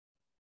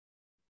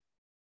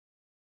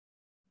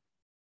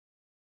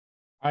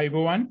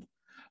අයිබෝවන්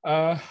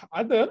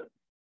අද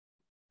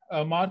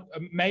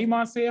මැයි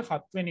මාසය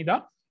 7 වෙනිදා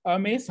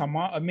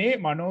මේ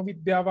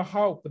මනෝවිද්‍යාව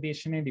හා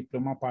උපදේශනය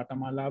ඩිප්ලෝමා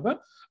පාඨමාලාව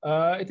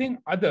ඉතින්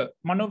අද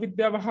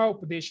මනෝවිද්‍යාව හා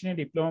උපදේශනය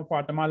ඩිප්ලෝමා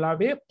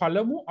පාඨමාලාවේ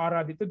පළමු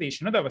ආරාධිත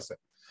දේශන දවස.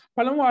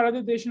 පළමු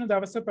ආරාධිත දේශන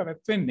දවස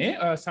පැවැත්වෙන්නේ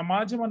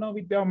සමාජ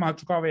මනෝවිද්‍යාව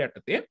මාතෘකාව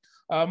යටතේ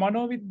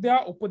මනෝවිද්‍යා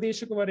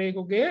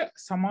උපදේශකවරයෙකුගේ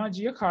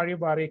සමාජීය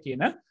කාර්යභාරය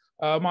කියන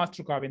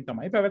මාතෘකාවෙන්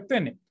තමයි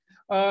පැවැත්වෙන්නේ.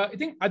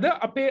 ඉතින් අද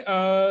අපේ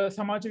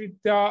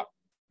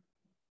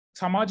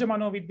සමාජ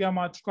මනෝවිද්‍යා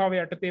මාතෘකාව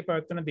යටතේ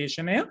පැවැත්වන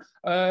දේශනය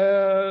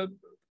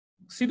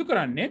සිදු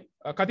කරන්නේ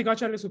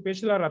කතිකාචාර්ය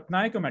සුපේෂලා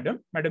රත්නායක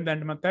මැඩම්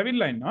දැන්ටමත්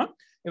ඇවිල්ලා ඉන්නවා.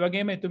 ඒ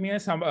වගේම එතුමිය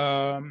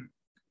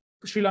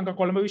ශ්‍රී ලංකා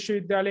කොළඹ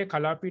විශ්වවිද්‍යාලයේ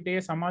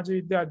කලාපීඨයේ සමාජ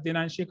විද්‍යා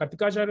අධ්‍යනාංශයේ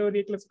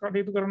කතිකාචාර්යවරියෙක් ලෙස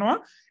කටයුතු කරනවා.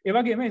 ඒ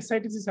වගේම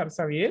SITC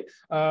සරසවියේ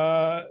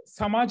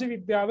සමාජ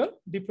විද්‍යාව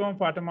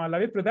ඩිප්ලෝමා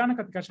පාඨමාලාවේ ප්‍රධාන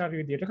කතිකාචාර්ය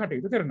විදියට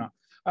කටයුතු කරනවා.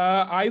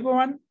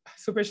 ආයුබෝවන්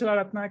සුපේෂලා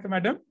රත්නායක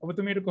මැඩම්,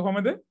 ඔබතුමීට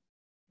කොහොමද?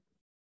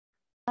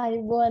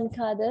 ආයුබෝවන්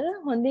කාදර්,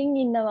 හොඳින්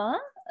ඉන්නවා.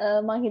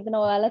 මම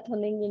හිතනවා ඔයාලත්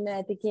හොඳින් ඉන්න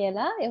ඇති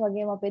කියලා. ඒ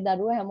වගේම අපේ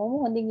දරුවෝ හැමෝම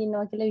හොඳින්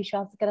ඉන්නවා කියලා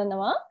විශ්වාස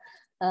කරනවා.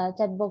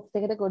 chat box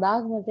එකට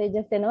ගොඩාක්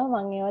messages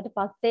එනවා. මම ඒවට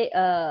පස්සේ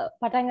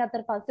පටන්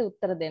ගත්තට පස්සේ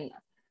උත්තර දෙන්න.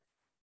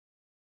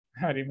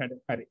 හරි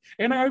මැඩම්, හරි.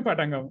 එහෙනම් අපි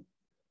පටන් ගමු.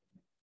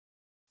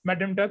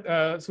 මැඩම්ටත්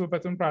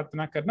සුවපතුන්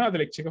ප්‍රාර්ථනා කරනවා අද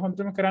ලෙක්චර් එක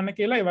හොඳටම කරන්න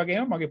කියලා. ඒ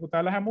වගේම මගේ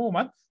පුතාලා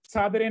හැමෝමත්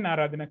සාදරයෙන්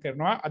ආරාධනා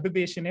කරනවා අද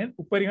දේශනයෙන්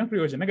උපරිම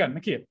ප්‍රයෝජන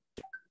ගන්න කියලා.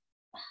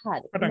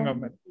 හරි. පටන්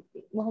ගමු.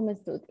 බොහොම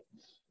ස්තුතියි.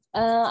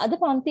 අද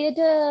පන්තියට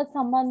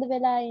සම්බන්ධ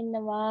වෙලා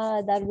ඉන්නවා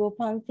දරුවෝ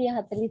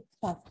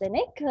 545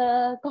 දෙනෙක්.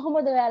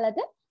 කොහොමද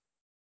ඔයාලට?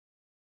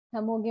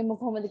 හැමෝගෙම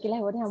කොහොමද කියලා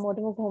හෙවට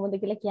හැමෝටම කොහොමද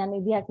කියලා කියන්න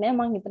විදියක් නැහැ.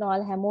 මම හිතනවා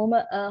ඔයාලා හැමෝම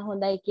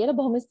හොඳයි කියලා.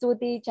 බොහොම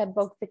ස්තුතියි chat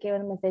box එකේ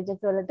වන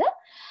messages වලට.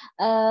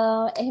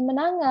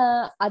 එහෙමනම්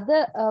අද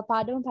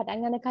පාඩම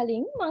පටන් ගන්න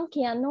කලින් මම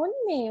කියන්න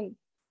ඕනේ මේ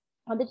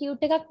අද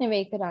ටියුට් එකක්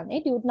නෙවෙයි කරන්නේ.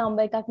 ටියුට්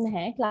නම්බර් එකක්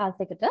නැහැ ක්ලාස්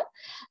එකට.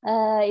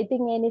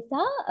 ඉතින් ඒ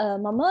නිසා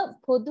මම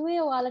පොදුවේ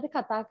ඔයාලට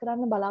කතා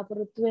කරන්න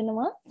බලාපොරොත්තු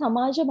වෙනවා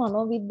සමාජ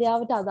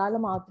මනෝවිද්‍යාවට අදාළ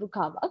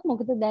මාතෘකාවක්.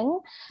 මොකද දැන්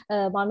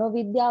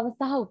මනෝවිද්‍යාව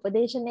සහ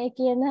උපදේශනය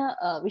කියන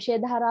විෂය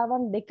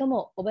ධාරාවන් දෙකම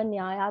ඔබ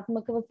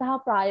න්‍යායාත්මකව සහ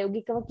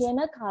ප්‍රායෝගිකව කියන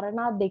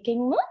කාරණා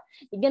දෙකෙන්ම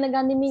ඉගෙන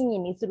ගනිමින්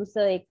ඉන්නේ. ඉසුරුස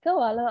එක්ක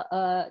ඔයාලා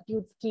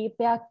ටියුට්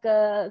කීපයක්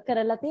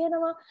කරලා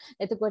තියෙනවා.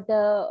 එතකොට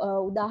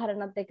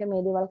උදාහරණත් එක්ක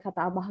මේ දේවල්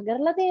කතා බහ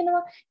කරලා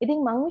තියෙනවා. ඉතින්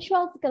මම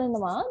විශ්වාස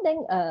කරනවා දැන්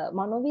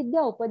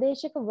මනෝවිද්‍යා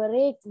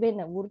උපදේශකවරයෙක් වෙන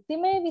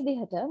වෘත්තිමය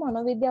විදිහට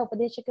මනෝවිද්‍යා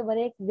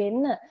උපදේශකවරයෙක්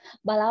වෙන්න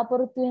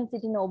බලාපොරොත්තු වෙන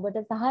සිටින ඔබට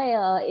සහ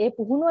ඒ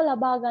පුහුණුව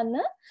ලබා ගන්න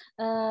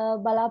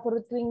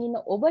බලාපොරොත්තු වෙමින් ඉන්න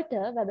ඔබට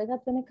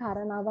වැදගත් වෙන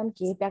කාරණාවන්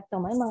කීපයක්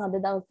තමයි මම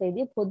අද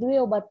දවසේදී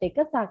පොදුවේ ඔබත්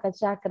එක්ක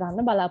සාකච්ඡා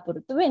කරන්න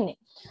බලාපොරොත්තු වෙන්නේ.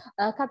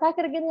 කතා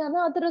කරගෙන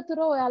යන අතරතුර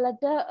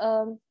ඔයාලට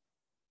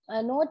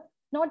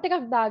නෝට්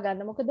එකක්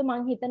දාගන්න. මොකද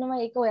මම හිතනවා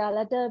ඒක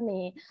ඔයාලට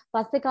මේ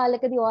පස්සේ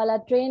කාලෙකදී ඔයාලා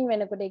ට්‍රේන්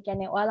වෙනකොට, ඒ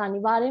කියන්නේ ඔයාලා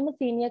අනිවාර්යයෙන්ම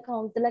සීනියර්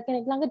කවුන්සලර්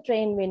කෙනෙක් ළඟ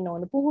ට්‍රේන් වෙන්න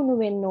ඕන, පුහුණු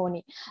වෙන්න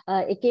ඕනි.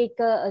 එක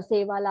එක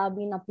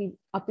සේවාලාභීන්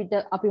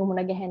අපි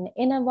මුණ ගැහෙන්න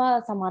එනවා.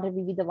 සමහර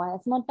විවිධ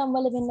වයස් මට්ටම්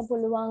වල වෙන්න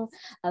පුළුවන්.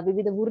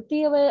 විවිධ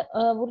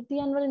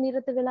වෘත්තියන් වල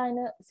නිරත වෙලා ඉන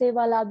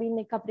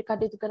සේවාලාභීන් එක්ක අපිට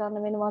කටයුතු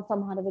කරන්න වෙනවා.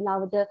 සමහර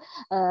වෙලාවට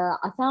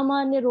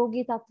අසාමාන්‍ය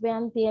රෝගී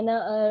තත්ත්වයන් තියෙන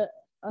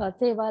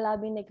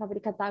සේවාලාභීන් එක්ක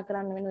අපිට කතා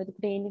කරන්න වෙනවා.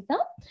 ඒකට ඒ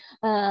නිසා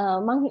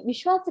මම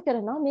විශ්වාස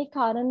කරනවා මේ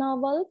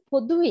කාරණාවල්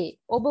පොදුවේ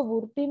ඔබ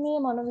වෘත්තිමය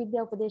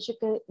මනෝවිද්‍යා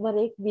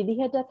උපදේශකවරයෙක්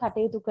විදිහට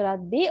කටයුතු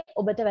කරද්දී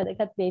ඔබට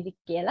වැදගත් වේවි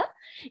කියලා.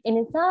 ඒ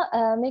නිසා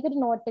මේකට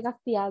නෝට්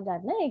එකක්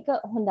තියාගන්න. ඒක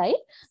හොඳයි.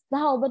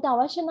 සහ ඔබට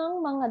අවශ්‍ය නම්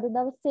මම අද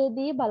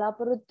දවසේදී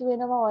බලාපොරොත්තු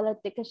වෙනවා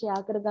ඔයාලත් එක්ක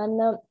ෂෙයා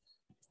කරගන්න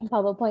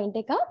PowerPoint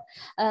එක.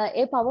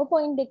 ඒ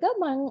PowerPoint එක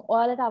මම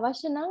ඔයාලට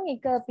අවශ්‍ය නම්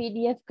ඒක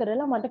PDF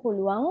කරලා මට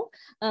පුළුවන්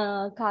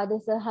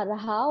කාදස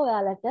හරහා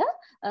ඔයාලට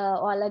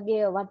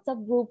ඔයාලගේ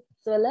WhatsApp groups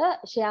වල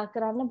ෂෙයා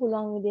කරන්න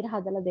පුළුවන් විදිහට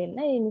හදලා දෙන්න.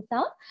 ඒ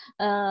නිසා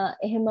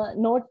එහෙම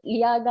නෝට්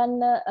ලියා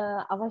ගන්න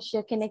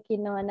අවශ්‍ය කෙනෙක්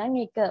ඉන්නවා නම්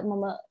ඒක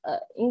මම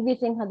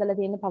ඉංග්‍රීසියෙන් හදලා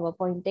තියෙන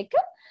PowerPoint එක.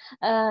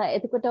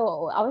 එතකොට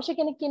අවශ්‍ය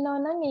කෙනෙක් ඉන්නවා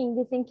නම්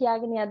ඉංග්‍රීසියෙන්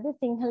කියාගෙන යද්දී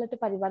සිංහලට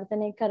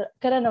පරිවර්තනය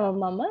කරනවා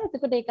මම.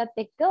 එතකොට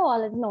ඒකත් එක්ක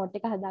ඔයාලට නෝට්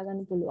එක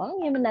හදාගන්න පුළුවන්.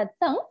 එහෙම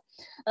නැත්නම්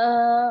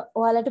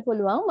ඔයාලට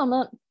පුළුවන් මම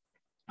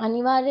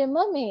අනිවාර්යයෙන්ම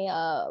මේ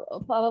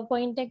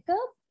PowerPoint එක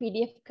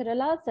PDF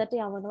කරලා සර්ට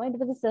යවනවා. ඊට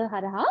පස්සේ සර්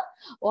හරහා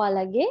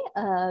ඔයාලගේ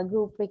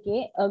group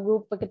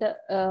එකට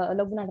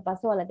log වුණාට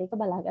පස්සේ ඔයාලට ඒක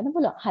බලා ගන්න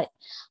පුළුවන්. හරි.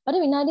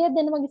 මට විනාඩියක්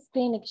දෙන්න මගේ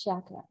screen එක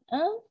share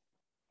කරන්න.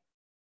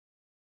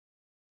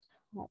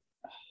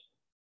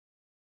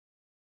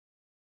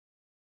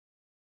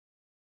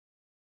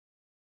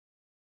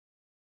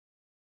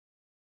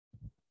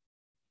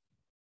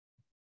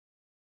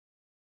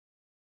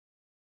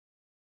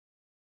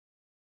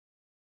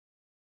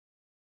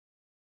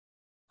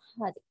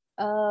 හරි.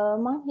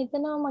 මම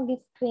හිතනවා මගේ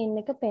ස්ක්‍රීන්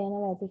එක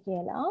පේනවා ඇති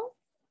කියලා.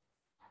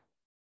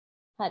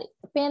 හරි.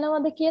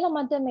 පේනවද කියලා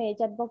මට මේ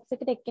chat box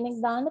එකට එක්කෙනෙක්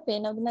දාන්න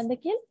පේනවද නැද්ද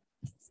කියලා?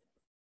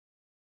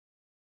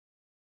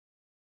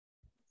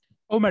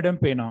 ඔව්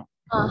මැඩම් පේනවා.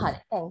 හරි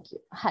thank you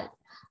හරි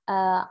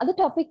අද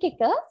topic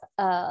එක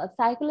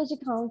psychology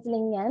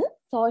counseling and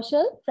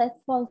social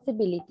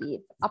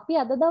responsibilities අපි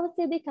අද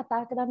දවසේදී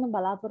කතා කරන්න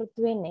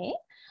බලාපොරොත්තු වෙන්නේ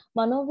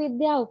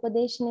මනෝවිද්‍යා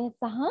උපදේශනය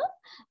සහ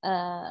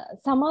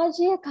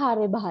සමාජීය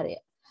කාර්යභාරය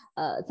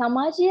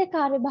සමාජීය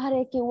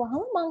කාර්යභාරය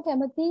කිව්වහම මම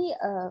කැමති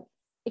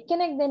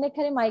එක්කෙනෙක් දෙන්නෙක්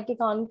හරි මයික්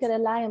එක ඔන්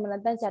කරලා එහෙම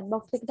නැත්නම් chat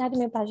box එකට හරි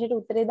මේ ප්‍රශ්නෙට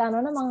උත්තරේ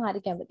දානවා නම් මම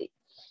හරි කැමතියි.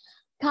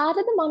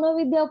 කාටද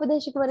මනෝවිද්‍යා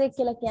උපදේශකවරයෙක්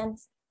කියලා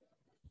කියන්නේ?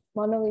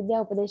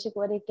 මනෝවිද්‍යා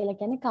උපදේශකවරයෙක් කියලා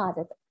කියන්නේ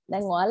කාටද?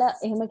 දැන් ඔයාලා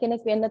එහෙම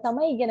කෙනෙක් වෙන්න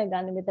තමයි ඉගෙන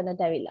ගන්න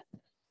මෙතනට ඇවිල්ලා.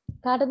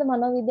 කාටද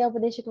මනෝවිද්‍යා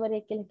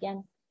උපදේශකවරයෙක් කියලා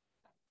කියන්නේ?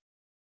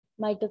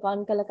 මයික් එක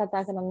ඔන් කරලා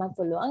කතා කරන්නත්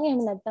පුළුවන්.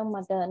 එහෙම නැත්නම්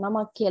මට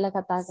නමක් කියලා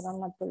කතා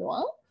කරන්නත්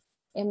පුළුවන්.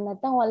 එහෙම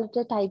නැත්නම් ඔයාලට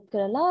ටයිප්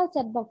කරලා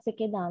chat box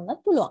එකේ දාන්නත්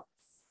පුළුවන්.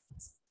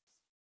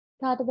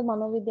 කාටද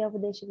මනෝවිද්‍යා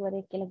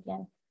උපදේශකවරයෙක් කියලා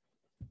කියන්නේ?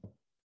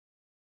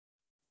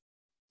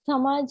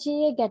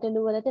 සමාජීය ගැටලු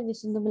වලට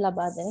විසඳුම්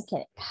ලබා දෙන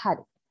කෙනෙක්.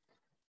 හරි.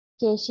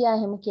 කේෂියා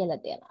එහෙම කියලා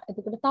තියෙනවා.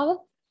 එතකොට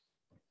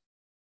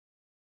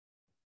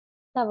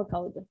තව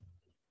කවුද?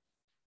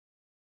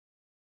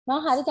 මම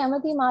හරි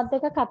කැමතියි මාත්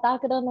එක්ක කතා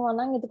කරනවා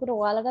නම් එතකොට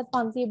ඔයාලගත්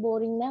පන්තිය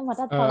බෝරින් නෑ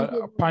මටත්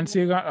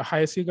පන්තිය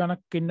 600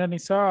 ගණක් ඉන්න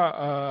නිසා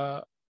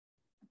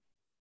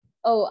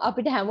ඔව්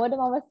අපිට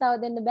හැමෝටම අවස්ථාව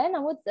දෙන්න බෑ.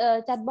 නමුත්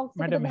chat box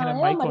එකට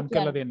දානවා මයික් ඔන්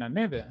කරලා දෙන්න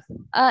නේද?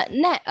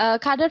 නෑ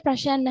කාටවත්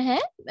ප්‍රශ්නයක්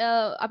නැහැ.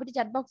 අපිට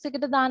chat box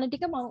එකට දාන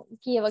ටික මම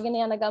කියවගෙන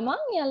යන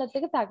ගමන් යාළුවත්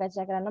එක්ක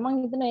සාකච්ඡා කරන්න.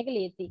 මම හිතනවා ඒක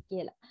ලේසි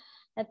කියලා.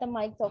 නැත්නම්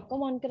මයික්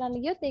ඔක්කොම ඔන් කරන්න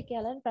ගියොත් ඒක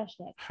යාළුවට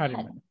ප්‍රශ්නයක්.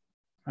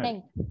 හරි.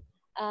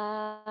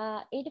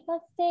 ඊට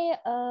පස්සේ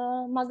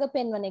මග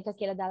පෙන්වන එක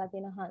කියලා දාලා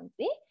තියෙන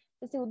හන්සි.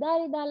 ඊට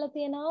උදාරි දාලා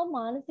තියෙනවා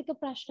මානසික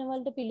ප්‍රශ්න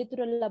වලට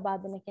පිළිතුරු ලබා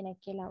දෙන කෙනෙක්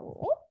කියලා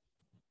වූ.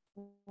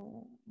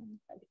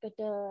 එතකොට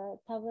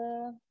තව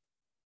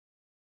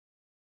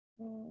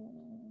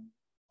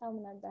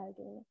මොනවද දාලා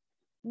තියෙන්නේ?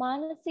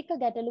 මානසික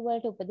ගැටලු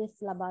වලට උපදෙස්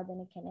ලබා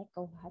දෙන කෙනෙක්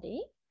ඔව් හරි.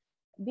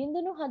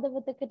 බින්දුණු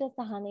හදවතකට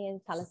සහනය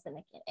සලසන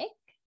කෙනෙක්.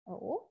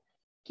 ඔව්.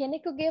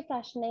 කෙනෙකුගේ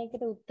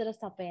ප්‍රශ්නයකට උත්තර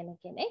සපයන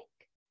කෙනෙක්.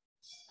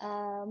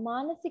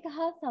 මානසික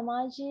හා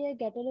සමාජීය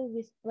ගැටලු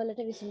වලට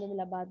විසඳුම්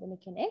ලබා දෙන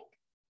කෙනෙක්.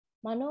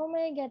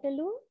 මනෝමය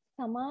ගැටලු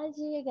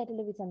සමාජීය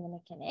ගැටලු විසඳන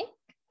කෙනෙක්.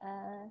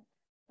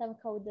 තව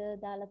කවුද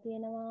දාලා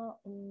තියෙනවා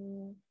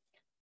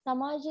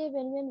සමාජයේ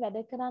වෙනුවෙන් වැඩ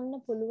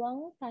කරන්න පුළුවන්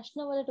ප්‍රශ්න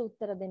වලට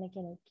උත්තර දෙන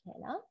කෙනෙක්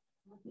කියලා.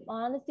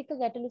 මානසික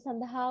ගැටලු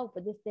සඳහා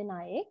උපදෙස් දෙන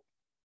අයෙක්.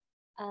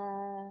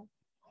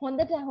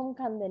 හොඳට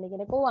අහුම්කම් දෙන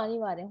කෙනෙක්. ඔව්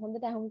අනිවාර්යෙන්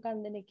හොඳට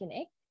අහුම්කම් දෙන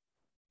කෙනෙක්.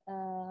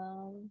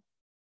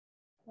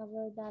 තව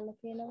දාලා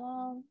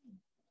තියෙනවා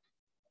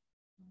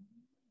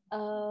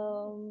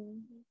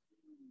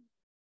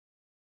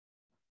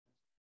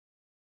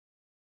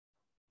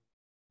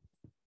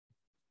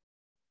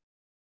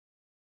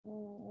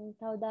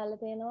තව දාලා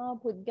තියෙනවා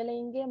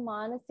පුද්ගලයන්ගේ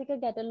මානසික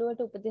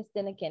ගැටලුවට උපදෙස්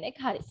දෙන කෙනෙක්.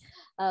 හරි.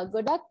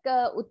 ගොඩක්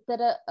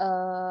උත්තර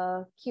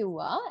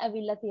කිව්වා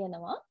ඇවිල්ලා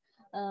තියෙනවා.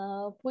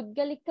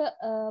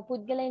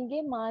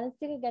 පුද්ගලයන්ගේ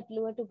මානසික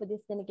ගැටලුවට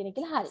උපදෙස් දෙන කෙනෙක්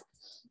කියලා. හරි.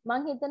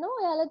 මම හිතනවා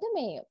ඔයාලට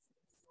මේ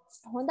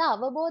හොඳ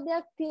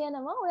අවබෝධයක්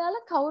තියෙනවා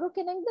ඔයාලා කවුරු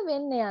කෙනෙක්ද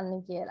වෙන්න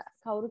යන්නේ කියලා.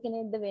 කවුරු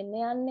කෙනෙක්ද වෙන්න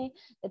යන්නේ?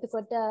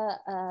 එතකොට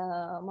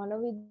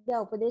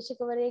මනෝවිද්‍යා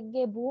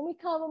උපදේශකවරයෙක්ගේ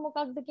භූමිකාව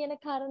මොකක්ද කියන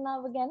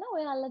කාරණාව ගැන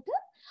ඔයාලට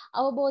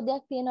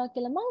අවබෝධයක් තියෙනවා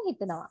කියලා මම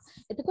හිතනවා.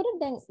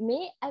 එතකොට දැන්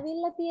මේ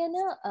ඇවිල්ලා තියෙන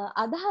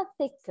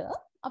අදහස් එක්ක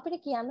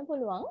අපිට කියන්න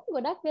පුළුවන්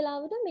ගොඩක්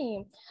වෙලාවට මේ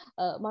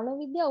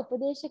මනෝවිද්‍යා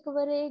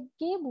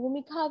උපදේශකවරයෙක්ගේ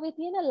භූමිකාවේ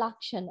තියෙන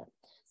ලක්ෂණ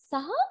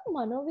සහ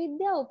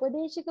මනෝවිද්‍යා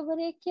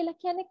උපදේශකවරයෙක් කියලා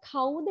කියන්නේ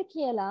කවුද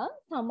කියලා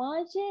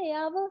සමාජයේ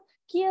එයාව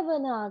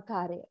කියවන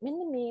ආකාරය. මෙන්න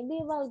මේ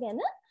දේවල් ගැන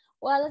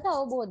ඔයාලට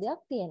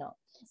අවබෝධයක් තියෙනවා.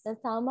 දැන්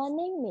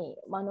සාමාන්‍යයෙන් මේ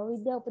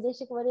මනෝවිද්‍යා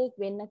උපදේශකවරයෙක්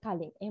වෙන්න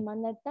කලින් එහෙම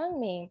නැත්නම්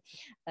මේ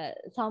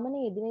සාමාන්‍ය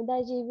එදිනෙදා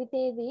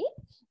ජීවිතේදී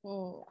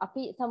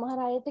අපි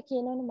සමහර අයට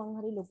කියනවනේ මං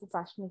හරි ලොකු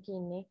ප්‍රශ්නක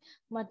ඉන්නේ.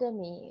 මට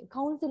මේ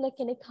කවුන්සිලර්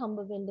කෙනෙක්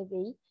හම්බ වෙන්න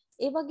වෙයි.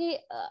 ඒ වගේ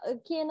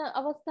කියන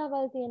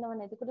අවස්ථාවල්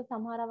තියෙනවනේ. එතකොට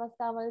සමහර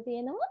අවස්ථාවල්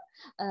තියෙනවා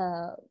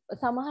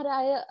සමහර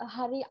අය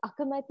හරි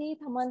අකමැති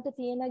තමන්ට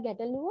තියෙන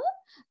ගැටලුව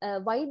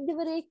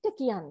වෛද්‍යවරයෙක්ට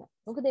කියන්න.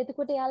 මොකද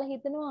එතකොට එයාලා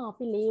හිතනවා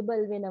අපි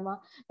ලේබල් වෙනවා.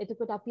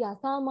 එතකොට අපි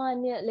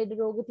අසාමාන්‍ය ලෙඩ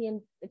රෝග තියෙන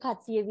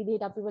කට්ටිය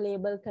විදිහට අපිව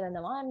ලේබල්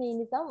කරනවා. ඒ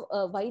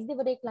නිසා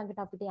වෛද්‍යවරයෙක්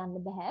ළඟට අපිට යන්න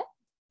බෑ.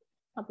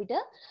 අපිට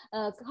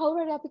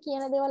කවුරු හරි අපි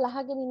කියන දේවල්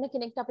අහගෙන ඉන්න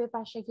කෙනෙක්ට අපේ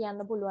ප්‍රශ්න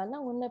කියන්න පුළුවන්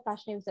නම් ඔන්න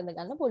ප්‍රශ්නේ විසඳ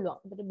ගන්න පුළුවන්.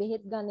 අපිට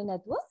බෙහෙත් ගන්නේ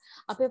නැතුව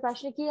අපේ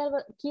ප්‍රශ්න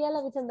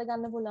කියලා විසඳ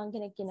ගන්න පුළුවන්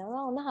කෙනෙක්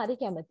ඉන්නවා. ඔන්න හරි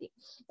කැමති.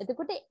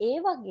 එතකොට ඒ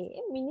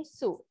වගේ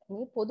මිනිස්සු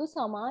මේ පොදු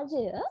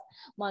සමාජය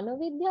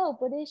මනෝවිද්‍යා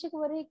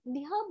උපදේශකවරයෙක්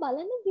දිහා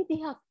බලන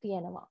විදිහක්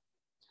තියෙනවා.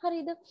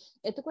 හරිද?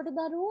 එතකොට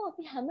දරුවෝ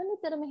අපි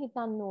හැමනිතරම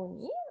හිතන්න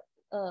ඕනි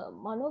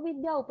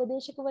මනෝවිද්‍යා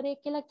උපදේශකවරයෙක්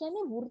කියලා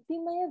කියන්නේ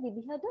වෘත්තිමය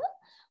විදිහට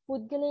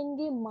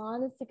පුද්ගලයන්ගේ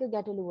මානසික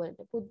ගැටලු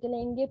වලට,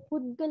 පුද්ගලයන්ගේ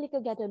පුද්ගලික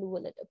ගැටලු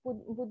වලට,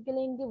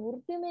 පුද්ගලයන්ගේ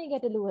වෘත්තිමය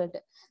ගැටලු වලට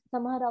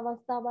සමහර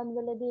අවස්ථාවන්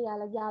වලදී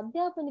යාළගේ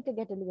අධ්‍යාපනික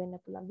ගැටලු වෙන්න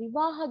පුළුවන්,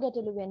 විවාහ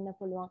ගැටලු වෙන්න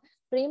පුළුවන්,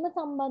 ප්‍රේම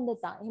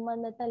සම්බන්ධතා, එහෙම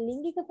නැත්නම්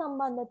ලිංගික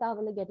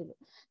සම්බන්ධතාවල ගැටලු.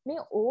 මේ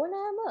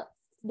ඕනෑම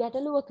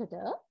ගැටලුවකට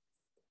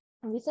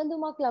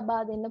විසඳුමක්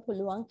ලබා දෙන්න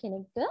පුළුවන්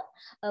කෙනෙක්ට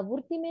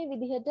වෘත්තිමය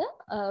විදිහට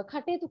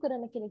කටයුතු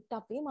කරන කෙනෙක්ට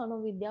අපි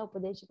මනෝවිද්‍යා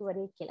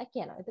උපදේශකවරයෙක් කියලා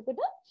කියනවා. එතකොට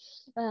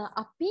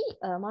අපි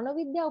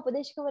මනෝවිද්‍යා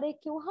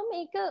උපදේශකවරයෙක් කිව්වහම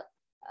ඒක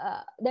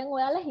දැන්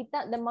ඔයාලා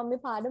දැන් මම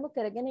මේ පාඩම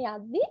කරගෙන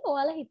යද්දී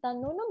ඔයාලා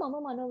හිතන්න ඕන මම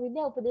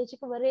මනෝවිද්‍යා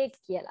උපදේශකවරයෙක්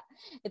කියලා.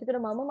 එතකොට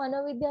මම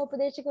මනෝවිද්‍යා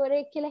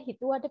උපදේශකවරයෙක් කියලා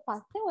හිතුවට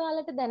පස්සේ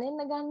ඔයාලට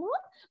දැනෙන්න ගන්නවා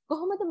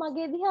කොහොමද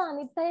මගේ දිහා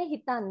අනිත් අය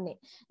හිතන්නේ.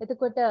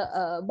 එතකොට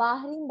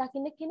බාහිරින්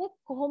දකින්න කෙනෙක්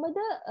කොහොමද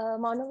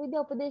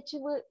මනෝවිද්‍යා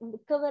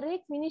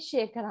උපදේශකවරයෙක්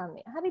විනිශ්චය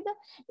කරන්නේ. හරිද?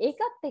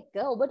 ඒකත් එක්ක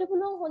ඔබට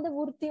පුළුවන් හොඳ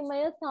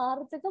වෘත්තිමය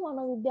සාර්ථක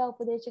මනෝවිද්‍යා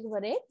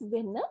උපදේශකවරයෙක්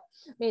වෙන්න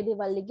මේ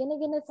දේවල්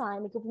ඉගෙනගෙන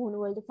සායනික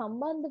පුහුණු වලට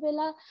සම්බන්ධ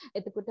වෙලා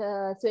එතකොට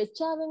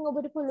ස්වේච්ඡාවෙන්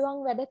ඔබට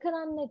පුළුවන් වැඩ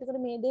කරන්න. එතකොට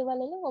මේ දේවල්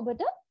වලින්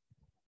ඔබට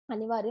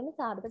අනිවාර්යයෙන්ම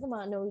සාර්ථක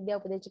මනෝවිද්‍යා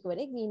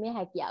උපදේශකවරයෙක් වීමේ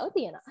හැකියාව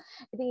තියෙනවා.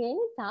 ඉතින් ඒ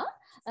නිසා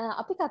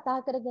අපි කතා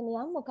කරගෙන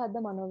යමු මොකද්ද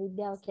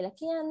මනෝවිද්‍යාව කියලා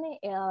කියන්නේ.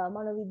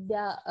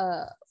 මනෝවිද්‍යා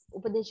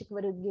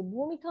උපදේශකවරයෙකුගේ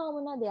භූමිකාව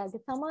මොනවාද?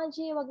 එයාගේ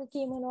සමාජීය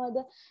වගකීම් මොනවාද?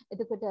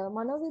 එතකොට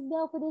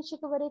මනෝවිද්‍යා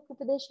උපදේශකවරයෙක්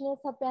උපදේශනය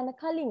සපයන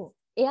කලින්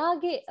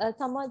එයාගේ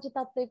සමාජ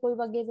තත්ත්වය කොයි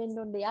වගේ වෙන්න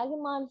ඕනද? එයාගේ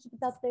මානසික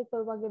තත්ත්වය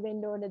කොයි වගේ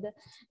වෙන්න ඕනද?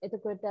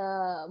 එතකොට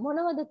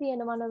මොනවද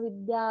තියෙන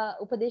මනෝවිද්‍යා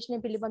උපදේශනය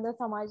පිළිබඳව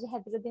සමාජයේ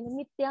හැටියට තියෙන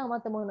මිත්‍යා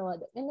මත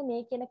මොනවද? මෙන්න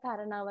මේ කියන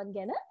කාරණාවන්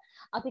ගැන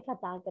අපි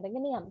කතා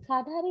කරගෙන යමු.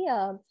 කාට හරි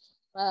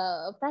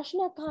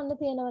ප්‍රශ්නයක් අහන්න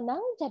තියෙනවා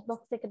නම් chat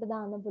box එකට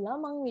දාන්න පුළුවන්.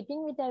 මම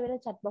විටින් විට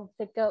ඇවිල්ලා chat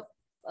box එක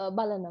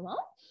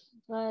බලනවා.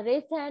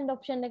 raise hand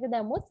option එක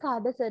දැම්මොත්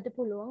කාද සර්ට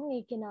පුළුවන්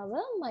ඒ කෙනාව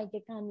mic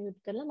එක unmute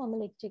කරලා මම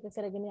lecture එක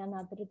කරගෙන යන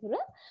අතරතුර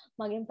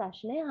මගෙන්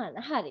ප්‍රශ්නය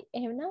අහන්න. හරි.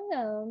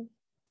 එහෙනම්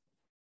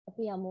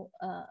අපි යමු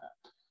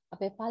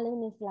අපේ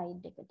පළවෙනි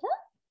slide එකට.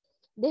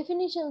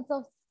 definitions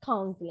of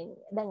counseling.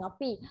 දැන්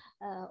අපි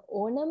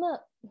ඕනම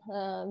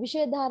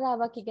විෂය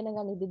ධාරාවක් ඉගෙන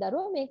ගනිද්දී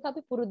දරුවෝ මේක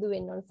අපි පුරුදු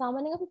වෙන්න ඕන.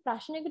 සාමාන්‍යයෙන් අපි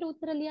ප්‍රශ්නයකට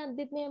උත්තර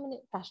ලියද්දිත්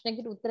මේමනේ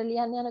ප්‍රශ්නයකට උත්තර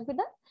ලියන්න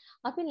යනකොට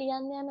අපි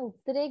ලියන්න යන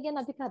උත්තරය ගැන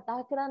අපි කතා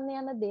කරන්න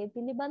යන දේ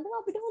පිළිබඳව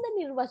අපිට හොඳ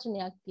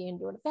නිර්වචනයක් තියෙන්න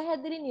ඕන.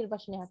 පැහැදිලි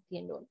නිර්වචනයක්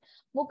තියෙන්න ඕන.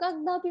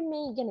 මොකක්ද අපි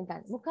මේ ඉගෙන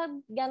ගන්න? මොකක්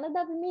ගැනද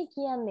අපි මේ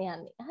කියන්න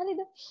යන්නේ?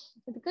 හරිද?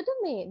 එතකොට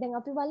මේ දැන්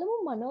අපි බලමු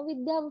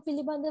මනෝවිද්‍යාව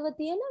පිළිබඳව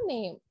තියෙන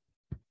මේ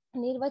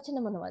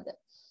නිර්වචන මොනවද?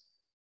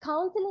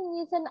 Counseling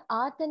is an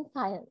art and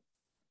science.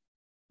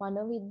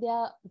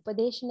 මනෝවිද්‍යා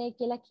උපදේශනය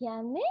කියලා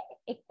කියන්නේ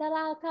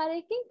එක්තරා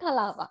ආකාරයකින්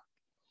කලාවක්.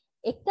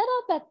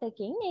 එක්තරා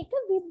පැත්තකින් ඒක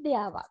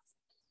විද්‍යාවක්.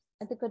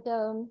 එතකොට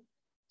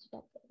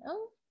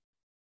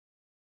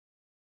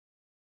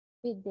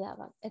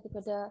විද්‍යාවක්.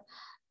 එතකොට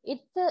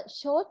it's a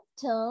short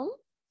term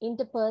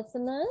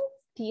interpersonal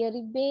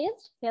theory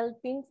based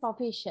helping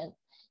profession.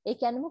 ඒ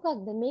කියන්නේ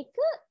මොකක්ද? මේක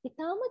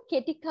ඊටාම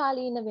කෙටි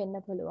කාලීන වෙන්න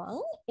පුළුවන්.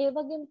 ඒ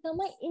වගේම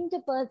තමයි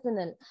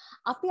ඉන්ටර්පර්සනල්.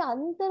 අපි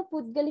අන්තර්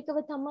පුද්ගලිකව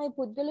තමයි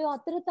පුද්ගලයෝ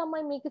අතර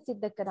තමයි මේක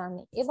සිද්ධ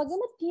කරන්නේ. ඒ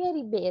වගේම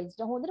තියරි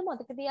බේස්ඩ්. හොඳට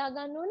මතක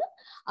තියාගන්න ඕන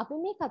අපි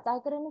මේ කතා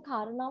කරන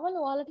කාරණාවල්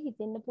ඔයාලට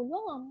හිතෙන්න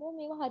පුළුවන් අම්මෝ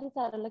මේවා හරි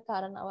සරල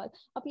කාරණාවල්.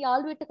 අපි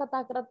යාළුවෙක්ට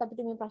කතා කරත්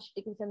අපිට මේ ප්‍රශ්න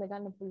ටික විසඳ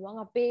ගන්න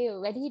පුළුවන්. අපේ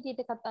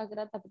වැඩිහිටියට කතා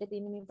කරත් අපිට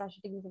තියෙන මේ ප්‍රශ්න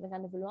ටික විසඳ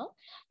ගන්න පුළුවන්.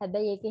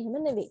 හැබැයි ඒක එහෙම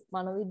නෙවෙයි.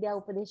 මනෝවිද්‍යා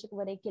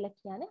උපදේශකවරයෙක් කියලා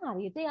කියන්නේ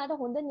හරියට එයාට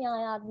හොඳ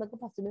න්‍යායාත්මක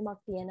පසුබිමක්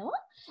තියෙනවා.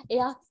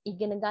 එයා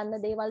ඉගෙන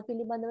ගන්න දේවල්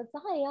පිළිබඳව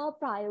සහ එයා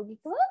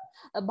ප්‍රායෝගිකව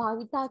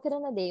භාවිතා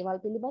කරන දේවල්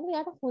පිළිබඳව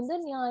එයාට හොඳ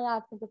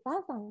න්‍යායාත්මක සහ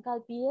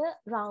සංකල්පීය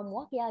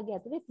රාමුවක් එයාගේ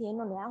ඇතුලේ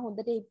තියෙනවා. එයා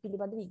හොඳට ඒ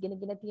පිළිබඳව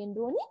ඉගෙනගෙන තියෙන්න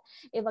ඕනේ.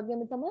 ඒ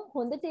වගේම තමයි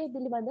හොඳට ඒ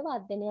පිළිබඳව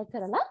අධ්‍යයනය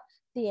කරලා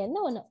තියෙන්න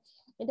ඕන.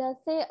 ඊට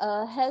පස්සේ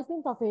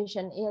helping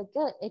profession ඒක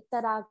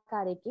එක්තරා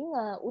ආකාරයකින්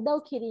උදව්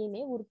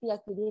කිරීමේ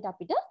වෘත්තියක් විදිහට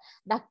අපිට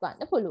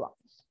දක්වන්න පුළුවන්.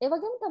 ඒ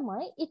වගේම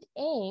තමයි it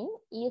aim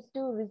is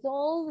to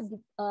resolve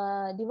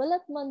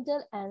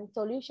developmental and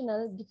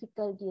solutional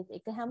difficulties.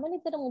 ඒක හැම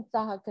නිතරම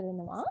උත්සාහ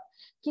කරනවා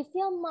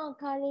කිසියම්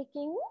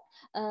ආකාරයකින්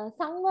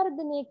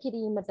සංවර්ධනය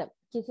කිරීමට,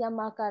 කිසියම්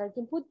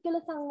ආකාරයකින් පුද්ගල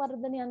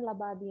සංවර්ධනයන්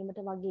ලබා දීමට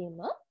වගේම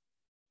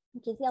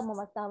කිසියම්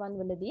අවස්ථාවන්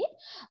වලදී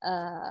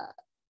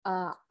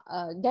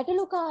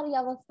ගැටලුකාරී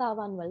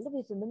අවස්ථාවන් වලට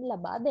විසඳුම්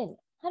ලබා දෙන්න.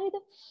 හරිද?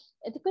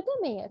 එතකොට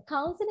මේ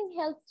counseling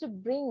helps to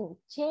bring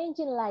change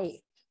in life.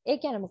 ඒ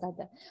කියන්නේ මොකද්ද?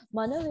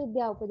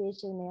 මනෝවිද්‍යා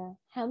උපදේශනය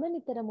හැම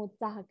නිතරම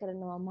උත්සාහ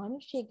කරනවා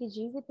මිනිස්සෙගේ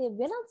ජීවිතය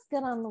වෙනස්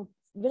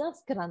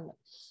කරන්න.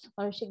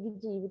 මිනිස්සෙගේ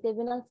ජීවිතය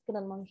වෙනස්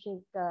කරන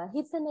මිනිස්සෙක්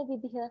හිතන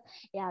විදිහ,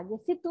 එයාගේ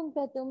සිතුම්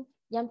පැතුම්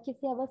යම්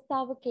කිසි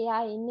අවස්ථාවක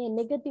එයා ඉන්නේ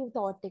නෙගටිව්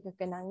thought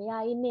එකක නම්,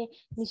 එයා ඉන්නේ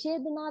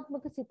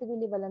නිෂේධනාත්මක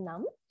සිතුවිලි වල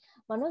නම්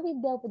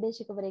මනෝවිද්‍යා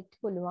උපදේශකවරයෙක්ට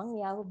පුළුවන්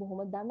එයාව බොහොම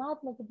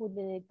ධනාත්මක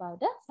පුද්ගලයෙක්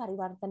බවට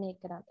පරිවර්තනය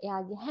කරන්න.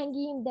 එයාගේ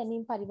හැඟීම්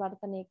දැනීම්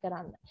පරිවර්තනය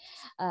කරන්න.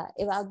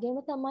 ඒ වගේම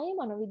තමයි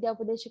මනෝවිද්‍යා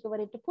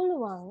උපදේශකවරයෙක්ට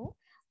පුළුවන්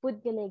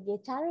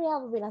පුද්ගලයාගේ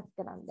චර්යාව වෙනස්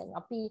කරන්න. දැන්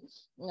අපි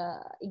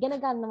ඉගෙන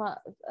ගන්නවා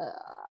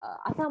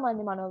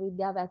අසාමාන්‍ය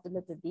මනෝවිද්‍යාව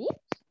ඇතුළතදී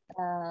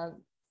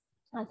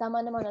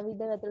අසාමාන්‍ය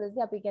මනෝවිද්‍යාව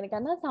ඇතුළතදී අපි ඉගෙන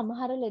ගන්න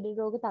සමහර ලෙඩ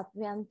රෝග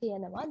තත්ත්වයන්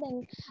තියෙනවා. දැන්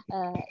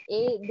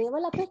ඒ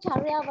දේවල් අපේ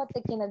චර්යාවත්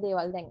කියන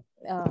දේවල්. දැන්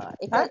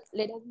ඒක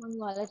ලෙඩක්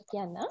මම ඔයාලට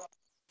කියන්න.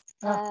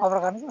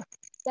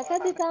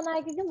 ජගත්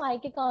දිසානායකගේ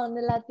මයික් එක ඔන්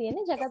වෙලා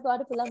තියෙන. ජගත්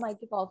ඔයාලට පුළුවන්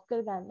මයික් එක ඔෆ්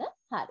කරගන්න.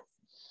 හරි.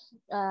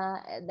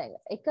 දැන්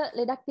එක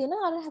ලෙඩක්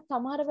තියෙනවා අර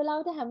සමහර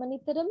වෙලාවට හැම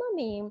නිතරම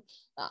මේ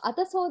අත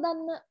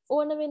සෝදන්න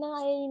ඕන වෙන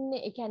අය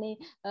ඉන්නේ. ඒ කියන්නේ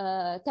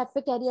ටැප්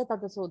එක ඇරියත්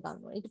අත සෝදන්න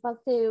ඕන. ඊට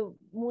පස්සේ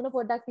මූණ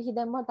පොඩ්ඩක් පිහි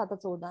දැම්මත් අත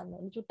සෝදන්න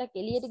ඕන. චුට්ටක්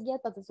එළියට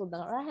ගියත් අත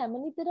සෝදන්න ඕන. හැම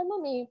නිතරම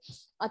මේ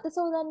අත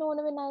සෝදන්න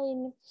ඕන වෙන අය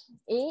ඉන්නේ.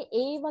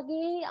 ඒ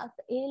වගේ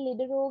ඒ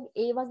ලෙඩ රෝග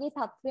ඒ වගේ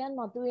තත්ත්වයන්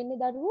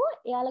මතුවෙන්නේ දරුවෝ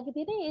එයාලගේ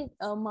තියෙන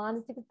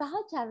මානසික සහ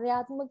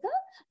චර්යාත්මක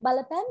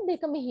බලපෑම්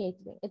දෙකම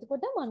හේතුවෙන්.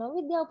 එතකොට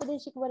මනෝවිද්‍යා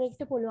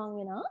උපදේශකවරයෙක්ට පුළුවන්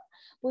වෙනවා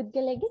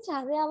පුද්ගලයාගේ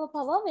චර්යාව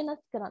පවා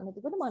වෙනස් කරන්න.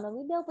 එතකොට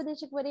මනෝවිද්‍යා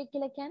උපදේශකවරයෙක්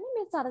කියලා කියන්නේ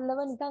මේ සරලව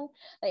නිකන්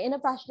එන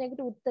ප්‍රශ්නයකට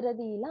උත්තර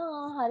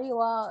දීලා හරි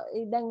ඔයා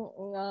දැන්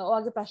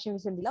ඔයාගේ ප්‍රශ්න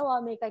විසඳිලා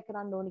ඔයා මේකයි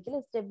කරන්න ඕනේ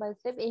කියලා ස්ටෙප් බයි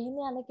ස්ටෙප් එහෙම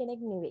යන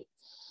කෙනෙක් නෙවෙයි.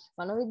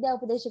 මනෝවිද්‍යා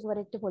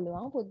උපදේශකවරයෙක්ට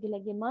පුළුවන්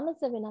පුද්ගලයාගේ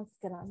මනස වෙනස්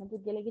කරන්න,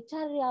 පුද්ගලයාගේ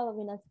චර්යාව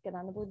වෙනස්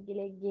කරන්න,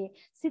 පුද්ගලයාගේ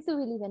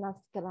සිතුවිලි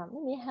වෙනස් කරන්න.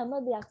 මේ හැම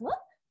දෙයක්ම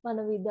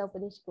මනෝවිද්‍යා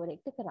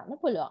උපදේශකවරයෙක්ට කරන්න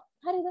පුළුවන්.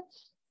 හරිද?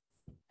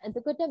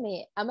 එතකොට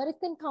මේ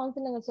American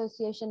Counseling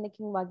Association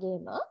එකකින්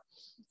වගේම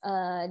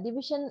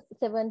Division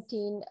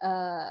 17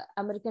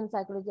 American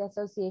Psychology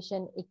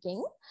Association එකකින්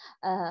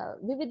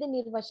විවිධ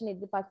නිර්වචන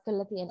ඉදිරිපත්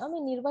කරලා තියෙනවා.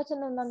 මේ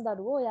නිර්වචන නම්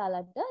දරුවෝ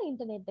ඔයාලට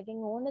ඉන්ටර්නෙට්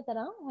එකෙන් ඕන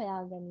තරම්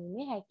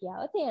හොයාගැනීමේ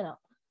හැකියාව තියෙනවා.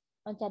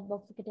 මම chat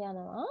box එකට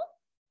යනවා.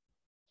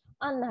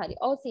 අන්න හරි.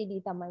 OCD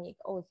තමයි ඒක.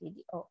 OCD.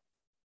 ඔව්.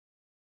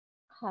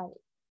 හරි.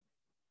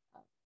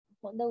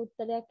 හොඳ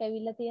උත්තරයක්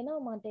ඇවිල්ලා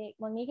තියෙනවා.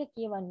 මම ඒක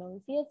කියවන්න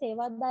ඕනේ. සිය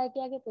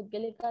සේවාදායකයාගේ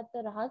පුද්ගලිකත්ව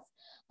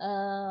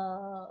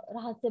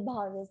රහස්‍ය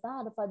භාවය සහ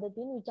අර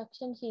පද්ධතිயின்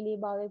විචක්ෂණශීලී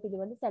භාවය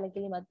පිළිබඳ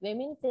සැලකිලිමත්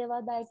වෙමින්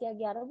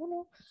සේවාදායකයාගේ අරමුණු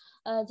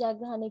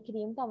ජයග්‍රහණය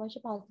කිරීමට අවශ්‍ය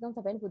පහසුකම්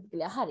සපයන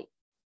පුද්ගලයා. හරි.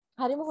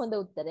 හරිම හොඳ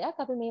උත්තරයක්.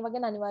 අපි මේ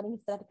වගේ අනිවාර්යෙන්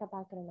ඉස්සරහට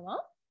කතා කරනවා.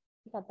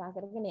 කතා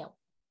කරගෙන යමු.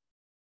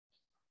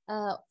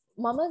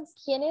 මම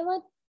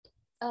කියනවත්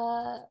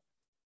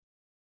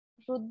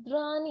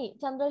රුද්‍රානි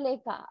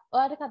චන්ද්‍රලේඛා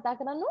ඔයාලට කතා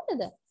කරන්න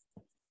ඕනද?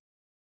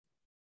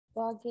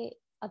 ඔයාගේ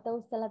අත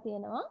උස්සලා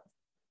තියෙනවා.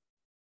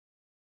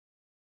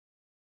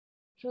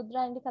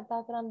 රුද්‍රානිට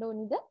කතා කරන්න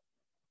ඕනිද?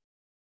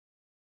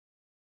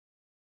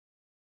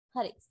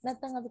 හරි.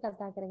 නැත්නම් අපි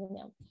කතා කරගෙන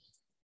යමු.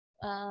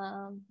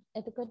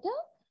 එතකොට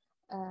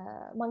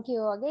මම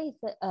කියෝ වගේ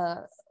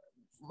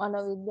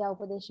මනෝවිද්‍යා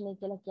උපදේශනය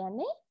කියලා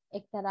කියන්නේ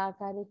එක්තරා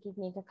ආකාරයකින්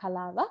මේක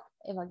කලාවක්.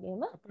 ඒ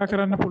වගේම කතා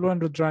කරන්න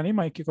පුළුවන් රුද්‍රානි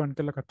මයික් එක ඔන්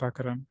කරලා කතා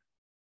කරන්න.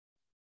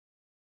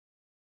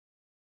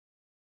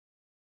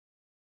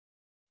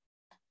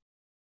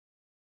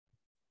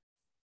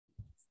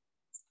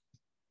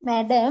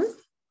 මැඩම්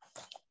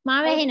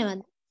මාව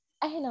ඇහෙනවද?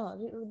 ඇහෙනවා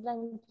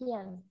රුද්‍රානි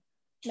කියන්නේ.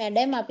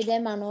 මැඩම් අපි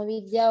දැන්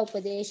මනෝවිද්‍යා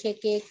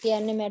උපදේශකයෙක්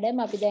කියන්නේ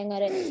මැඩම් අපි දැන්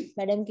අර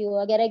මැඩම්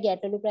කිව්වා වගේ අර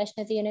ගැටලු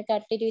ප්‍රශ්න තියෙන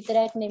කට්ටියට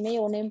විතරක්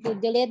නෙමෙයි ඕනෙම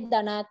පුද්ගලයෙක්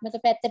ධනාත්මක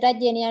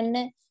පැත්තටත් ගෙනියන්න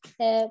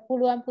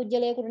පුළුවන්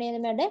පුද්ගලයෙකුට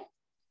නේද මැඩම්?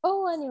 ඔව්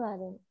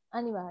අනිවාර්යෙන්.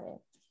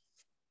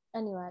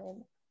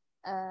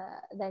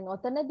 දැන්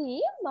ඔතනදී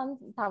මම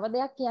තව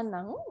දෙයක්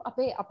කියන්නම්.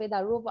 අපේ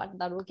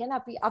දරුවෝ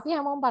කියන්නේ අපි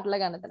හැමෝම පටල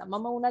ගන්න තැන.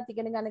 මම වුණත්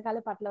ඉගෙන ගන්න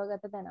කාලේ පටලව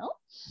ගත්ත තැන.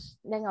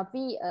 දැන්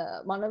අපි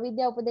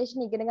මනෝවිද්‍යා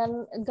උපදේශන ඉගෙන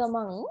ගන්න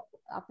ගමන්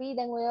අපි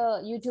දැන් ඔය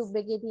YouTube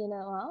එකේ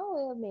තියෙනවා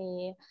ඔය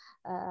මේ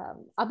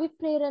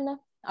අභිප්‍රේරණ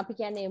අපි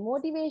කියන්නේ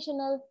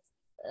මොටිවේෂනල්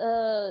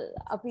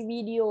අපි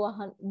වීඩියෝ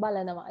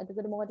බලනවා.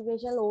 එතකොට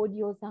මොටිවේෂනල්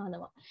ඔඩියෝස්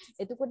අහනවා.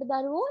 එතකොට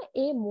දරුවෝ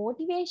ඒ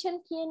මොටිවේෂන්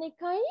කියන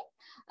එකයි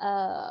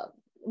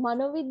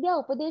මනෝවිද්‍යා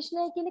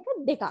උපදේශනය කියන එක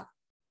දෙකක්.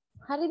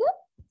 හරිද?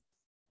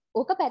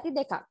 ඕක පැති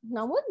දෙකක්.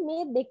 නමුත්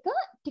මේ දෙක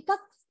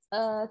ටිකක්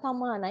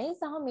සමානයි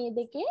සහ මේ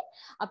දෙකේ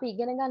අපි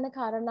ඉගෙන ගන්න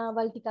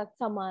කාරණාවල් ටිකක්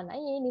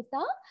සමානයි. ඒ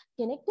නිසා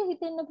කෙනෙක්ට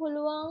හිතෙන්න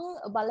පුළුවන්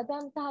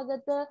බලපෑම්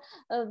සහගත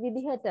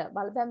විදිහට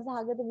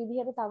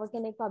තව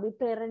කෙනෙක්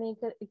අභිප්‍රේරණය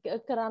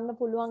කරන්න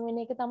පුළුවන් වෙන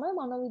එක තමයි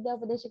මනෝවිද්‍යා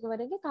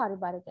උපදේශකවරයාගේ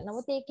කාර්යභාරය.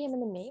 නමුත් ඒක එහෙම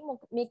නෙමෙයි.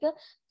 මේක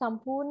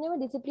සම්පූර්ණයෙන්ම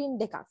ඩිසිප්ලින්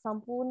දෙකක්.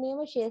 සම්පූර්ණයෙන්ම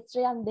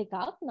ක්ෂේත්‍රයන් දෙකක්.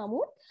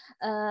 නමුත්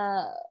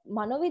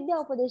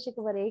මනෝවිද්‍යා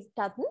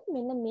උපදේශකවරයෙක්ටත්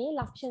මෙන්න මේ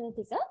ලක්ෂණ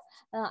ටික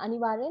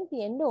අනිවාර්යෙන්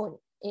තියෙන්න ඕනේ.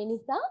 ඒ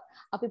නිසා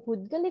අපි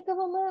පුද්ගලික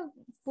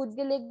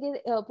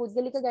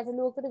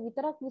ගැටලුවකට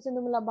විතරක්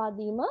විසඳුම ලබා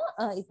දීම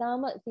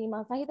ඉතාම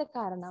සීමා සහිත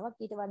කාරණාවක්.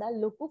 ඊට වඩා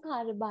ලොකු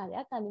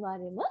කාර්යභාරයක්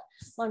අනිවාර්යයෙන්ම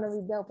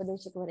මනෝවිද්‍යා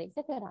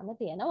උපදේශකවරයෙක්ට කරන්න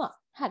තියෙනවා.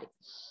 හරි.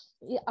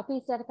 අපි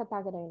ඉස්සරහට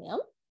කතා කරගෙන යමු.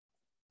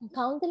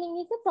 counseling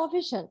is a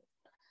profession.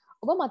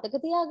 ඔබ මතක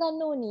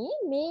තියාගන්න ඕනි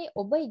මේ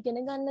ඔබ ඉගෙන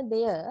ගන්න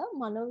දෙය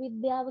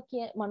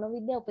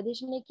මනෝවිද්‍යා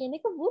උපදේශනය කියන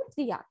එක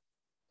වෘත්තියක්.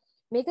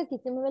 මේක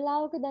කිසිම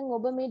වෙලාවක දැන්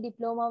ඔබ මේ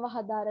ඩිප්ලෝමාව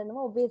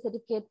හදාරනවා ඔබේ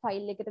සර්ටිෆිකේට්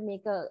ෆයිල් එකට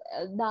මේක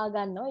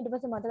දාගන්නවා ඊට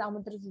පස්සේ මට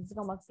අමතර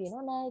සුදුසුකමක්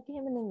තියෙනවා නෑ ඒක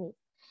එහෙම නෙමෙයි.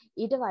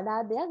 ඊට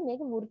වඩා දෙයක්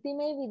මේක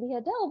වෘත්තිමය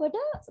විදිහට ඔබට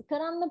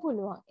කරන්න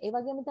පුළුවන්. ඒ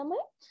වගේම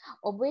තමයි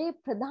ඔබේ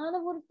ප්‍රධාන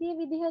වෘත්තීය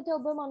විදිහට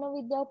ඔබ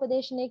මනෝවිද්‍යා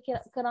උපදේශනය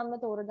කරන්න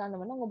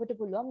තෝරගන්නවා නම් ඔබට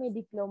පුළුවන් මේ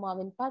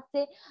ඩිප්ලෝමාවෙන්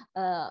පස්සේ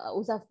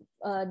උසස්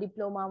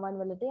ඩිප්ලෝමාවන්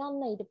වලට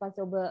යන්න. ඊට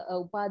පස්සේ ඔබ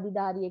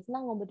උපාධිධාරියෙක්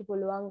නම් ඔබට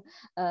පුළුවන්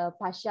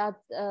පශ්චාත්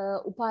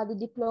උපාධි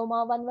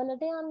ඩිප්ලෝමාවන්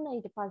වලට යන්න.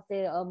 ඊට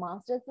පස්සේ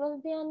මාස්ටර්ස්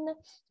වලට යන්න.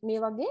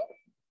 මේ වගේ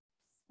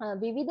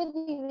විවිධ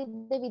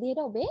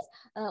විදිහට ඔබේ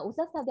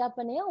උසස්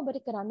අධ්‍යාපනය ඔබට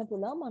කරන්න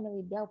පුළුවන්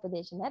මනෝවිද්‍යා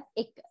උපදේශනයත්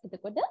එක්ක.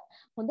 එතකොට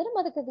හොඳට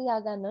මතක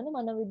තියාගන්න ඕනේ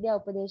මනෝවිද්‍යා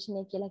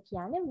උපදේශනය කියලා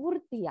කියන්නේ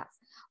වෘත්තියක්.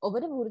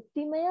 ඔබට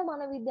වෘත්තිමය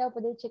මනෝවිද්‍යා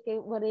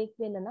උපදේශකවරයෙක්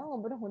වෙන්න නම්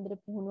ඔබට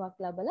හොඳට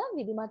පුහුණුවක් ලැබලා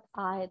විධිමත්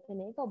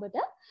ආයතනයක ඔබට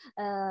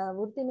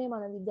වෘත්තිමය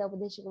මනෝවිද්‍යා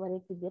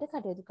උපදේශකවරයෙක් විදිහට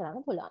කටයුතු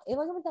කරන්න පුළුවන්. ඒ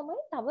වගේම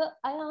තමයි තව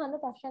අය අහන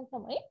ප්‍රශ්න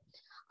තමයි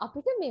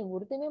අපිට මේ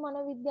වෘත්තිමය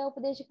මනෝවිද්‍යා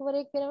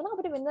උපදේශකවරයෙක් වෙනවා නම්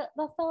අපිට වෙන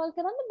රස්සාවල්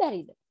කරන්න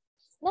බැරිද?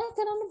 නෑ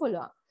කරන්න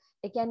පුළුවන්.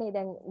 ඒ කියන්නේ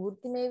දැන්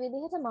වෘත්තිමය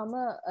විදිහට මම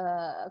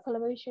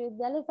කොළඹ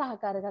විශ්වවිද්‍යාලයේ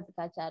සහකාර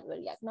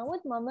කතිකාචාර්යවරියක්.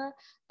 නමුත් මම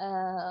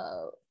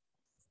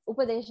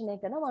උපදේශනය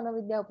කරන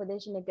මනෝවිද්‍යා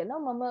උපදේශනය කරන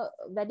මම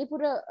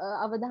වැඩිපුර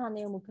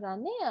අවධානය යොමු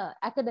කරන්නේ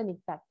ඇකඩමික්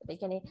පැත්තට. ඒ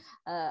කියන්නේ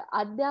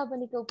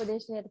අධ්‍යාපනික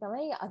උපදේශනයට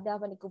තමයි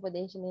අධ්‍යාපනික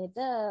උපදේශනයට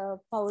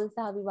පෞල්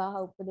සහ විවාහ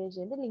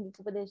උපදේශනයට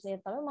ලිංගික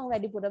උපදේශනයට තමයි මම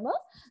වැඩිපුරම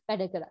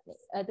වැඩ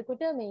කරන්නේ.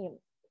 එතකොට මේ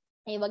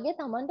ඒ වගේ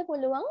තමන්ට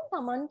පුළුවන්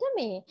තමන්ට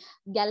මේ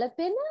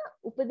ගැලපෙන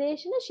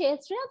උපදේශන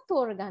ක්ෂේත්‍රයක්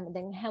තෝරගන්න.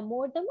 දැන්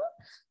හැමෝටම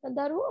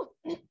දරුවෝ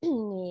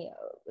මේ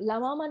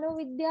ළමා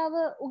මනෝවිද්‍යාව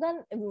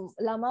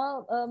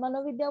ළමා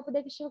මනෝවිද්‍යා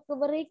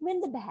උපදේශකවරයෙක්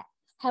වෙන්න බෑ.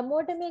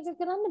 හැමෝටම මේක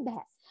කරන්න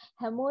බෑ.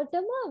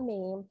 හැමෝටම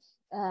මේ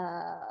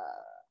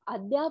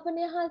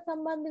අධ්‍යාපනය හා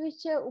සම්බන්ධ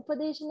වෙච්ච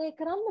උපදේශනය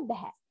කරන්න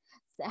බෑ.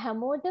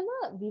 හැමෝටම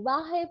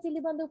විවාහය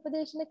පිළිබඳ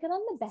උපදේශන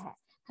කරන්න බෑ.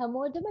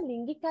 හැමෝටම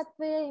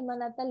ලිංගිකත්වය එහෙම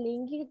නැත්නම්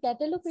ලිංගික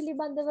ගැටලු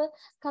පිළිබඳව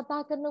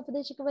කතා කරන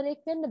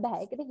උපදේශකවරයෙක් වෙන්න බෑ.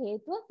 ඒකට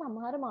හේතුව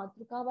සමහර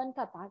මාතෘකාවන්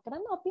කතා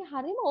කරන්න අපි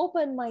හරිම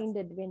ඕපන්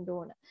මයින්ඩඩ් වෙන්න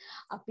ඕන.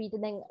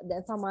 අපිට දැන්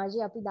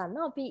සමාජයේ අපි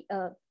දන්නවා අපි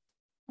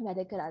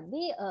වැඩ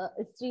කරද්දී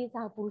ස්ත්‍රී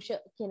සහ පුරුෂ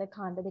කියන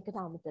කාණ්ඩ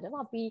දෙකට අමතරව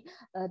අපි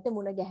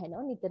මුණ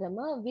ගැහෙනවා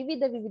නිතරම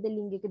විවිධ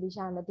ලිංගික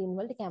දිශානතින්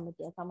වලට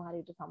කැමතියි. සමහර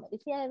විට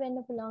සමරිසයයි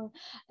වෙන්න පුළුවන්.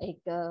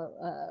 ඒක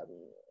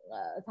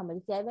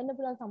සමරිසයයි වෙන්න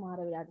පුළුවන්. සමහර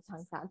වෙලාවට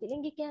සංක්‍රාන්ති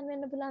ලිංගිකයන්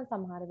වෙන්න පුළුවන්.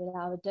 සමහර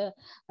වෙලාවට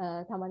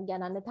තමන්ගේ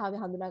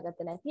අනන්‍යතාවය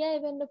හඳුනාගත්තේ නැති අය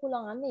වෙන්න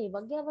පුළුවන්. අන්න ඒ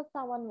වගේ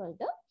අවස්ථාවන්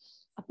වලට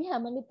අපි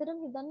හැම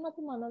නිතරම හිතන්න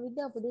අපි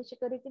මනෝවිද්‍යා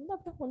උපදේශකවරයෙක් ඉන්න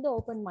අපිට හොඳ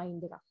ඕපන්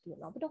මයින්ඩ් එකක්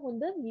තියෙනවා. අපිට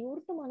හොඳ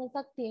විවෘත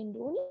මනසක් තියෙන්න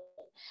ඕනේ.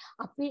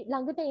 අපි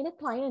ළඟට එන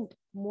ක්ලයන්ට්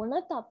මොන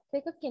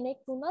තත්ත්වයක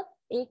කෙනෙක් වුණත්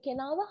ඒ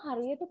කෙනාව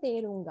හරියට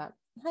තේරුම් ගන්න.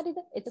 හරිද?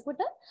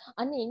 එතකොට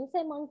අන්න ඒ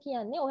නිසා මම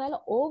කියන්නේ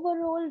ඔයාලා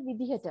ඕවර්ऑල්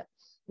විදිහට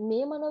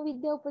මේ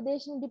මනෝවිද්‍යා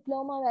උපදේශන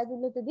ඩිප්ලෝමා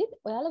ඇතුළතදීත්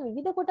ඔයාලා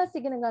විවිධ කොටස්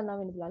ඉගෙන ගන්නවා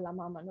වෙන්න පුළුවන්.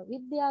 ළමා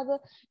මනෝවිද්‍යාව,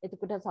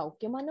 එතකොට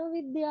සෞඛ්‍ය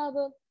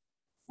මනෝවිද්‍යාව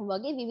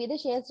වගේ විවිධ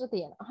ක්ෂේත්‍ර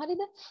තියෙනවා.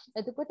 හරිද?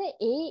 එතකොට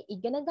ඒ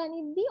ඉගෙන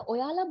ගනිද්දී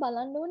ඔයාලා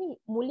බලන්න ඕනි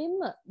මුලින්ම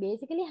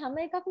බේසිකලි හැම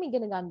එකක්ම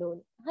ඉගෙන ගන්න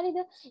ඕනි. හරිද?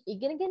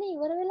 ඉගෙනගෙන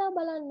ඉවර වෙලා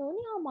බලන්න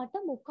ඕනි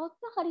මට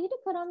මොකක්ද හරියට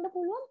කරන්න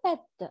පුළුවන්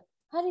පැත්ත.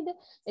 හරිද?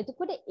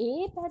 එතකොට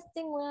ඒ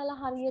පැත්තෙන් ඔයාලා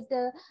හරියට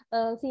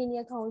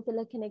සීනියර්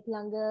කවුන්සලර් කෙනෙක්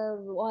ළඟ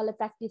ඔයාලා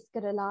ප්‍රැක්ටිස්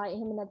කරලා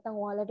එහෙම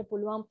නැත්නම් ඔයාලට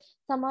පුළුවන්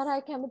සමහර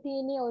අය කැමති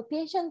ඉන්නේ ඔය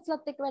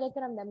පේෂන්ට්ස්ලත් එක්ක වැඩ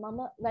කරන්න. දැන් මම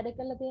වැඩ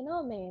කරලා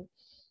තියෙනවා මේ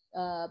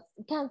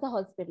කැන්සර්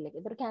හොස්පිටල් එකේ.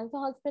 ඒතර කැන්සර්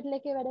හොස්පිටල්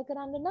එකේ වැඩ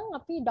කරන්න නම්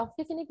අපි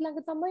ડોක්ටර් කෙනෙක්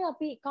ළඟ තමයි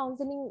අපි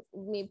කවුන්සලින්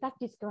මේ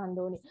ප්‍රැක්ටිස් කරන්න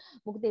ඕනේ.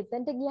 මොකද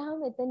එතනට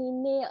ගියාම එතන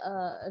ඉන්නේ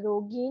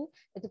රෝගීන්.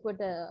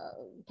 එතකොට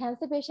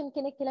කැන්සර් පේෂන්ට්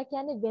කෙනෙක් කියලා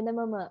කියන්නේ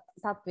වෙනමම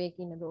තත්වයක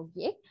ඉන්න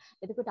රෝගියෙක්.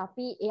 එතකොට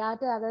අපි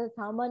එයාට අර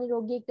සාමාන්‍ය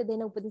රෝගියෙක්ට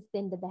දෙන උපදෙස්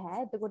දෙන්න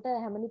බෑ. එතකොට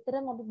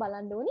හැමනිතරම අපි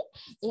බලන්න ඕනේ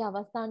ඒ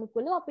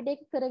අවස්ථානුකූලව අපිට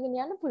ඒක කරගෙන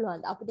යන්න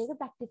පුළුවන්ද? අපිට ඒක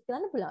ප්‍රැක්ටිස්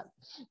කරන්න පුළුවන්.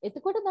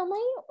 එතකොට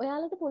තමයි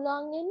ඔයාලට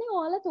පුළුවන් වෙන්නේ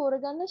ඔයාලා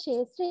තෝරගන්න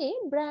ක්ෂේත්‍රයේ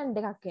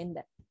බ්‍රෑන්ඩ් එකක්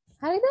වෙන්න.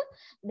 හරිද?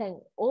 දැන්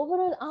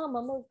ඕවරෝල්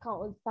මම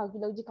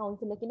සයිකොලොජි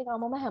කවුන්සලර් කෙනෙක්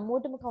මම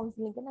හැමෝටම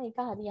කවුන්සලින් කරන එක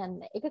හරියන්නේ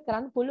නැහැ. ඒක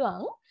කරන්න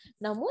පුළුවන්.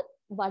 නමුත්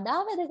වඩා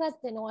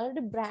වැදගත් වෙනවා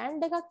ඔයාලට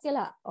බ්‍රෑන්ඩ් එකක්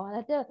කියලා.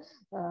 ඔයාලට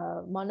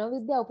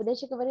මනෝවිද්‍යා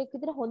උපදේශකවරයෙක්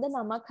විදිහට හොඳ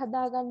නමක්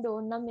හදාගන්න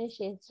ඕන නම් මේ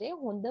ක්ෂේත්‍රයේ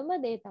හොඳම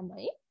දේ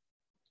තමයි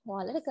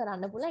ඔයාලට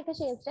කරන්න පුළුවන් එක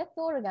ක්ෂේත්‍රයක්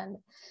තෝරගන්න.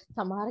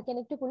 සමහර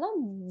කෙනෙක්ට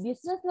පුළුවන්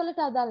බිස්නස්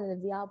වලට අදාළ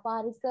වෙන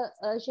ව්‍යාපාරික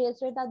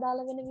ක්ෂේත්‍රයට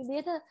අදාළ වෙන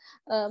විදිහට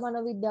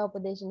මනෝවිද්‍යා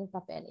උපදේශන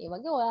සපයන. ඒ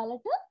වගේ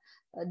ඔයාලට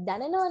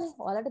දැනෙනවනේ.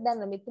 ඔයාලට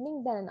දැනෙන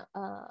මෙතනින්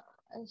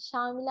දැනෙන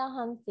ශාමිලා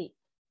හන්සි.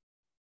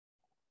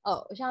 ඔව්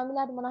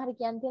ශාමිලාට මොන හරි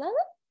කියන්න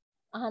තියෙනවද?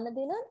 අහන්න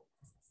තියෙනවද?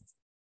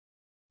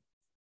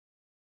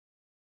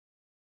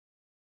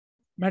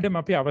 මැඩම්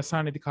අපි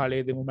අවසානයේදී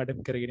කාලය දෙමු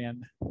මැඩම් කරගෙන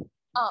යන්න.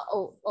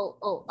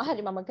 ඔව්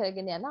හරි මම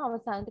කරගෙන යන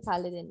අවසානයේ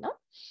කාලෙ දෙන්න.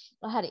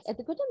 හරි.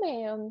 එතකොට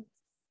මේ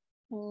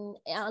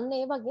අන්න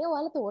ඒ වගේ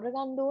ඔයාලා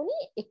තෝරගන්න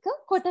ඕනේ එක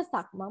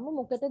කොටසක්. මම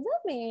මොකටද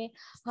මේ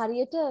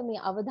හරියට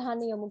මේ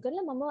අවධානය යොමු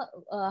කරලා මම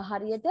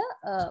හරියට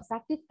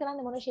ප්‍රැක්ටිස්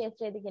කරන්න මොන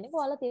ක්ෂේත්‍රයේද කියන එක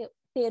ඔයාලා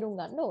තේරුම්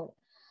ගන්න ඕනේ.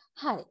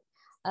 හරි.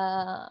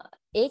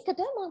 ඒකට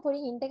මම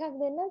පොඩි හින්ට් එකක්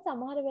දෙන්නම්.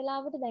 සමහර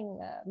වෙලාවට දැන්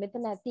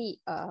මෙතන ඇති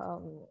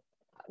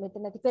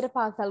පෙර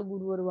පාසල්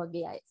ගුරුවරු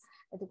වගේ අය.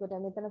 එතකොට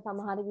මෙතන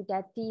සමහර විට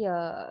ඇති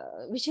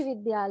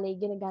විශ්වවිද්‍යාලයේ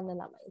ඉගෙන ගන්න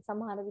ළමයි.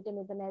 සමහර විට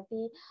මෙතන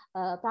ඇති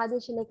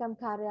ප්‍රාදේශීය ලේකම්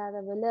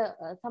කාර්යාලවල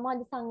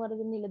සමාජ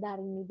සංවර්ධන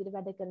නිලධාරීන් විදිහට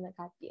වැඩ කරන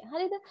කට්ටිය.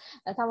 හරිද?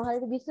 සමහර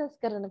විට බිස්නස්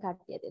කරන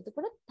කට්ටිය.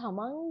 එතකොට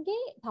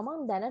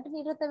තමන් දැනට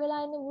නිරත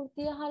වෙලා ඉන්න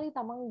වෘත්තිය හරි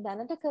තමන්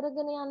දැනට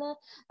කරගෙන යන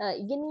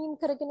ඉගෙනීම්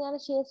කරගෙන යන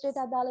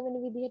ක්ෂේත්‍රයට අදාළ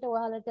වෙන විදිහට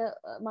ඔයාලට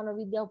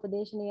මනෝවිද්‍යා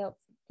උපදේශනය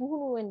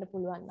පුහුණු වෙන්න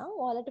පුළුවන් නම්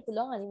ඔයාලට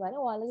පුළුවන්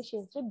අනිවාර්යෙන් ඔයාලගේ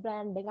ශාස්ත්‍රීය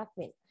බ්‍රෑන්ඩ් එකක්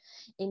වෙන්න.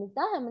 ඒ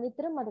නිසා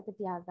හැමනිතරම මතක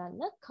තියාගන්න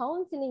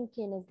කවුන්සිලින්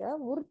කියන එක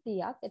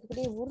වෘත්තියක්. එතකොට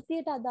මේ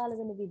වෘත්තියට අදාළ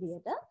වෙන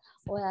විදිහට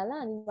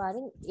ඔයාලා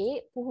අනිවාර්යෙන් ඒ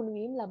පුහුණු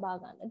වීම ලබා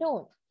ගන්නට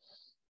ඕන.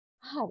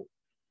 හරි.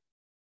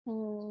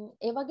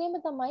 ඒ වගේම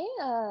තමයි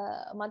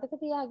මතක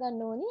තියාගන්න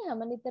ඕනි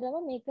හැමනිතරම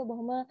මේක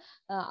බොහොම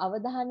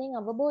අවධානයෙන්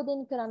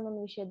අවබෝධයෙන් කරන්න ඕන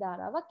විෂය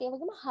ධාරාවක්. ඒ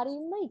වගේම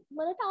හරියම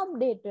ඉක්මනට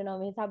අප්ඩේට් වෙනවා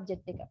මේ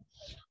සබ්ජෙක්ට් එක.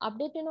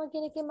 අප්ඩේට් වෙනවා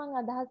කියන එකෙන් මම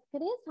අදහස්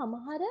කරේ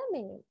සමහර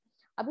මේ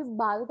අපි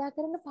භාවිත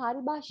කරන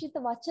පාරිභාෂිත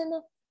වචන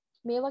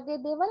මේ වගේ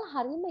දේවල්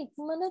හරියම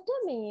ඉක්මනට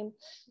මේ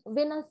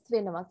වෙනස්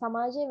වෙනවා.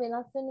 සමාජයේ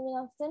වෙනස්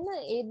වෙන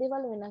ඒ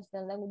දේවල් වෙනස්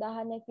වෙනවා. දැන්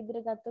උදාහරණයක්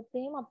විදිහට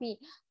ගත්තොත් එහෙම අපි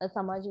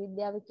සමාජ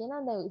විද්‍යාවේ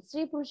කියනවා දැන්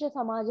ස්ත්‍රී පුරුෂ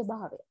සමාජ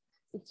භාවය.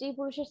 ස්ත්‍රී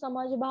පුරුෂ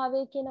සමාජ භාවය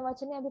කියන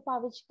වචනේ අපි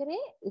පාවිච්චි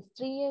කරේ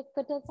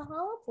ස්ත්‍රියකට සහ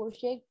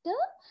පුරුෂයෙක්ට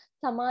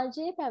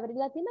සමාජයේ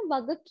පැවරිලා තියෙන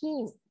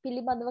වගකීම්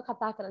පිළිබඳව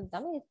කතා කරන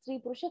තමයි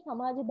ස්ත්‍රී පුරුෂ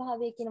සමාජ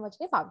භාවය කියන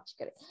වචනේ පාවිච්චි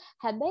කරේ.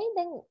 හැබැයි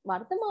දැන්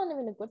වර්තමාන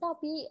වෙනකොට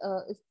අපි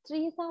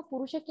ස්ත්‍රී සහ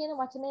පුරුෂ කියන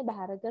වචනේ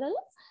බැහැර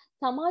කරලා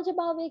සමාජ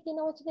භාවය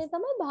කියන වචනේ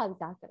තමයි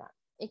භාවිතා කරන්නේ.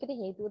 ඒකට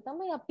හේතුව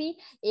තමයි අපි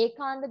ඒ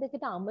කාණ්ඩ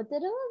දෙකට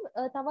අමතරව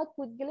තවත්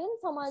පුද්ගලයන්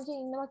සමාජයේ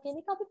ඉන්නවා කියන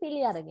එක අපි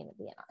පිළි අරගෙන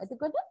තියෙනවා.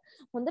 එතකොට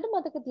හොඳට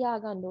මතක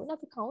තියාගන්න ඕනේ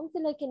අපි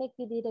කවුන්සිලර් කෙනෙක්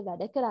විදිහට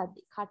වැඩ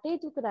කරද්දී,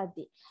 කටයුතු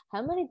කරද්දී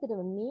හැම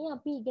විටම මේ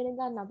අපි ඉගෙන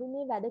ගන්න අපි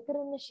මේ වැඩ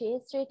කරන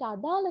ශාස්ත්‍රයට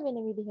අදාළ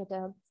වෙන විදිහට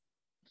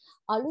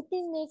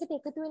අලුතින් මේකට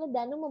එකතු වෙන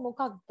දැනුම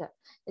මොකක්ද?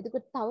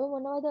 එතකොට තව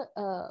මොනවද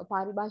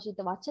පාරිභාෂිත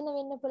වචන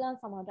වෙන්න පුළුවන්,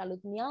 සමහරට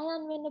අලුත්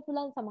න්‍යායන් වෙන්න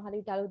පුළුවන්, සමහර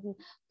විට අලුත්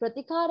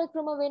ප්‍රතිකාර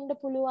ක්‍රම වෙන්න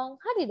පුළුවන්.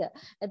 හරිද?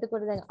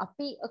 එතකොට දැන්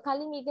අපි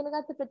කලින් ඉගෙන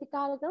ගත්ත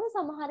ප්‍රතිකාර ක්‍රම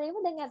සමහර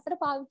ඒවා දැන් ඇත්තට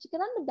පාවිච්චි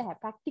කරන්න බෑ.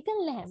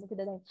 ප්‍රැක්ටිකල් නැහැ.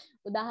 මොකද දැන්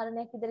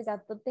උදාහරණයක් විදිහට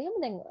ගත්තොත් එහෙම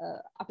දැන්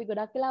අපි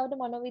ගොඩක් වෙලාවට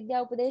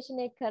මනෝවිද්‍යාව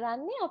උපදේශනය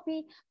කරන්නේ අපි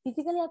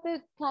ෆිසිකලි අපේ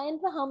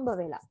ක්ලයන්ට්ව හම්බ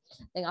වෙලා.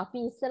 දැන්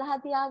අපි ඉස්සරහා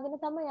තියාගෙන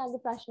තමයි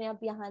යාගේ ප්‍රශ්නේ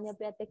අපි අහන්නේ,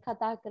 අපි ඇත්ත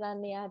කතා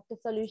කරන්නේ, යාට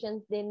සොලියුෂන්ස්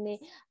දෙන්නේ.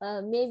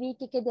 මේ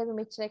වීක් එකේදී අපි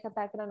මෙච්චරයි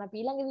කතා කරන්නේ, අපි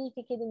ඊළඟ වීක්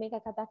එකේදී මේක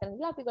කතා කරන්න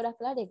කියලා අපි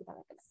ගොඩක් වෙලාවට ඒක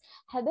තමයි කරන්නේ.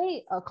 හැබැයි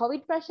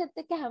කොවිඩ්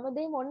ප්‍රශ්නත් එක්ක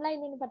හැමදේම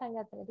ඔන්ලයින් වෙන්න පටන්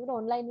ගත්තා. ඒක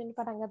ඔන්ලයින් වෙන්න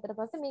පටන් ගත්තට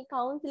පස්සේ මේ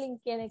කවුන්සිලින්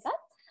කියන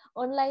එකත්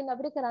ඔන්ලයින්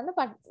අපිට කරන්න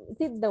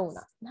සිද්ධ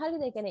වුණා.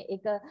 හරිද? ඒ කියන්නේ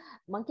ඒක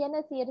මම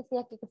කියන්නේ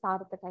 100%ක් එක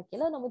සාර්ථකයි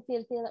කියලා. නමුත්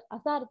 100%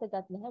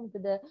 අසාර්ථකත් නැහැ.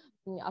 මොකද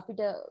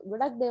අපිට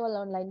ගොඩක් දේවල්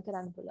ඔන්ලයින්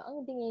කරන්න පුළුවන්.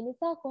 ඉතින් ඒ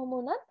නිසා කොහොම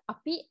වුණත්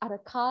අපි අර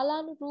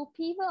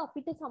කාලානුරූපීව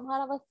අපිට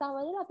සමහර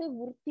අවස්ථාවල අපේ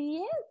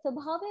වෘත්තියේ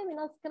ස්වභාවය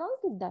වෙනස් කරන්න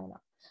සිද්ධ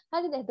වෙනවා.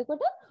 හරිද?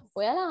 එතකොට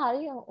ඔයාලා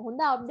හරි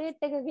හොඳ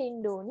අප්ඩේට් එකක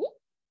ඉන්න ඕනි.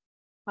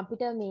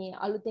 අපිට මේ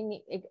අලුතෙන්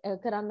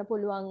කරන්න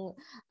පුළුවන්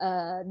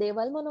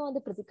දේවල්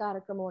මොනවද, ප්‍රතිකාර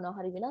ක්‍රම මොනවා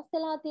හරි වෙනස්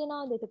වෙලා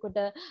තියෙනවද? එතකොට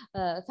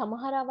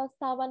සමහර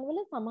අවස්ථාවන්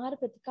වල සමහර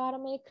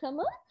ප්‍රතිකාරමය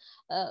ක්‍රම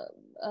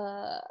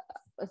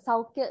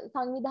සෞඛ්‍ය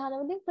සංවිධාන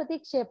වලින්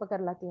ප්‍රතික්ෂේප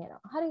කරලා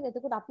තියෙනවා. හරිද?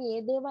 එතකොට අපි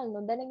මේ දේවල්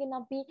නොදැනගෙන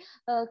අපි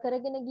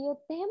කරගෙන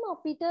ගියොත් එහෙම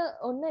අපිට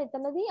ඔන්න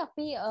එතනදී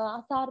අපි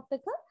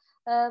අසාර්ථක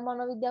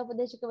මනෝවිද්‍යා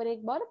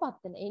උපදේශකවරයෙක් බවට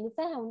පත් වෙනවා. ඒ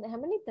නිසා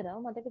හැම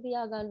නිතරම මතක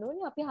තියාගන්න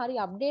ඕනේ අපි හරි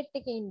අප්ඩේට්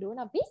එකේ ඉන්න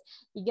ඕනේ අපි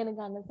ඉගෙන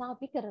ගන්න සහ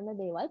අපි කරන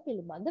දේවල්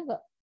පිළිබඳව.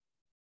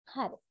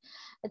 හරි.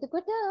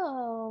 එතකොට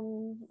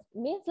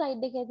මේ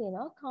ස්ලයිඩ් එකේ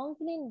තියෙනවා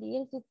counseling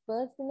deals with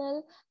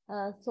personal,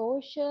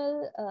 social,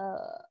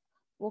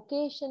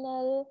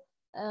 vocational,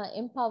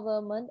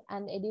 empowerment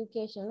and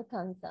educational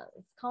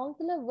concerns.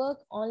 Counselors work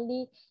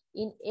only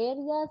in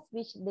areas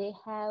which they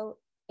have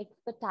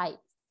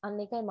expertise. අන්න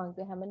එකයි මම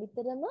කිය හැම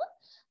නිතරම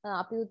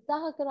අපි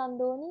උත්සාහ කරන්න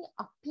ඕනි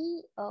අපි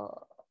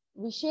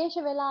විශේෂ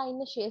වෙලා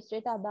ඉන්න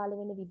ශාස්ත්‍රයට අදාළ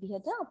වෙන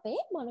විදිහට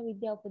අපේ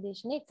මනෝවිද්‍යා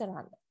උපදේශනය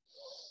කරන්න.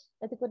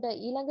 එතකොට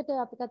ඊළඟට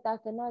අපි කතා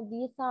කරනවා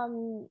these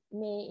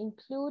may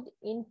include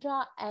intra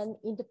and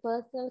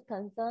interpersonal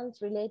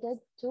concerns related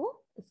to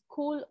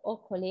school or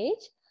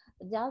college,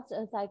 just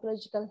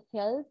psychological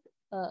health,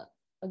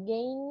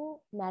 again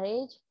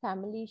marriage,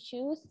 family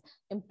issues,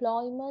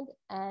 employment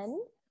and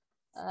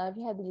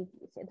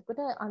rehabilitation. එතකොට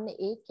අන්න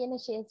ඒ කියන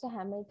ශාස්ත්‍ර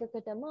හැම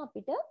එකකටම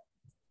අපිට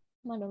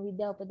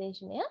මනෝවිද්‍යා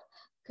උපදේශනය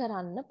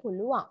කරන්න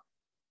පුළුවන්.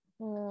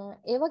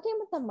 ඒ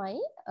වගේම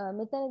තමයි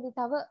මෙතනදී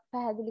තව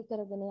පැහැදිලි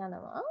කරගෙන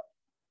යනවා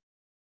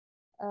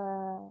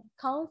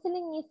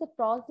counseling is a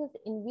process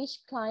in which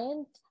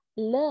clients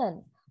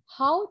learn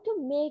how to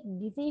make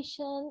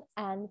decisions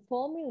and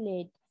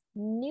formulate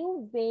new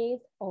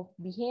ways of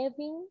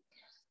behaving,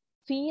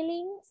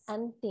 feeling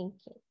and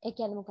thinking. ඒ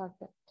කියන්නේ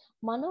මොකක්ද?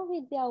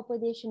 මනෝවිද්‍යා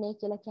උපදේශනය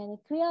කියලා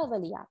කියන්නේ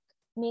ක්‍රියාවලියක්.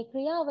 මේ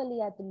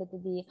ක්‍රියාවලිය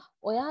ඇතුළතදී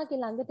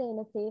ඔයාගේ ළඟට එන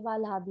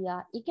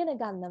සේවාලාභියා ඉගෙන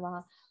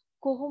ගන්නවා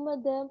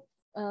කොහොමද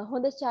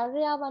හොඳ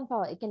චර්යාවන්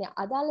ඒ කියන්නේ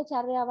අදාළ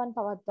චර්යාවන්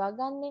පවත්වා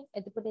ගන්න.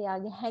 එතකොට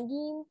එයාගේ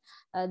හැඟීම්,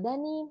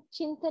 දැනීම්,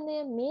 චින්තනය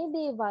මේ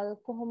දේවල්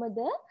කොහොමද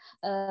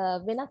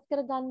වෙනස්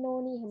කර ගන්න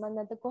ඕනි, එහෙම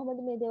නැත්නම් කොහොමද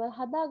මේ දේවල්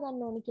හදා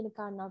ගන්න ඕනි කියන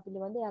කාරණා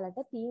පිළිබඳව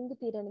එයාලට තීන්දුව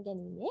తీරන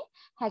ගැනීමේ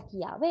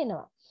හැකියාව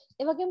එනවා.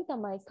 ඒ වගේම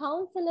තමයි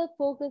counselor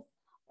focus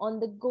on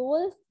the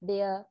goals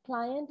their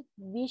client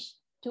wish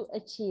to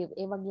achieve.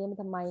 ඒ වගේම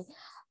තමයි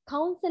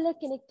counselor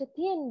කෙනෙක්ට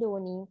තියෙන්න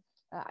ඕනි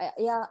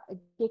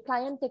එයාගේ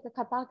ක්ලයන්ට් එක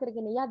කතා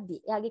කරගෙන යද්දි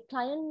එයාගේ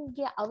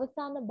ක්ලයන්ට්ගේ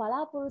අවසාන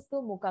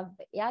බලාපොරොත්තුව මොකක්ද?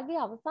 එයාගේ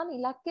අවසාන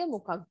ඉලක්කය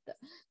මොකක්ද?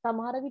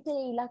 සමහර විට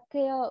ඒ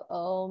ඉලක්කය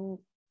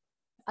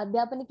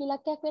අධ්‍යාපනික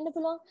ඉලක්කයක් වෙන්න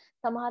පුළුවන්.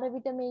 සමහර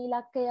විට මේ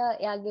ඉලක්කය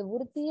එයාගේ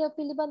වෘත්තීය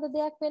පිළිබඳ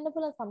දෙයක් වෙන්න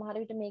පුළුවන්. සමහර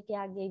විට මේක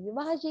එයාගේ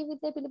විවාහ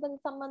ජීවිතය පිළිබඳ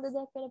සම්බන්ධ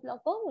දෙයක් වෙන්න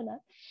පුළුවන්. කොහොම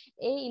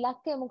ඒ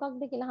ඉලක්කය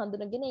මොකක්ද කියලා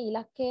හඳුනගෙන ඒ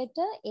ඉලක්කයට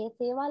ඒ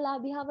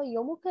සේවාලාභීව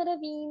යොමු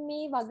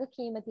කරවීමේ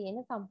වගකීම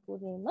තියෙන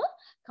සම්පූර්ණයෙන්ම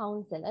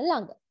කවුන්සලර්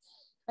ළඟ.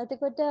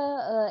 එතකොට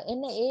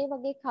එන්න ඒ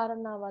වගේ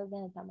කාරණාවල්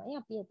ගැන තමයි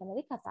අපි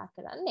එතනදී කතා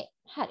කරන්නේ.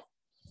 හරි.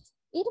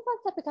 ඊට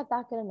පස්සේ අපි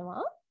කතා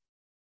කරනවා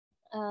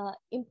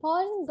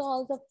important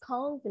goals of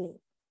counseling.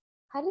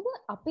 හරිද?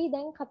 අපි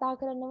දැන් කතා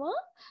කරනවා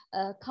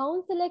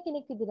කවුන්සලර්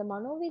කෙනෙක් විදිහට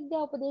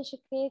මනෝවිද්‍යා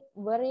උපදේශකයෙක්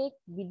වරයෙක්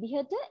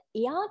විදිහට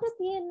එයාට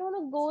තියෙන්න ඕන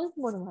goals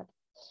මොනවද?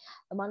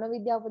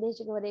 මනෝවිද්‍යා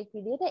උපදේශකවරයෙක්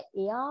විදිහට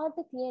එයාට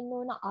තියෙන්න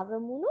ඕන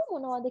අරමුණු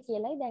මොනවද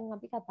කියලායි දැන්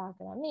අපි කතා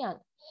කරන්න යන්නේ.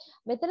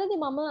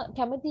 මෙතනදී මම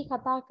කැමති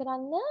කතා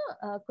කරන්න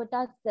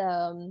කොටස්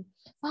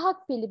පහක්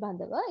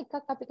පිළිබඳව.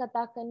 එකක් අපි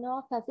කතා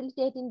කරනවා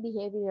facilitating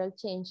behavioral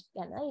change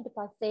ගැන. ඊට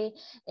පස්සේ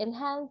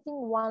enhancing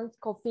one's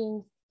coping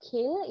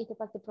skill, ඊට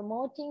පස්සේ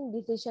promoting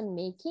decision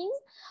making,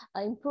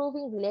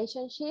 improving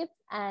relationships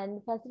and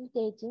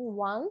facilitating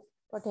one's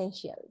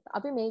potential.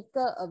 අපි මේක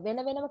වෙන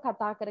වෙනම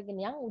කතා කරගෙන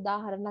යන්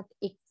උදාහරණත්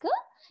එක්ක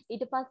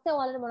ඊට පස්සේ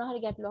ඔයාලට මොන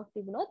හරි ගැටලුවක්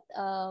තිබුණොත්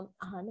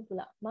අහන්න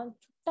පුළුවන්. මම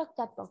චුට්ටක්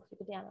chat box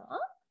එකට යනවා.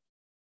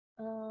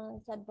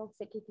 chat box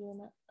එකේ තියෙන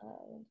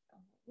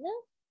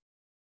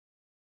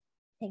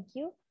thank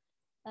you.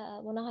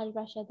 මොන හරි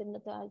ප්‍රශ්න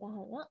තිබුණොත් ඔයාලට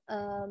අහන්න.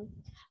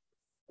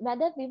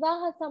 වැඩ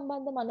විවාහ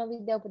සම්බන්ධ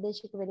මනෝවිද්‍යා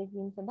උපදේශකවරයෙක්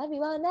වීම සඳහා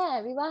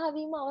විවාහ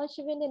වීම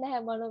අවශ්‍ය වෙන්නේ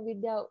නැහැ.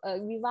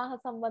 විවාහ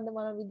සම්බන්ධ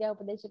මනෝවිද්‍යා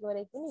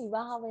උපදේශකවරයෙක් වෙන්න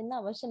විවාහ වෙන්න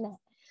අවශ්‍ය නැහැ.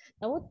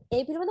 නමුත්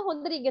ඒ පිළිබඳව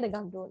හොඳට ඉගෙන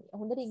ගන්න ඕනි.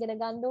 හොඳට ඉගෙන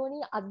ගන්න ඕනි,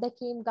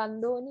 අත්දැකීම්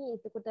ගන්න ඕනි.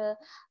 එතකොට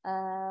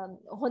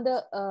හොඳ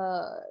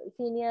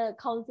සීනියර්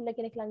කවුන්සිලර්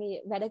කෙනෙක් ළඟ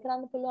වැඩ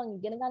කරන්න පුළුවන්,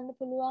 ඉගෙන ගන්න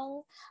පුළුවන්.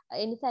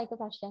 ඒ නිසා ඒක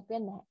ප්‍රශ්නයක්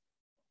වෙන්නේ නැහැ.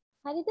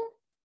 හරිද?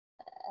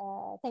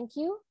 thank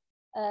you.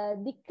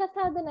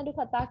 දික්කසාද නඩු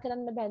කතා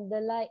කරන්න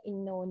බැඳලා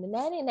ඉන්න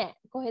ඕනේ නෑ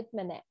කොහෙත්ම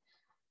නෑ.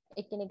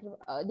 එක්කෙනෙක්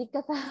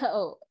දික්කසා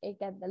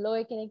ඒක ඇත්ත.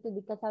 ලෝය කෙනෙක්ට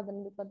දික්කසාද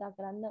නඩු කතා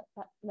කරන්න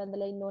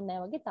බැඳලා ඉන්න ඕනේ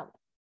නෑ වගේ තමයි.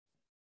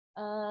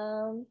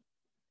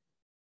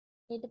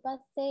 ඊට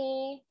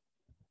පස්සේ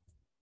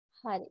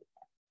හරි.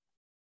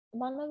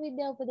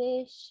 මනෝවිද්‍යා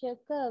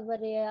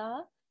උපදේශකවරයා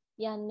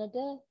යන්නට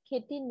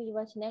කෙටි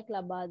නිර්වචනයක්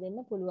ලබා දෙන්න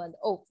පුළුවන්ද?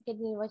 ඔව්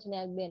කෙටි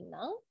නිර්වචනයක්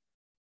දෙන්නම්.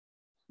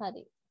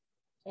 හරි.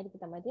 ඒක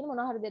තමයි තියෙන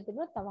මොනවා හරි දෙයක්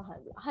තිබුණොත් තව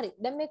අහන්න. හරි.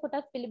 දැන් මේ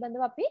කොටස්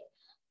පිළිබඳව අපි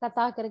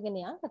කතා කරගෙන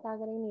යන්න. කතා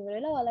කරගෙන ඉවර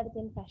වෙලා ඔයාලට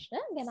තියෙන ප්‍රශ්න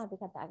ගැන අපි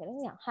කතා කරගෙන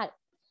යන්න. හරි.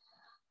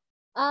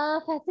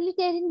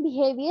 facilitating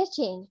behavior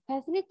change.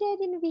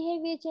 Facilitating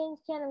behavior change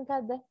කියන්නේ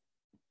මොකද්ද?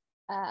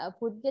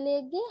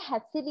 පුද්ගලයාගේ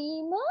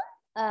හැසිරීම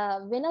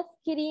වෙනස්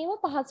කිරීම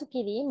පහසු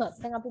කිරීම.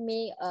 දැන් අපි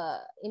මේ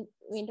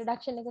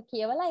introduction එක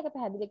කියවලා ඒක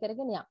පැහැදිලි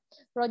කරගෙන යන්න.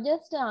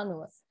 රොජර්ස්ට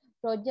අනුව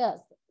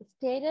Rogers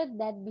stated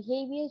that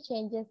behavior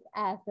changes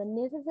as a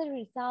necessary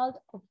result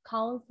of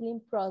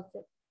counseling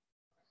process.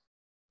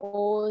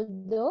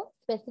 Although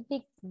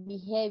specific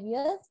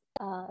behaviors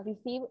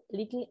receive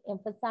little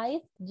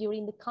emphasis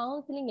during the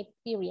counseling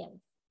experience.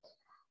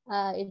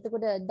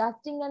 එතකොට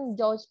Dustin and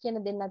George කියන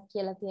දෙන්නත්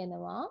කියලා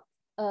තියෙනවා.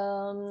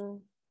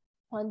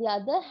 On the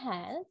other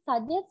hand,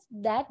 suggests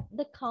that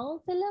the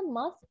counselor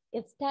must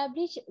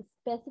establish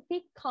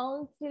specific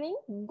counseling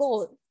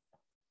goals.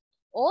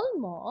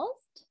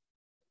 Almost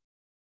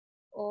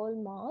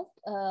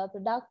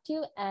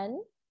productive and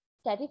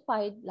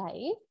satisfied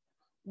life.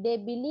 They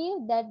believe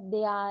that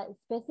their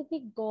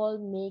specific goal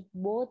make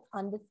both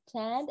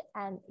understand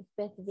and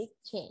specific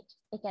change.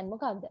 ඒ කියන්නේ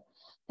මොකක්ද?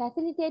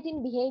 facilitating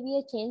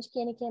behavior change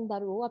කියන එකෙන්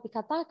දරුවෝ අපි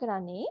කතා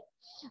කරන්නේ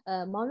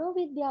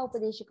මනෝවිද්‍යා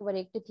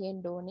උපදේශකවරයෙක්ට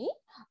තියෙන්න ඕනේ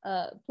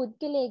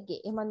පුද්ගලයෙක්ගේ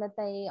එහෙම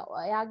නැත්නම්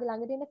එයාගේ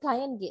ළඟ තියෙන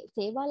ක්ලයන්ට්ගේ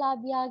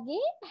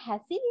සේවාලාභියාගේ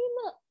හැසිරීම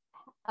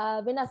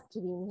වෙනස්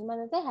කිරීම. එහෙම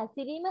නැත්නම්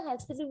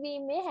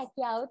හැසිරීමේ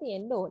හැකියාව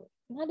තියෙන්න ඕනේ.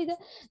 හරිද?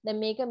 දැන්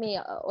මේක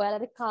මේ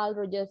ඔයාලට කාල්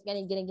රොජර්ස් ගැන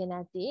ඉගෙනගෙන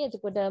ඇති.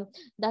 එතකොට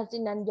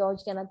ඩස්ටින් and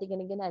ජෝර්ජ් ගැනත්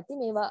ඉගෙනගෙන ඇති.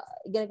 මේවා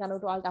ඉගෙන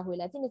ගන්නකොට ඔයාලට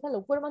අහුවෙලා ඇති. නිසා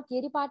ලොකුවට මම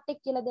තියරි පාර්ට් එක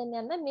කියලා දෙන්න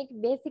යන්න මේක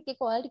බේසික්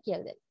එක ඔයාලට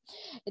කියලා දෙන්න.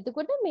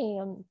 එතකොට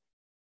මේ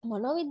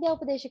මනෝවිද්‍යා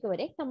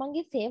උපදේශකවරයෙක්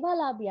තමන්ගේ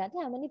සේවාලාභියාට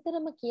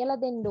හැමනිතරම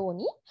කියලා දෙන්න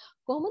ඕනි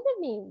කොහොමද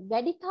මේ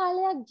වැඩි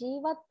කාලයක්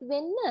ජීවත්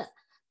වෙන්න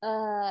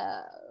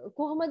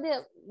කොහොමද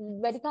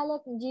වැඩි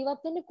කාලයක්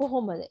ජීවත් වෙන්නේ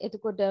කොහොමද?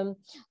 එතකොට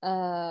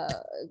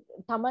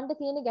තමන්ට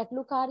තියෙන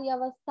ගැටලුකාරී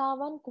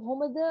අවස්ථාවන්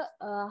කොහොමද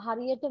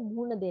හරියට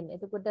මුහුණ දෙන්නේ?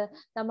 එතකොට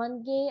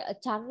තමන්ගේ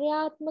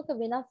චර්යාත්මක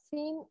වෙනස්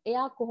වීම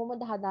එයා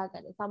කොහොමද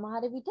හදාගන්නේ?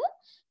 සමහර විට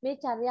මේ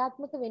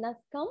චර්යාත්මක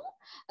වෙනස්කම්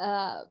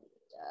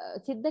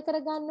සිද්ධ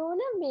කරගන්න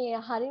ඕන මේ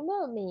හරිම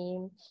මේ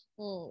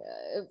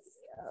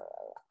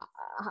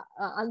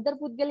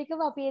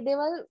අන්තර්පුද්ගලිකව අපි මේ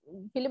දේවල්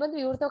පිළිබඳව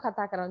විවෘතව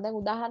කතා කරනවා. දැන්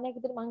උදාහරණයක්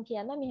විදිහට මම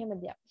කියන්නම් මෙහෙම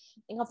දෙයක්.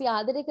 දැන් අපි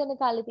ආදරය කරන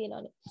කාලේ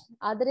තියෙනවානේ.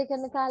 ආදරය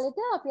කරන කාලෙට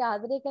අපි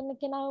ආදරය කරන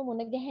කෙනාව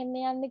මුණ ගැහෙන්න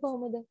යන්නේ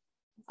කොහොමද?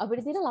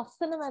 අපිට තියෙන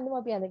ලස්සන වැඳුම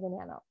අපි අඳගෙන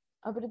යනවා.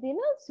 අපිට තියෙන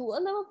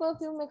සුවඳම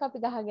perfume එක අපි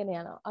ගහගෙන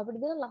යනවා. අපිට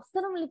තියෙන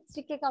ලස්සනම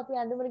lipstick එක අපි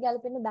ඇඳුමට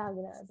ගැලපෙන්න දාගෙන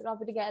යනවා. ඒතර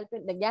අපිට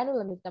ගැලපෙන්න ගෑනු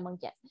ළමෙක් තමයි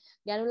කියන්නේ.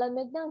 ගෑනු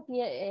ළමෙක් නම්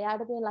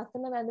එයාට තියෙන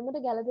ලස්සනම ඇඳුමට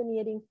ගැලපෙන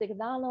earrings දෙක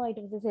දානවා.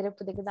 ඊට පස්සේ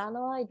සෙරප්පු දෙක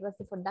දානවා. ඊට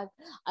පස්සේ පොඩ්ඩක්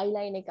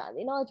eyeliner එක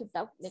අඳිනවා.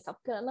 චුට්ටක්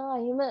makeup කරනවා.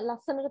 එහෙම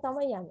ලස්සනට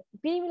තමයි යන්නේ.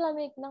 පිරිමි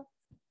ළමෙක් නම්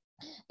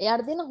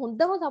එයාට තියෙන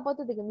හොඳම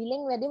සපත්තු දෙක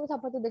මිලෙන් වැඩිම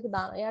සපත්තු දෙක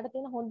දානවා. එයාට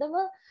තියෙන හොඳම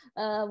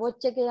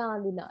වොච් එක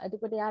යාඳිනවා.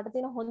 එතකොට එයාට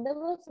තියෙන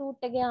හොඳම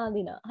සූට් එක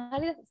යාඳිනවා.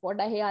 හරිද?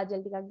 පොඩ හෙයා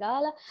ජෙල් ටිකක්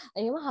ගාලා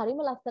එහෙම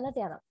හරිම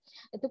ලස්සනට යනවා.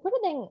 එතකොට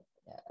දැන්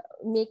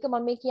මේක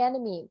මම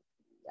කියන්නේ මේ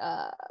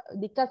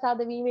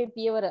දික්කසාද වීමේ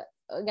පියවර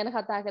ගැන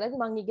කතා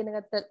කරද්දි මම ඉගෙන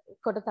ගත්ත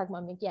කොටසක්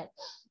මම කියන්නේ.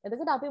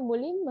 එතකොට අපි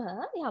මුලින්ම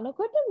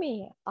යනකොට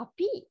මේ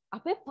අපි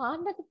අපේ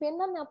පාන්නට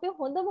පෙන්වන්නේ අපේ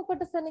හොඳම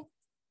කොටසනේ.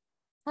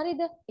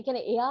 හරිද? ඒ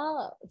කියන්නේ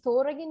එයා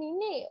තෝරගෙන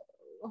ඉන්නේ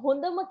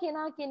හොඳම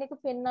කෙනා කියන එක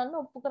පෙන්වන්න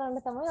ඔප්පු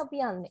කරන්න තමයි අපි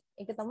යන්නේ.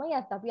 ඒක තමයි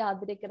ඇත්ත. අපි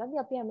ආදරය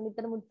කරද්දී අපි හැම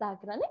නිතරම උත්සාහ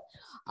කරන්නේ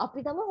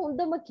අපි තමයි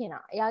හොඳම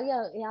කෙනා.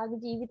 එයාගේ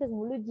ජීවිත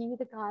මුළු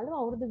ජීවිත කාලෙම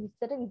අවුරුදු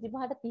 20ට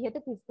 25ට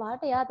 30ට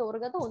 35ට එයා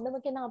තෝරගත්ත හොඳම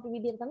කෙනා අපි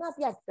විදියට තමයි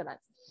අපි ඇක්ට් කරන්නේ.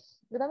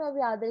 ඒක තමයි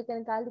අපි ආදරය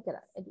කරන කාලෙදි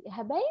කරන්නේ.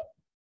 හැබැයි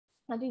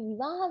අපි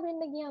විවාහ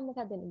වෙන්න ගියාම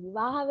මොකද වෙන්නේ?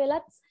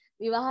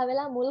 විවාහ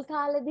වෙලා මුල්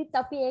කාලෙදිත්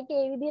අපි ඒක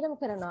ඒ විදිහටම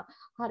කරනවා.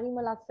 හරිම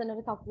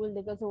ලස්සනට කකුල්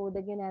දෙක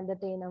සෝදගෙන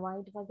ඇඳට එනවා.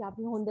 ඊට පස්සේ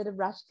අපි හොඳට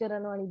බ්‍රෂ්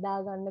කරනවා නිදා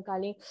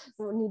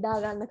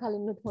ගන්න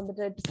කලින් හොඳට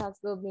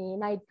ටිකක් මේ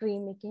නයිට්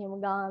ක්‍රීම් එක එහෙම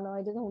ගානවා.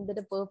 ඊට පස්සේ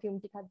හොඳට පර්ෆියුම්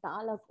ටිකක්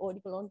දාලා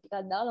ඕඩි කොලොන් ටිකක්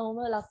දාලා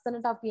ඔහොම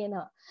ලස්සනට අපි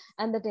එනවා.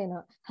 ඇඳට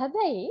එනවා.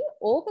 හැබැයි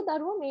ඕක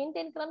දරුවෝ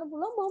මේන්ටේන් කරන්න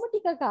පුළුවන් බොහොම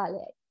ටික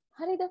කාලයයි.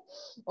 හරිද?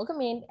 ඕක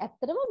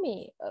ඇත්තටම මේ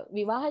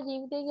විවාහ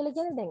ජීවිතය කියලා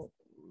කියන්නේ දැන්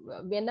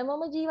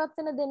වෙනමම ජීවත්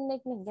වෙන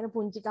දෙන්නෙක් නේ. කියන්නේ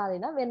පුංචි කාලේ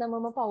ඉඳන්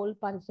වෙනමම පෞල්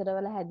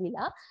පරිසරවල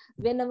හැදිලා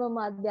වෙනමම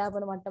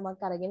අධ්‍යාපන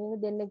මට්ටමක් අරගෙන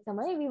ඉන්න දෙන්නෙක්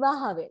තමයි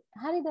විවාහ වෙන්නේ.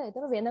 හරිද?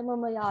 ඒතර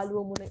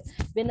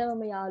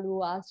වෙනමම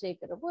යාළුවෝ ආශ්‍රය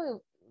කරපු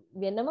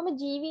වෙනමම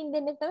ජීවීන්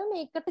දෙන්නෙක් තමයි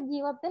මේකට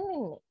ජීවත් වෙන්න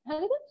ඉන්නේ.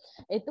 හරිද?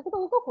 එතකොට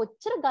ඕක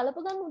කොච්චර ගලප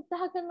ගන්න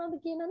උත්සාහ කරනවද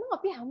කියනනම්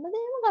අපි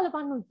හැමදේම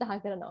ගලපන්න උත්සාහ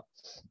කරනවා.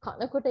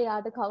 කනකොට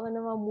යාට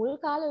කවනවා මුල්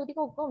කාලේ ඔය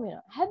ටික ඔක්කොම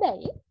වෙනවා.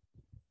 හැබැයි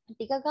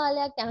ටික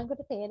කාලයක්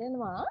යනකොට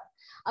තේරෙනවා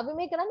අපි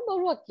මේ කරන්නේ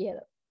බොරුවක්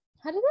කියලා.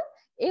 හරිද?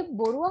 ඒ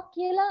බොරුවක්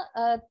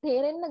කියලා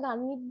තේරෙන්න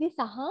ගන්නිද්දි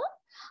සහ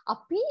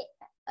අපි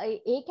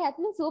ඒක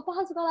ඇතුලේ සුව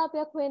පහසු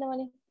කලාපයක්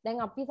හොයනවනේ.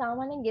 දැන් අපි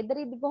සාමාන්‍යයෙන් ගෙදර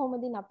ඉදි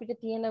කොහොමද අපිට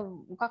තියෙන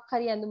මොකක්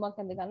හරි ඇඳුමක්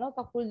ඇඳ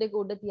ගන්නවා කකුල් දෙක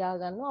උඩ තියා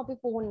ගන්නවා අපි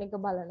ෆෝන් එක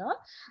බලනවා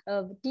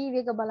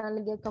ටීවී එක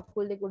බලන්න ගිය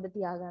කකුල් දෙක උඩ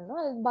තියා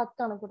ගන්නවා බත්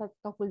කනකොට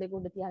කකුල් දෙක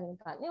උඩ තියාගෙන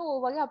කන්නේ ඕ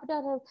වගේ අපිට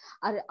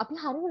අර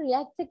අපි හරිම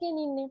රිලැක්ස්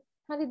එකකින් ඉන්නේ.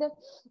 හරිද?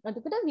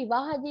 එතකොට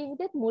විවාහ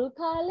ජීවිතේත් මුල්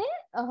කාලේ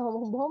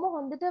බොහොම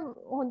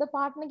හොඳ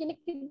පාර්ට්නර් කෙනෙක්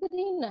ඉදිරියට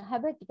ඉන්න.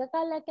 හැබැයි ටික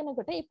කාලයක්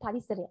යනකොට ඒ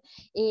පරිසරය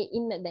ඒ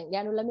ඉන්න දැන්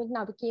ගෑනු ළමෙක්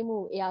න අපි කියමු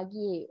එයා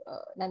ගියේ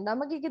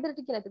නැන්දාමගේ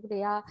ගෙදරට කියලා. එතකොට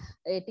එයා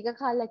ටික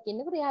කාලයක්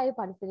ඉන්නකොට එයා ඒ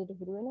පරිසරයට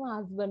හුරු වෙනවා,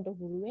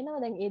 හස්බන්ඩ්ට හුරු වෙනවා.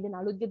 දැන් ඒ දෙන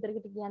අලුත්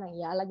ගෙදරකට ගියා නම්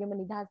එයාලගේම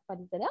නිදහස්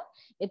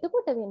පරිසරයක්.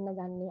 එතකොට වෙන්න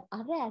ගන්නේ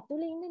අර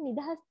ඇතුලේ ඉන්න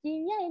නිදහස්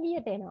ජීවියා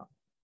එළියට එනවා.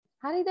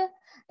 හරිද?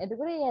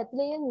 එතකොට ඒ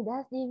ඇතුලේ ඉන්න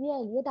නිදහස්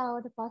ජීවියා එළියට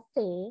ආවට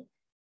පස්සේ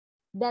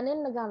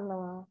දැනෙන්න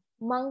ගන්නවා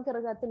මං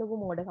කරගත්ත ලොකු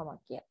මෝඩකමක්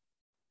කියලා.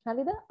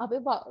 හරිද? අපි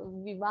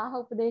විවාහ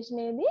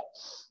උපදේශනයේදී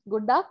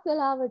ගොඩක්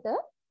වෙලාවට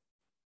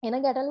එන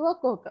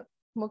ගැටලුවක් ඕක.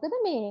 මොකද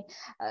මේ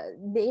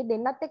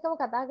දෙන්නත් එක්කම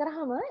කතා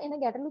කරාම එන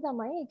ගැටලු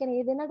තමයි ඒ කියන්නේ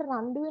මේ දෙන්නට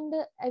රණ්ඩු වෙන්න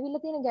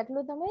ඇවිල්ලා තියෙන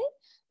ගැටලුව තමයි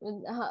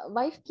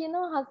වයිෆ්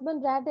කියනවා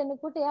හස්බන්ඩ් රැට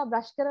එනකොට එයා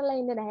බ්‍රෂ් කරලා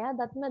ඉන්නේ නැහැ. එයා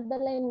දත්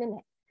නැද්දලා ඉන්නේ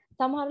නැහැ.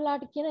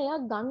 සමහරලාට කියන එයා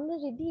ගන්න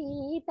රෙදි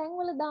ඊ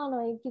තැන්වල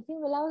දානවා. ඒ කිසිම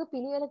වෙලාවක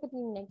පිළිවෙලකට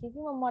ඉන්නේ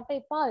කිසිම මට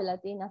එපා වෙලා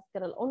තියෙනස්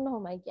කරලා. ඔන්න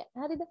ඔහොමයි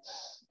කියන්නේ. හරිද?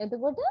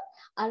 එතකොට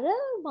අර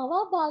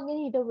මවා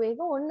පාගෙන හිටපු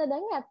එක ඔන්න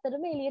දැන්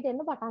ඇත්තටම එළියට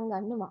එන්න පටන්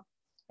ගන්නවා.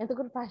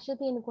 එතකොට ප්‍රශ්න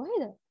තියෙන්නේ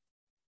කොහෙද?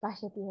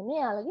 ප්‍රශ්න තියෙන්නේ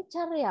යාළගේ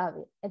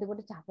චර්යාවේ.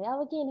 එතකොට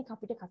චර්යාව කියන්නේ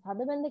අපිට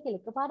කතාද බඳ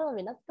කියලා එකපාරම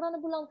වෙනස්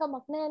කරන්න පුළුවන්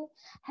කමක් නැහැ.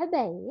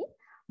 හැබැයි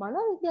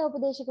මනෝවිද්‍යා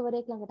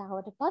උපදේශකවරයෙක් ළඟට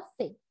ආවට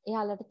පස්සේ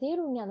එයාලට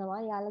තේරුම් යනවා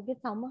එයාලගේ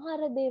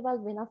සමහර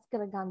දේවල් වෙනස්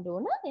කරගන්න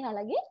ඕන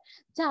එයාලගේ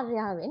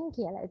චර්යාවෙන්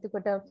කියලා.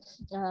 එතකොට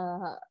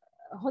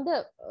හොඳ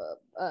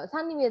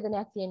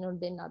සංනිවේදනයක් තියෙන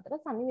දෙන්න අතර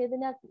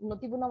සංනිවේදනයක්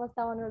නොතිබුණු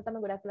අවස්ථාවන් වල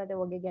තමයි ගොඩක් වෙලාට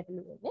වගේ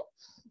ගැටලු වෙන්නේ.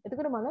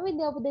 එතකොට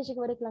මනෝවිද්‍යා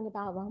උපදේශකවරයෙක්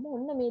ළඟට ආවම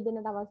ඔන්න මේ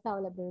දෙන්නට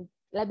අවස්ථාව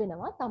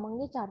ලැබෙනවා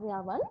තමන්ගේ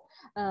චර්යාවන්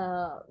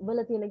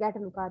වල තියෙන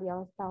ගැටලුකාරී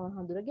අවස්ථාවන්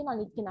හඳුනගෙන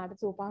අනිත් කෙනාට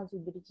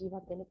සුවපහසු ඉදිරි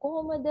ජීවත් වෙන්නේ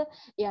කොහොමද?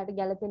 එයාට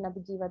ගැළපෙන්න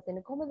අපි ජීවත්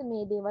වෙන්නේ කොහොමද?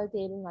 මේ දේවල්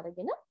තේරුම්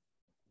අරගෙන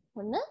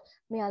ඔන්න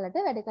මෙයාලට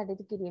වැඩ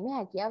කටයුතු කිරීමේ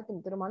හැකියාව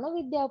තියෙනවා.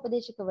 මනෝවිද්‍යා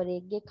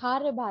උපදේශකවරයෙක්ගේ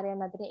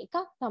කාර්යභාරයන් අතර එකක්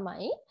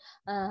තමයි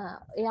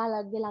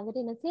එයාලගේ ළඟට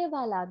එන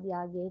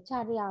සේවාලාභියාගේ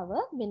චර්යාව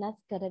වෙනස්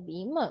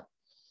කරවීම.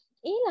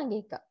 ඊළඟ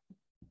එක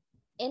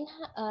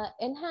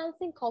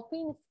enhancing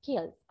coping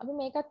skills. අපි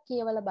මේකත්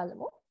කියවලා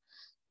බලමු.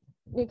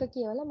 මේක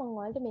කියවලා මම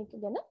ඔයාලට මේක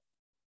ගැන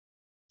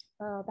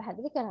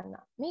පැහැදිලි කරන්න.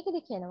 මේකද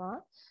කියනවා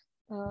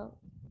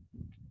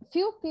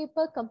few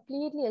people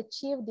completely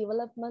achieve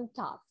development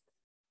tasks.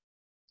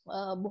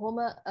 බොහොම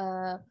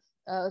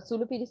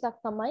සුළු පිරිසක්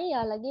තමයි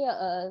යාළගේ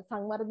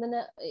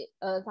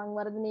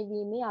සංවර්ධනය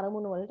වීමේ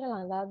අරමුණු වලට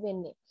ළඟා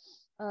වෙන්නේ.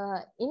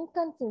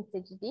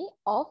 inconsistency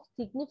of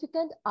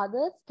significant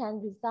others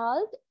can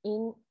result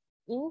in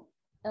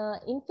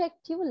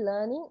infective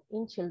learning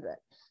in children.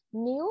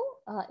 New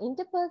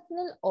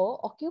interpersonal or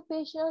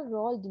occupational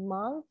role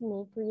demands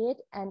may create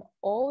an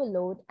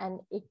overload and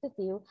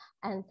excessive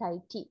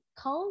anxiety.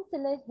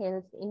 Counselor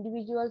helps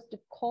individuals to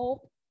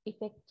cope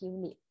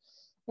effectively.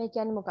 මේ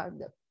කියන්නේ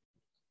මොකක්ද?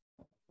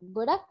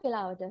 ගොඩක්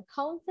වෙලාවට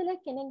කවුන්සලර්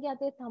කෙනෙක්ගේ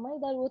අතේ තමයි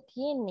දරුවෝ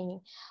තියෙන්නේ.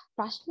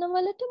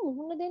 ප්‍රශ්නවලට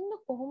මුහුණ දෙන්න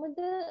කොහොමද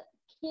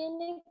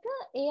කියන එක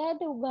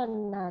එයාට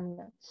උගන්වන්න.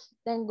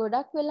 දැන්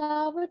ගොඩක්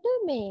වෙලාවට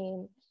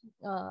මේ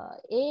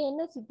ඒ එන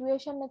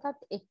සිටුේෂන්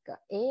එකත් එක්ක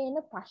ඒ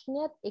එන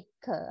ප්‍රශ්නයත්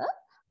එක්ක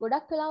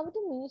ගොඩක් වෙලාවට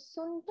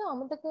මිනිස්සුන්ට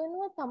අමතක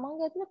වෙනවා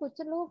තමන්ගේ ඇතුලේ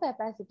කොච්චර ලොකු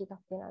කැපැසිටි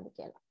එකක් වෙනවද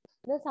කියලා.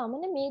 දැන්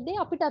සාමාන්‍ය මේ දේ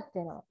අපිටත්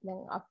වෙනවා. දැන්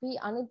අපි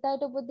අනිත්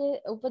අයට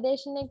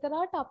උපදේශනය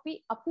කරාට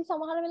අපි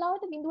සමහර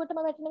වෙලාවට බිඳුවටම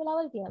වැටෙන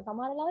වෙලාවල් තියෙනවා.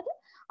 සමහර වෙලාවට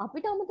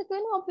අපිට අමතක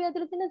වෙනවා අපි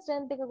ඇතුලේ තියෙන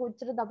ස්ට්‍රෙන්ත් එක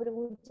කොච්චරද අපිට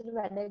කොච්චර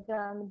වැඩ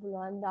කරන්න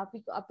පුළුවන්ද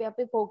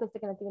අපේ ફોකස්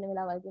එක නැති වෙන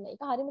වෙලාවල් තියෙනවා.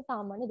 ඒක හරිම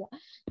සාමාන්‍ය දෙයක්.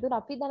 ඒකට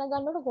අපි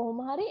දැනගන්න ඕන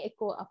කොහොම හරි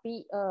එක්කෝ අපි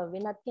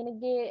වෙනත්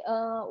කෙනෙක්ගේ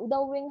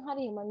උදව්වෙන්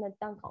හරි මම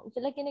නැත්තම්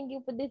කවුන්සලර්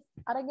කෙනෙක්ගේ උපදෙස්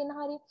අරගෙන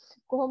හරි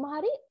කොහොම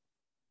හරි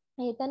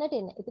ඒතනට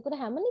එන්න. එතකොට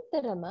හැම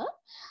නිතරම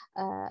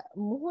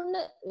මුහුණ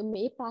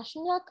මේ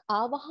ප්‍රශ්නයක්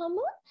ආවහම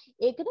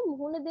ඒකට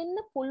මුහුණ දෙන්න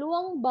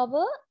පුළුවන්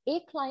බව ඒ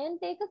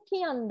ක්ලයන්ට් එක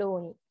කියන්න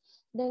ඕනි.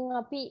 දැන්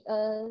අපි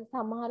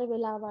සමහර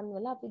වෙලාවන්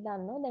වල අපි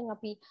දන්නවා දැන්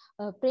අපි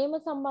ප්‍රේම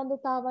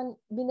සම්බන්ධතාවන්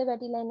බිඳ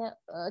වැටිලා එන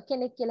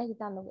කෙනෙක් කියලා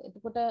හිතන්නකො.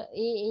 එතකොට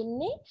ඒ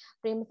එන්නේ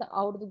ප්‍රේම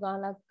අවුරුදු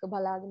ගාණක්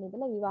බලාගෙන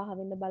ඉඳලා විවාහ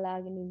වෙන්න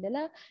බලාගෙන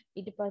ඉඳලා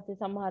ඊට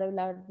පස්සේ සමහර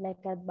වෙලාවට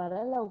නැකත්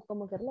බලලා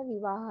ඔක්කොම කරලා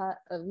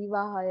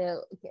විවාහය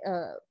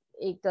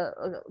ඒක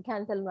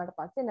කැන්සල් වුණාට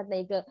පස්සේ නැත්නම්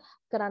ඒක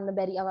කරන්න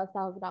බැරි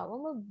අවස්ථාවකට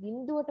ආවම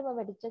බිඳුවටම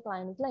වැටිච්ච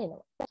ක්ලයන්ට්ස්ලා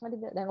එනවා.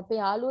 හරිද? දැන් අපේ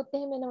යාළුවොත්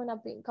එහෙම එනවනේ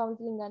අපි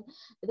කවුන්සලින් ගන්න.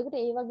 එතකොට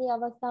ඒ වගේ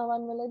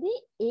අවස්ථාවන් වලදී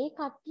ඒ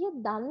කට්ටිය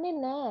දන්නේ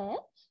නැහැ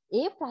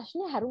ඒ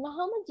ප්‍රශ්නේ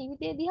හැරුණාම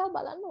ජීවිතේ දිහා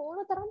බලන්න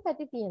ඕන තරම්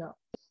පැති තියෙනවා.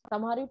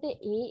 සමහර විට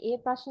ඒ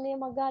ප්‍රශ්නේ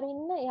මග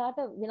අරින්න එයාට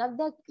වෙනත්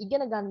දෙයක්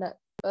ඉගෙන ගන්න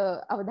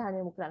අවධානය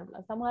යොමු කරන්න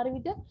පුළුවන්. සමහර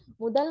විට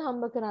මුදල්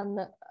හම්බ කරන්න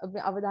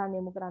අවධානය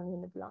යොමු කරන්න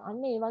වෙන්න පුළුවන්.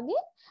 අන්න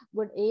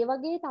ඒ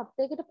වගේ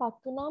තත්යකට පත්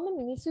වුණාම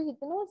මිනිස්සු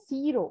හිතනවා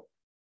සීරෝ.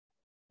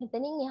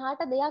 මෙතනින්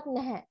එහාට දෙයක්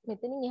නැහැ.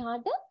 මෙතනින්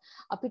එහාට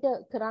අපිට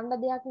කරන්න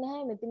දෙයක්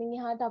නැහැ. මෙතනින්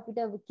එහාට අපිට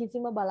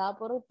කිසිම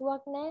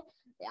බලාපොරොත්තුවක් නැහැ.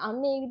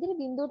 අන්න ඒ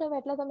විදිහට බිඳුවට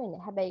වැටලා තමයි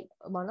ඉන්නේ. හැබැයි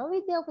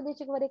මනෝවිද්‍යා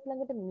උපදේශකවරයෙක්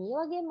ළඟට මේ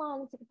වගේ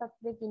මානසික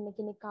තත්ත්වයක ඉන්න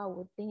කෙනෙක්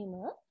ආවොත් එහෙම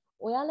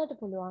ඔයාලට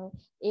පුළුවන්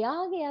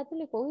එයාගේ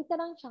ඇතුලේ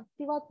කොයිතරම්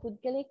ශක්තිවත්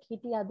පුද්ගලයෙක්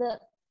හිටියද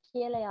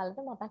කියලා එයාලට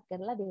මතක්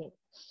කරලා දෙන්න.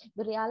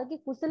 ඒතර එයාලගේ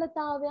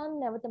කුසලතාවයන්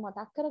නැවත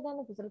මතක් කරගන්න,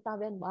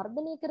 කුසලතාවයන්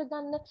වර්ධනය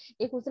කරගන්න,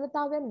 ඒ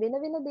කුසලතාවයන්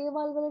වෙන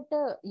දේවල් වලට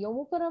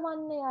යොමු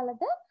කරවන්න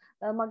එයාලට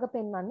මඟ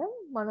පෙන්වන්න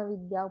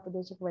මනෝවිද්‍යා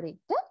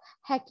උපදේශකවරයෙක්ට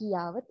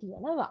හැකියාව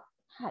තියෙනවා.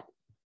 හරි.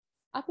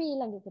 අපි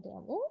ඊළඟට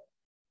යමු.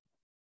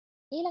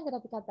 ඊළඟට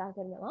අපි කතා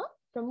කරනවා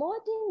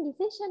promoting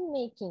decision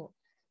making.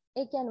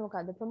 ඒ කියන්නේ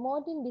මොකද්ද?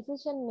 promoting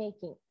decision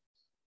making.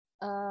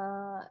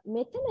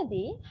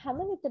 මෙතනදී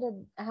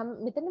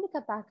මෙතනදී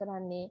කතා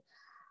කරන්නේ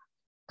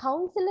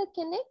කවුන්සලර්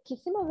කෙනෙක්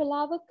කිසිම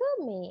වෙලාවක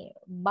මේ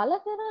බල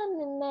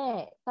කරන්නේ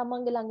නැහැ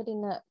තමන්ගේ ළඟට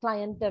ඉන්න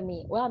ක්ලයන්ට්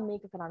මේ ඔයා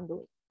මේක කරන්න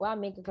ඕනේ. ඔයා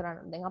මේක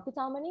කරන්න. දැන් අපි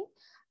සාමාන්‍යයෙන්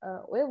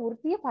ඔය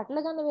වෘත්තිය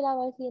පටල ගන්න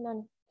වෙලාවල්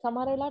තියෙනවානේ.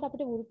 සමහර වෙලාවට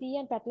අපිට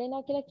වෘත්තියෙන්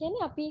පැටලෙනවා කියලා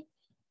කියන්නේ අපි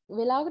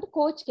වෙලාවකට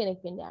කෝච්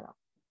කෙනෙක් වෙන්න යනවා.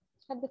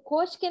 හරිද?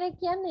 කෝච් කෙනෙක්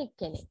කියන්නේ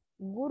එක්කෙනෙක්.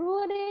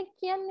 ගුරුවරයෙක්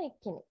කියන්නේ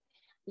එක්කෙනෙක්.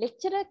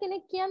 ලෙක්චරර්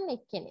කෙනෙක් කියන්නේ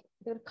එක්කෙනෙක්.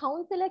 ඒකට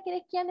කවුන්සලර්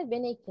කෙනෙක් කියන්නේ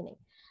වෙන එක්කෙනෙක්.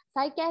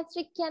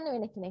 සයිකියාට්‍රික් කියන්නේ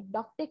වෙන කෙනෙක්.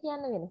 ડોක්ටර්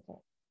කියන්නේ වෙන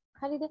කෙනෙක්.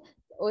 හරිද?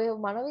 ඔය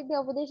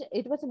මනෝවිද්‍යා උපදේශ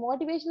ඊට පස්සේ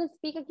මොටිවේෂනල්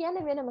ස්පීකර්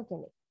කියන්නේ වෙනම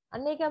කෙනෙක්.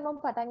 අන්න ඒක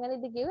මම පටන්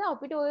ගන්නදී කිව්වේ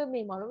අපිට ඔය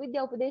මේ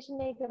මනෝවිද්‍යා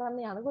උපදේශනය කරන්න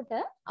යනකොට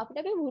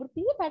අපිට අපේ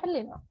වෘත්තිය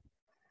පැටලෙනවා.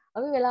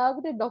 අපි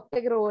වෙලාවකට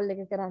ડોක්ටර්ගේ රෝල්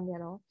එක කරන්න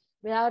යනවා.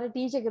 වෙලාවට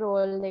ටීචර්ගේ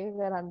රෝල් එක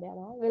කරන්න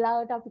යනවා.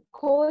 වෙලාවට අපි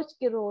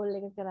කෝච්ගේ රෝල්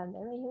එක කරන්න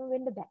යනවා. එහෙම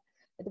වෙන්න බෑ.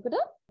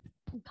 එතකොට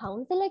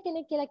කවුන්සලර්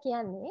කෙනෙක් කියලා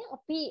කියන්නේ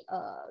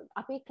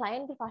අපි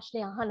ක්ලයන්ට්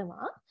ප්‍රශ්නේ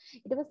අහනවා.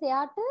 ඊට පස්සේ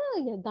එයාට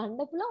ගන්න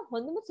පුළුවන්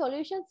හොඳම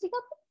සොලියුෂන්ස් ටික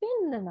අපි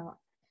පෙන්නනවා.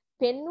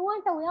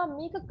 පෙන්නුවාට ඔයා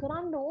මේක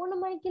කරන්න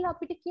ඕනමයි කියලා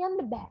අපිට කියන්න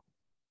බෑ.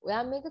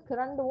 ඔයා මේක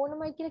කරන්න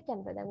ඕනමයි කියලා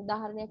කියන්න බෑ. දැන්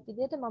උදාහරණයක්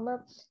විදිහට මම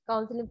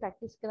කවුන්සලින්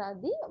ප්‍රැක්ටිස්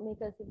කරද්දී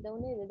මේක සිද්ධ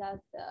වුණේ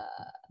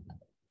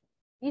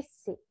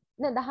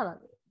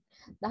 2019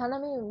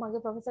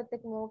 මගේ ප්‍රොෆෙසර්ත්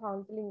එක්ක මම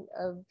කවුන්සලින්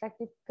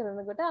ප්‍රැක්ටිස්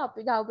කරනකොට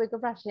අපිට ආපු එක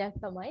ප්‍රශ්නයක්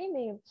තමයි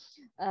මේ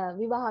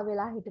විවාහ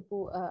වෙලා හිටපු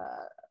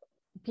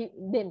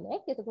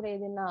දෙන්නෙක්. එතකොට ඒ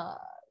දෙන්නා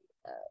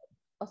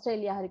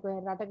ඔස්ට්‍රේලියා හරි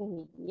කොහෙන් රටක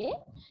හිටියේ.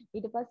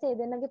 ඊට පස්සේ ඒ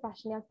දෙන්නගේ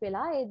ප්‍රශ්නයක්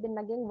වෙලා ඒ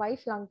දෙන්නගෙන්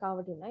වයිෆ්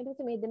ලංකාවට එනවා. ඊට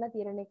පස්සේ මේ දෙන්න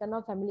තීරණය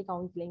කරනවා ෆැමිලි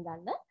කවුන්සලින්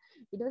ගන්න.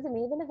 ඊට පස්සේ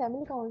මේ දෙන්න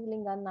ෆැමිලි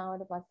කවුන්සලින් ගන්න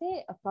ආවට පස්සේ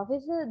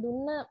ප්‍රොෆෙසර්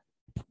දුන්න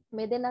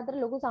මේ දෙන්න අතර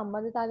ලොකු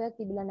සම්බන්ධතාවයක්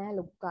තිබිලා නැහැ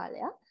ලොකු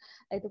කාලයක්.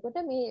 එතකොට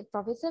මේ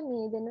ප්‍රොෆෙසර්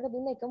මේ දෙන්නට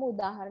දුන්න එකම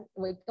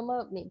උදාහරණ එකම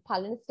මේ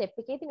පළවෙනි ස්ටෙප්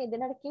එකේදී මේ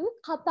දෙන්නට කිව්වේ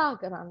කතා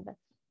කරන්න.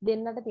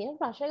 දෙන්නට තියෙන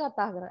ප්‍රශ්න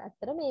කතා කරා.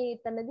 ඇත්තට මේ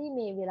එතනදී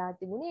මේ වෙලා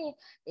තිබුණේ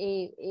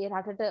ඒ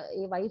රටට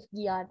ඒ වයිෆ්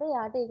ගියාට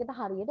එයාට ඒකට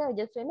හරියට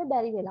ඇඩ්ජස්ට් වෙන්න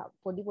බැරි වෙලා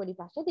පොඩි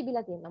ප්‍රශ්න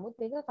තිබිලා තියෙනවා. නමුත්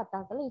මේක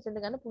කතා කරලා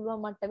විසඳ ගන්න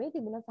පුළුවන් මට්ටමේ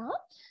තිබුණා සහ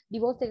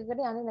ඩිවෝර්ස් එකකට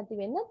යන්නේ නැති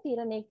වෙන්න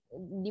තීරණේ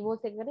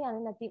ඩිවෝර්ස් එකකට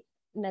යන්නේ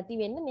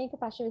නැති වෙන්න මේක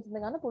ප්‍රශ්න විසඳ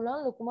ගන්න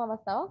පුළුවන් ලොකුම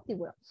අවස්ථාවක්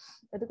තිබුණා.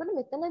 එතකොට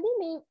මෙතනදී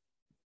මේ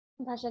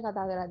ප්‍රශ්න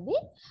කතා කරද්දී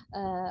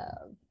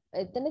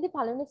එතනදී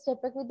පළවෙනි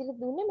ස්ටෙප් එක විදිහට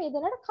දුන්නේ මේ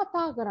දෙන්නට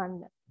කතා කරන්න.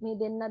 මේ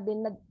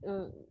දෙන්න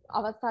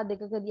අවස්ථා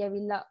දෙකකදී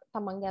ඇවිල්ලා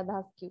තමන්ගේ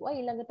අදහස් කිව්වා.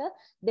 ඊළඟට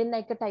දෙන්න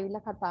එකට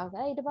ඇවිල්ලා කතා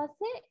කරා. ඊට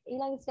පස්සේ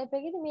ඊළඟ ස්ටෙප්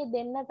එකේදී මේ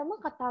දෙන්නටම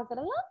කතා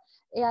කරලා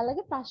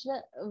එයාලගේ ප්‍රශ්න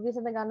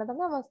විසඳ ගන්න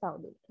තමයි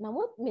අවස්ථාව දුන්නේ.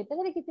 නමුත්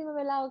මෙතනදී කිසිම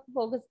වෙලාවක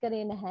ફોකස්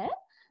කරේ නැහැ.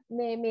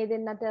 මේ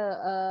දෙන්නට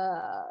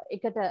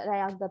එකට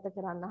රැයක් ගත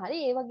කරන්න හරි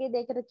ඒ වගේ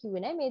දෙයකට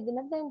කිව්වේ නැහැ. මේ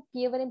දෙන්නට දැන්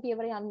පියවරෙන්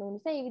පියවර යන්න ඕන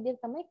නිසා ඒ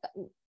විදිහට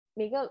තමයි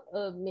මේක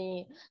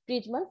මේ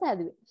ට්‍රීට්මන්ට්ස්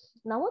හැදුවේ.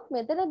 නමුත්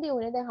මෙතනදී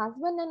උනේ දැන්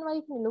හස්බන්ඩ් ඇන්ඩ්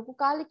වයිෆ් නේ ලොකු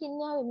කාලෙකින්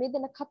යාවේ මේ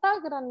දෙන්න කතා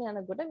කරන්න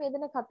යනකොට මේ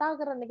දෙන්න කතා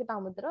කරන එකට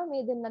අමතරව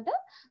මේ දෙන්නට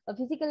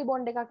ෆිසිකලි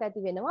බොන්ඩ් එකක්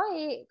ඇති වෙනවා.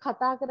 ඒ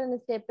කතා කරන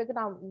ස්ටෙප්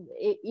එකට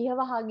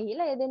ඉහවහා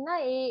ගිහිලා ඒ දෙන්න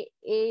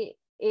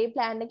ඒ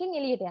ප්ලෑන් එකෙන්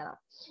එළියට යනවා.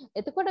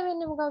 එතකොට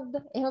වෙන්නේ මොකක්ද?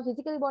 එහෙම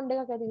ෆිසිකලි බොන්ඩ්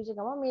එකක් ඇති වෙච්ච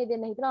ගමන් මේ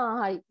දෙන්න හිතනවා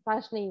හරි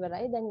ප්‍රශ්න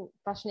ඉවරයි. දැන්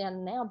ප්‍රශ්නයක්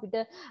නැහැ. අපිට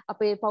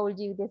අපේ පෞල්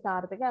ජීවිතය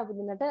සාර්ථකයි. අපි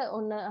දෙන්නට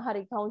ඔන්න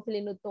හරි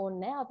කවුන්සලින් උත්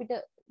ඕනේ නැහැ. අපිට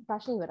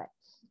ප්‍රශ්න ඉවරයි.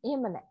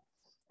 එහෙම නැහැ.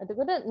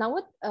 එතකොට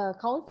නමුත්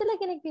කවුන්සලර්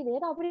කෙනෙක්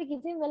විදිහට අපිට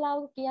කිසිම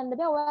වෙලාවක කියන්න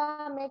බෑ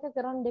ඔයා මේක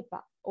කරන්න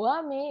එපා.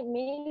 ඔයා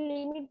මේ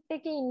ලිමිට්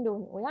එකේ ඉන්න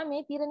ඕනේ. ඔයා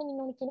මේ තීරණෙ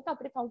ඉන්න ඕනේ කියන එක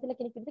අපිට කවුන්සලර්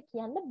කෙනෙක් විදිහට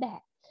කියන්න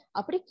බෑ.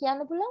 අපිට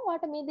කියන්න පුළුවන්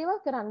ඔයාට මේ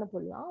දේවල් කරන්න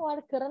පුළුවන්.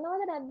 ඔයාට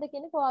කරනවද නැද්ද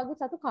කියන එක ඔයාගේ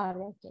සතු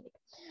කාර්යයක් කියන එක.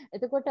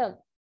 එතකොට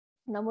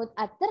නමුත්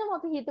ඇත්තටම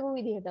අපි හිතපු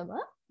විදිහටම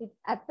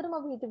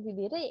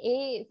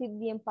ඒ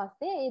සිද්ධියෙන්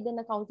පස්සේ ඒ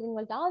දෙන්න කවුන්සලින්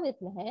වලට ආවෙත්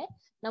නැහැ.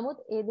 නමුත්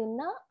ඒ දෙන්න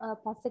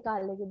පස්සේ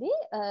කාලෙකදී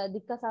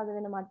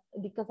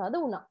දික්කසාද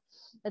වුණා.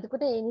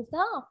 එතකොට ඒ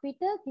නිසා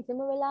අපිට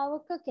කිසිම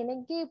වෙලාවක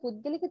කෙනෙක්ගේ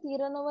පුද්ගලික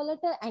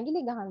තීරණවලට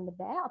ඇඟිලි ගහන්න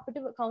බෑ.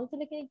 අපිට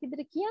කවුන්සලර් කෙනෙක්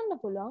විදිහට කියන්න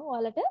පුළුවන්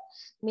ඔයාලට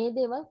මේ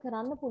දේවල්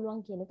කරන්න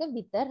පුළුවන් කියන එක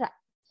විතරයි.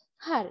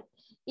 හරි.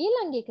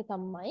 ඊළඟ එක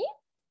තමයි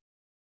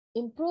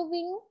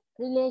improving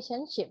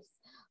relationships.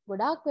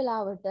 ගොඩාක්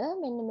වෙලාවට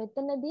මෙන්න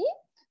මෙතනදී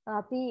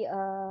අපි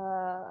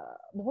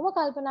බොහොම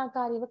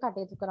කල්පනාකාරීව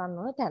කටයුතු කරන්න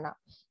ඕන තැන.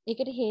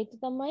 ඒකට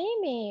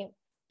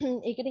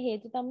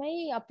හේතු තමයි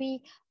අපි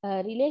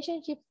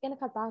රිලේෂන්ෂිප්ස් ගැන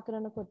කතා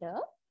කරනකොට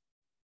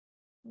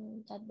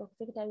chat box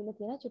එකට ඇවිල්ලා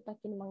තියෙන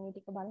චුට්ටක් ඉන්න මම ඒ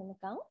ටික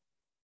බලනකම්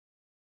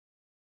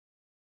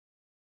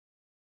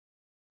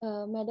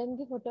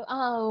මැඩම්ගේ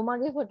ෆොටෝ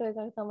මගේ ෆොටෝ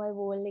එකක් තමයි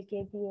වෝල්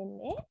එකේ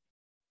තියෙන්නේ.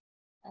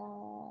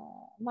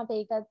 මට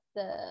ඒකත්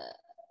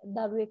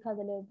දරුවෙක්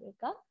හදලා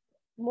එකක්.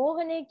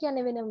 මෝහනය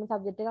කියන්නේ වෙනම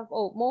සබ්ජෙක්ට් එකක්.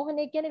 ඔව්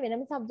මෝහනය කියන්නේ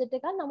වෙනම සබ්ජෙක්ට්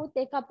එකක්. නමුත්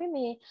ඒක අපි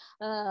මේ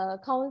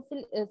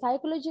කවුන්සිල්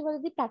සයිකොලොජි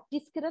වලදී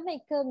ප්‍රැක්ටිස් කරන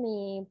එක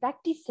මේ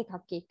ප්‍රැක්ටිස්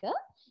එකක් ඒක.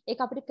 ඒක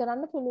අපිට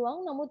කරන්න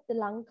පුළුවන්. නමුත්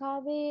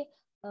ලංකාවේ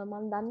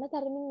මම දන්න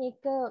තරමින්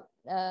ඒක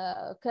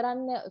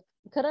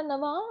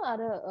කරනවා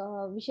අර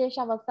විශේෂ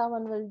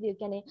අවස්ථාවන් වලදී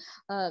කියන්නේ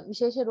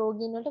විශේෂ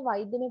රෝගීන් වලට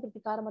වෛද්‍යමය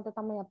ප්‍රතිකාර මත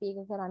තමයි අපි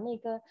ඒක කරන්නේ.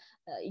 ඒක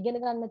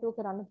ඉගෙන ගන්න නැතුව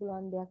කරන්න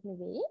පුළුවන් දෙයක්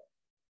නෙවෙයි.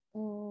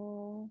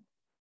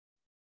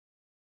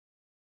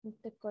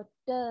 එතකොට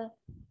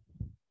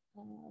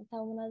තව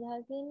මොනවද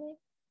අහලා තියෙන්නේ?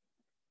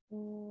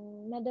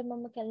 මැඩම්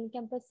මම කැලණි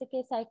කැම්පස්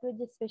එකේ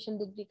සයිකොලොජි ස්පෙෂල්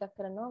ඩිග්‍රී එකක්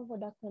කරනවා.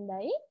 ගොඩක්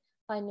හොඳයි.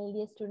 ෆයිනල්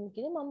ඉයර් ස්ටුඩන්ට්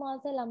කෙනෙක්. මම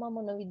ආසයි ළමා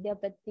මනෝවිද්‍යාව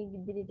පැත්තේ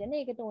ඉදිරියට යන.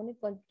 ඒකට ඕනේ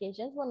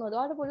ක්වොලිෆිකේෂන්ස් මොනවද?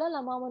 ඔයාලට පුළුවන්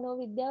ළමා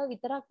මනෝවිද්‍යාව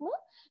විතරක්ම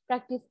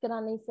ප්‍රැක්ටිස්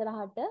කරන්න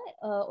ඉස්සරහට.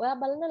 ඔයා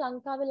බලන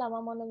ලංකාවේ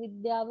ළමා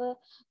මනෝවිද්‍යාව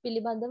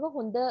පිළිබඳව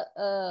හොඳ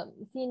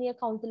සීනියර්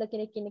කවුන්සලර්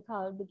කෙනෙක් ඉන්නේ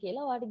කවුද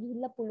කියලා. ඔයාලට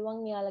ගිහිල්ලා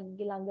පුළුවන්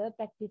එයාලගේ ළඟ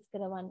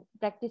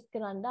ප්‍රැක්ටිස්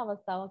කරන්න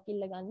අවස්ථාවක්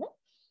ඉල්ල ගන්න.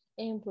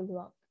 එහෙම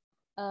පුළුවන්.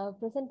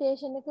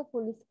 ප්‍රසන්ටේෂන් එක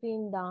ෆුල්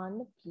ස්ක්‍රීන් දාන්න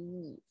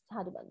ප්ලීස්.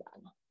 හරි බං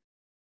දාන්න.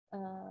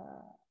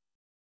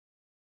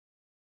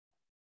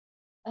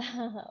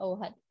 ඔව්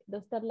හරි.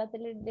 දොස්තරලාට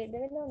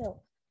දෙන්න ඕනේ.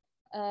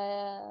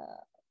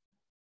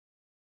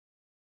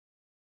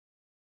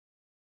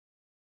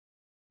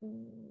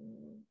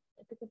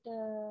 එතකොට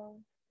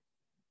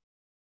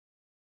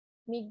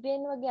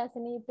මිග්‍රේන් වගේ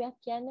අසනීපයක්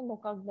කියන්නේ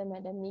මොකක්ද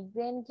මැඩම්?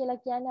 මිග්‍රේන්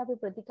කියලා කියන්නේ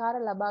අපි ප්‍රතිකාර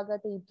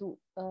ලබාගත යුතු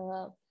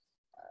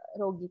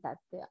රෝගී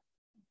තත්ත්වයක්.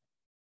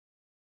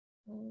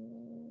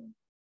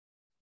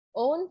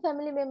 ඕන්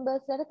ෆැමිලි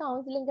මෙම්බර්ස් වලට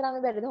කවුන්සලින්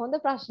කරන්න බැරිද?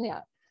 හොඳ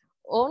ප්‍රශ්නයක්.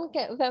 ඕන්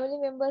ෆැමිලි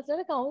මෙම්බර්ස්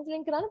වලට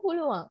කවුන්සලින් කරන්න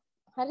පුළුවන්.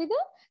 හරිද?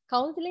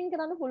 කවුන්සලින්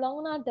කරන්න පුළුවන්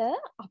වුණාට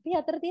අපි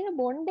අතර තියෙන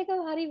බොන්ඩ් එක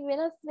හරි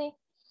වෙනස්නේ.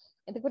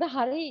 එතකොට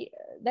හරි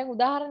දැන්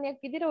උදාහරණයක්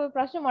විදිහට ওই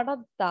ප්‍රශ්න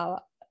මටත්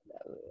ආවා.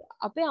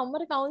 අපේ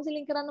අම්මට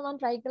කවුන්සලින් කරන්න මම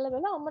try කරලා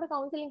බලලා අම්මට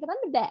කවුන්සලින්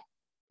කරන්න බෑ.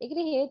 ඒකට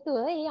හේතුව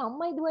ඒ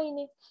අම්මයි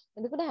දුවයිනේ.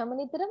 එතකොට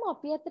හැමනිතරම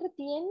අපි අතර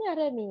තියෙන්නේ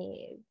අර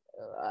මේ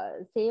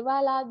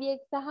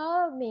සේවාලාභියෙක් සහ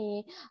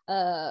මේ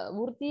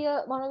වෘත්තීය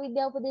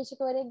මනෝවිද්‍යා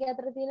උපදේශකවරයෙක්ගේ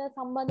අතර තියෙන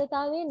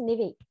සම්බන්ධතාවය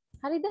නෙවෙයි.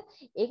 හරිද?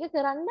 ඒක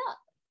කරන්න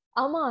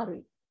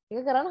අමාරුයි.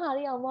 ඒක කරන්න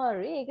හරි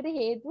අමාරුයි. ඒකට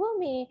හේතුව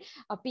මේ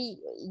අපි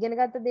ඉගෙන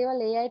ගත්ත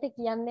දේවල් ඒ අයට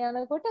කියන්න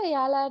යනකොට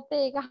එයාලාට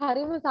ඒක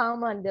හරිම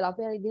සාමාන්‍ය දේවල්.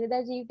 අපේ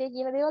ඉදිරියදා ජීවිතේ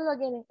කියන දේවල්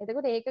වගේනේ.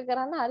 එතකොට ඒක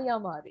කරන්න හරි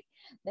අමාරුයි.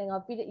 දැන්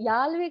අපි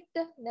යාළුවෙක්ට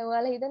දැන්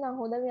ඔයාලා හිතන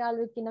හොඳම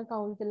යාළුවෙක් ඉන්න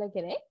කවුන්සලර්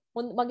කෙනෙක්.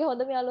 මගේ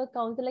හොඳම යාළුවෙක්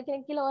කවුන්සලර්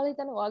කෙනෙක් කියලා ඔයාලා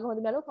හිතන ඔයාගේ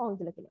හොඳම යාළුවා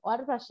කවුන්සලර් කෙනෙක්.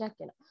 ඔයාලට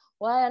ප්‍රශ්නයක් එනවා.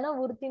 ඔයා යන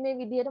වෘත්තිමය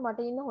විදියට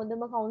මට ඉන්න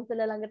හොඳම කවුන්සලර්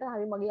ළඟට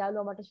හරි මගේ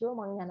යාළුවා මට ෂුවර්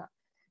මං යනවා.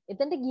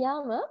 එතනට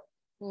ගියාම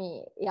මේ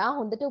එයා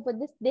හොඳට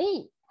උපදෙස් දෙයි.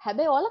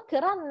 හැබැයි ඔයාලා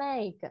කරන්නේ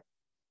නැහැ ඒක.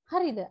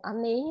 හරිද?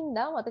 අන්න ඒ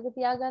හින්දා මතක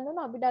තියාගන්න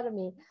ඕන අපිට අර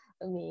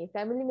මේ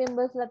ෆැමිලි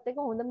මෙම්බර්ස්ලත් එක්ක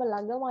හොඳම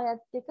ළඟම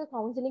අයත් එක්ක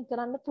කවුන්සලින්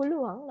කරන්න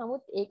පුළුවන්.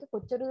 නමුත් ඒක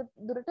කොච්චර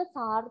දුරට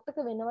සාර්ථක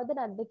වෙනවද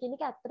නැද්ද කියන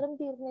එක ඇත්තටම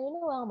තීරණය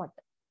වෙන්නේ ඔයාමට.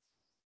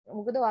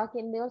 මොකද ඔයා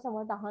කියන දේවල්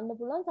සමහරට අහන්න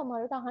පුළුවන්,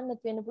 සමහරට අහන්න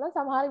නැති වෙන්න පුළුවන්,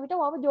 සමහර විට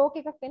ඔයාව ජෝක්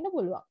එකක් වෙන්න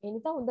පුළුවන්. ඒ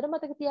නිසා හොඳට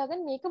මතක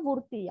තියාගන්න මේක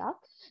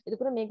වෘත්තියක්.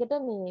 එතකොට මේකට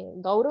මේ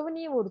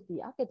ගෞරවනීය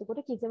වෘත්තියක්.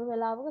 එතකොට කිසිම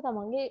වෙලාවක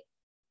තමන්ගේ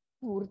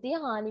වෘත්තිය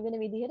හානි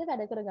වෙන විදිහට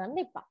වැඩ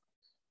කරගන්න එපා.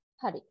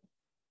 හරි.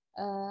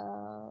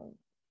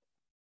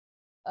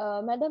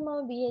 මැඩම්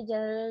මම BA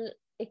ජනරල්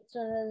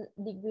එක්ස්ටර්නල්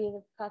ඩිග්‍රී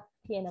එකක්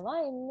තියෙනවා.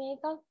 MA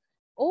එකක්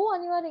ඕ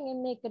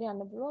අනිවාර්යෙන් MA එකට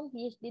යන්න පුළුවන්.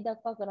 PhD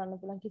දක්වා කරන්න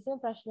පුළුවන්.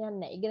 කිසිම ප්‍රශ්නයක්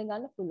නැහැ. ඉගෙන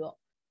ගන්න පුළුවන්.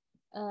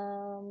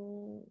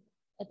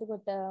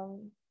 එතකොට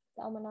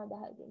සාමනාද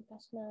හරියට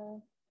ප්‍රශ්න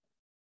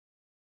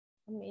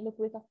මේ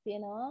ලොකු එකක්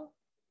තියෙනවා.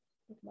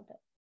 ඒක මට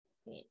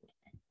පේන්නේ.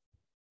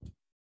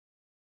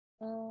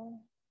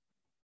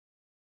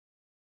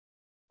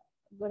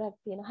 ගොඩක්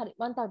තියෙනවා. හරි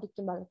මම තව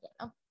ටිකකින් බලන්න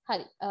කියනවා.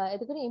 හරි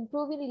එතකොට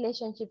improving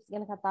relationships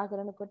ගැන කතා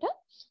කරනකොට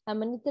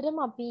හැමනිතරම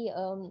අපි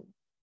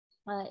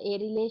ඒ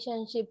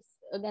relationships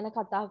ගැන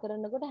කතා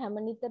කරනකොට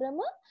හැමනිතරම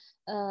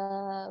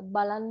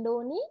බලන්න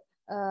ඕනි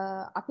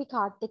අපි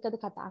කාත් එක්කද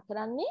කතා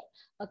කරන්නේ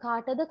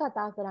කාටද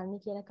කතා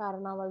කරන්නේ කියන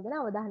කාරණාවල් ගැන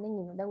අවධානයෙන්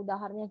ඉන්න. දැන්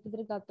උදාහරණයක්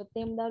විදිහට ගත්තොත්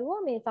එහෙම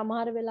දරුවා මේ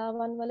සමහර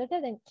වෙලාවන්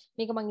වලට දැන්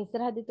මේක මම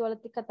ඉස්සරහදී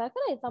තුවලත් කතා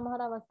කරා. ඒ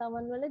සමහර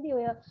අවස්ථාවන් වලදී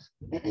ඔය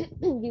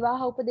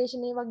විවාහ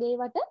උපදේශනේ වගේ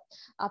වට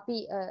අපි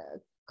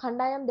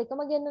කණ්ඩායම්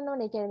දෙකම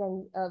ගෙන්නනවනේ. ඒ කියන්නේ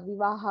දැන්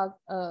විවාහ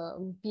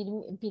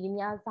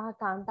පිරිමියා සහ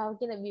කාන්තාව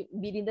කියන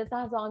බිරිඳ සහ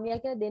ස්වාමියා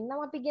කියලා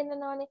දෙන්නම අපි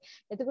ගෙන්නනවනේ.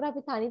 එතකොට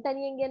අපි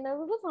තනියෙන්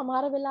ගෙන්නනකොට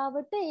සමහර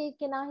වෙලාවට ඒ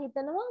කෙනා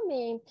හිතනවා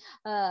මේ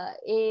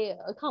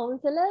ඒ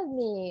කවුන්සලර්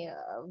මේ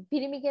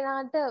පිරිමි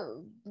කෙනාට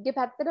ගේ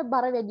පැත්තට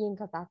බර වැඩියෙන්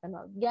කතා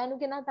කරනවා.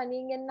 ගෑනු කෙනා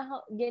තනියෙන්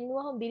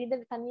ගෙන්නුවහම බිරිඳ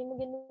තනියම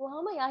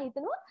ගෙන්නුවහම එයා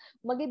හිතනවා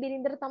මගේ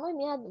බිරිඳට තමයි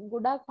මෙයා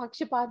ගොඩාක්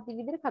පක්ෂපාතී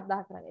විදිහට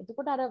කතා කරන්නේ.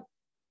 එතකොට අර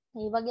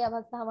මේ වගේ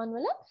අවස්ථාවන්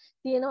වල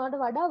තියෙනවට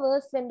වඩා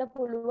වර්ස් වෙන්න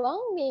පුළුවන්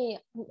මේ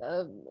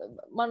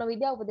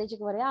මනෝවිද්‍යා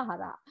උපදේශකවරයා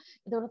හරහා.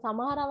 ඒතකොට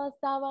සමහර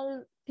අවස්ථාවල්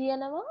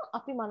තියෙනවා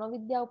අපි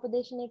මනෝවිද්‍යා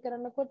උපදේශනය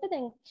කරනකොට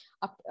දැන්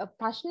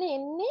ප්‍රශ්නේ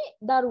එන්නේ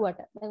දරුවට.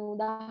 දැන්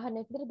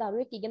උදාහරණයක් විදිහට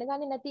දරුවෙක් ඉගෙන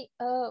ගන්නේ නැති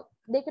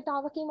දෙයකට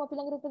ආව කියමු අපි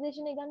ළඟට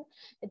උපදේශනය ගන්න.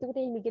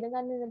 එතකොට මේ ඉගෙන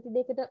ගන්නේ නැති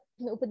දෙයකට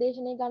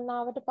උපදේශනය ගන්න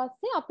ආවට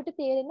පස්සේ අපිට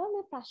තේරෙනවා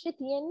මේ ප්‍රශ්නේ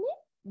තියෙන්නේ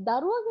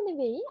දරුවගේ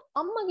නෙවෙයි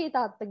අම්මගේ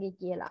තාත්තගේ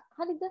කියලා.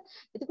 හරිද?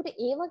 එතකොට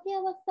ඒ වගේ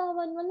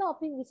අවස්ථාවන් වල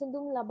අපි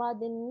විසඳුම් ලබා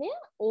දෙන්නේ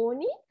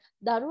ඕනි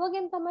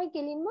දරුවගෙන් තමයි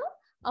කෙලින්ම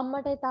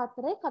අම්මටයි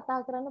තාත්තටයි කතා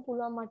කරන්න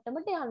පුළුවන්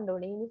මට්ටමට යන්න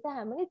ඕනේ. ඒ නිසා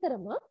හැම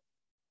විතරම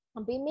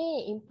අපි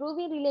මේ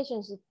improving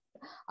relationship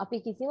අපි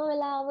කිසිම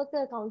වෙලාවක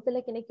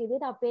කවුන්සලර් කෙනෙක්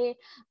විදිහට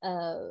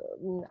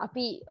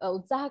අපි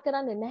උත්සාහ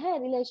කරන්නේ නැහැ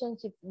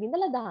රිලේෂන්ෂිප්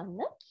විඳලා දාන්න.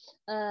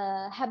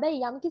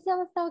 හැබැයි යම් කිසි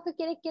අවස්ථාවක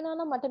කෙනෙක් කියනවා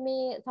නම් මට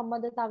මේ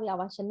සම්බන්ධතාවය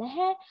අවශ්‍ය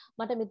නැහැ.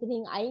 මට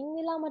මෙතනින් අයින්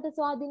වෙලා මට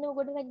ස්වාධීනව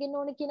ගොඩනගන්න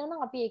ඕනේ කියනවා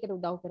නම් අපි ඒකට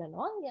උදව්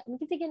කරනවා. යම්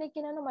කිසි කෙනෙක්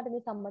කියනවා නම් මට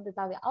මේ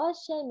සම්බන්ධතාවය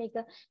අවශ්‍යයි මේක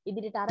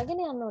ඉදිරියට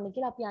අරගෙන යන්න ඕනේ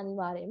කියලා අපි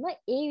අනිවාර්යයෙන්ම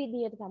ඒ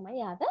විදිහට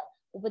තමයි යාට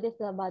උපදෙස්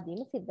ලබා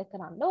දීම සිද්ධ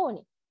කරන්න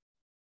ඕනේ.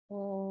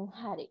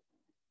 හරි.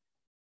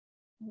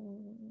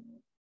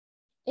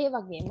 ඒ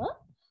වගේම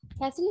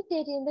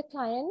facilitating the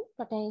client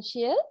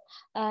potential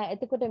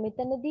එතකොට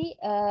මෙතනදී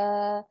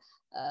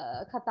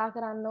කතා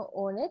කරන්න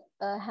ඕනේ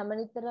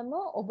හැමනිතරම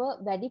ඔබ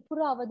වැඩිපුර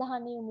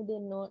අවධානය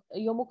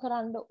යොමු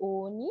කරන්න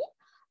ඕනි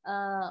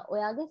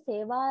ඔයාගේ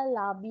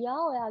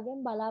සේවාලාභියා ඔයාගෙන්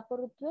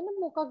බලාපොරොත්තු වෙන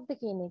මොකක්ද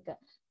කියන එක.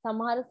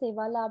 සමහර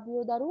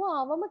සේවාලාභියෝ දරුවෝ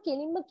ආවම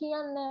කෙලින්ම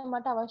කියන්නේ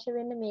මට අවශ්‍ය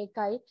වෙන්නේ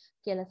මේකයි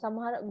කියලා.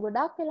 සමහර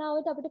ගොඩාක්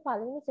වෙලාවට අපිට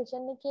පළවෙනි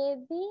සෙෂන්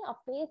එකේදී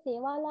අපේ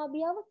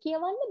සේවාලාභියාව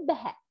කියවන්න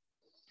බෑ.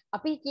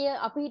 අපි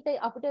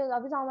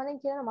සාමාන්‍යයෙන්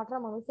කියන මට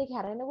මිනිස්සෙක්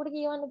හැරෙනකොට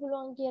කියවන්න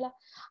පුළුවන් කියලා.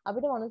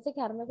 අපිට මිනිස්සෙක්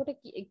හැරෙනකොට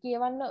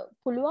කියවන්න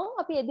පුළුවන්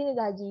අපි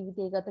එදිනෙදා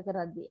ජීවිතය ගත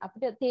කරද්දී.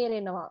 අපිට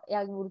තේරෙනවා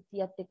එයාගේ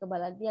වෘත්තියත් එක්ක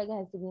බලද්දී, එයාගේ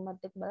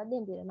හැසිරීමත් එක්ක බලද්දී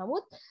එහෙම තේරෙනවා.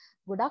 නමුත්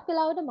ගොඩක්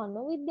වෙලාවට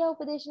මනෝවිද්‍යා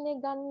උපදේශනය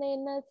ගන්න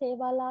එන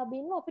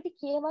සේවාලාභීන්ව අපිට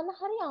කියවන්න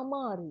හරි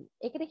අමාරුයි.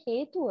 ඒකට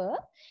හේතුව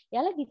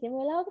එයාලා කිසිම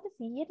වෙලාවකට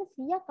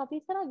 100%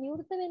 අපි ඉස්සරහ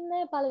විවෘත වෙන්නේ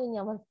නැහැ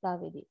පළවෙනි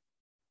අවස්ථාවේදී.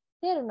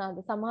 තේරුණාද?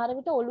 සමහර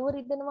විට ඔළුව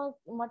රිදෙනවා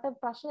මට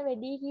ප්‍රශ්න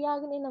වැඩි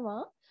කියාගෙන එනවා.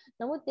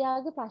 නමුත්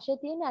එයාගේ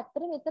ප්‍රශ්නේ තියෙන්නේ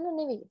ඇත්තට මෙතන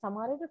නෙවෙයි.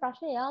 සමහර විට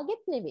ප්‍රශ්නේ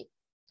එයාගෙත් නෙවෙයි.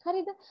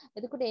 හරිද?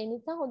 එතකොට ඒ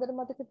නිසා හොඳට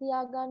මතක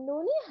තියාගන්න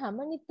ඕනේ හැම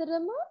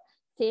නිතරම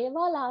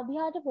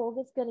සේවාලාභියාට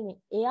ફોකස් කරමින්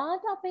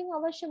එයාට අපෙන්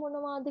අවශ්‍ය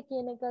මොනවද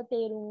කියන එක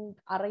තේරුම්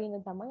අරගෙන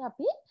තමයි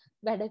අපි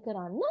වැඩ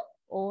කරන්න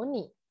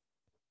ඕනි.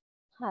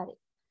 හරි.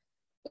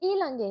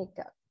 ඊළඟ එක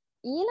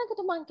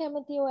ඊළඟට මම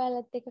කැමතියි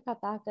ඔයාලත් එක්ක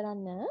කතා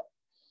කරන්න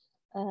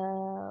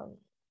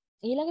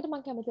ඊළඟට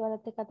මම කැමතියි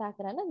ඔයාලත් එක්ක කතා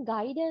කරන්න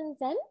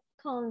guidance and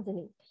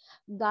counseling.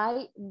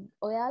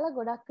 ඔයාලා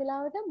ගොඩක්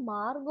වෙලාවට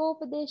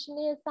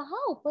මාර්ගෝපදේශනය සහ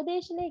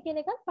උපදේශනය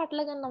කියන එකත්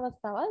පටල ගන්න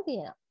අවස්ථාවල්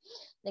තියෙනවා.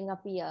 දැන්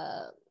අපි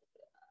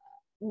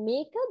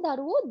මේක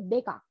දරුවෝ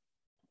දෙකක්.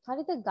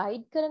 හරිද?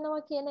 ගයිඩ්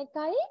කරනවා කියන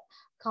එකයි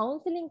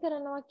කවුන්සලින්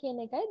කරනවා කියන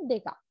එකයි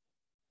දෙකක්.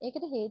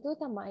 ඒකට හේතුව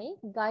තමයි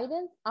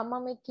guidance මම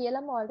මේ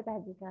කියලාම ඔයාලට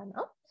පැහැදිලි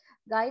කරනවා.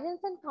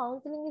 Guidance and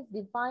counseling is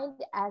defined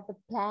as a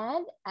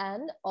planned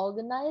and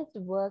organized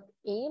work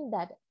aimed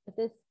at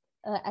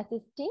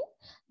assisting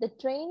the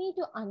trainee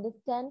to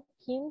understand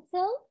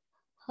himself,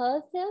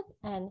 herself,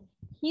 and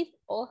his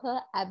or her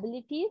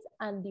abilities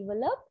and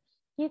develop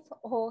his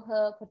or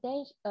her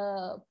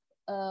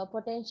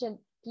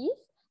potentialities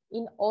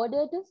in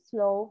order to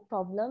solve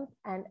problems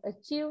and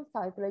achieve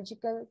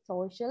psychological,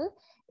 social,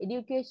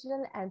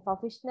 educational, and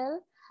professional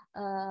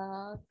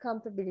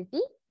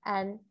compatibility,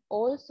 and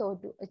also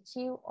to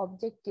achieve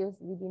objectives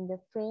within the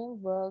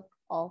framework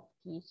of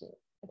teaching.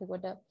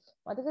 එතකොට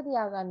මතක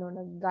තියාගන්න ඕන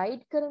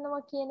guide කරනවා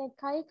කියන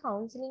එකයි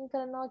counselling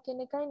කරනවා කියන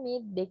එකයි මේ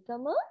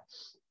දෙකම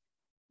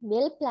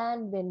well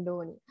planned වෙන්න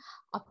ඕනි.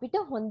 අපි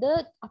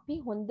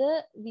හොඳ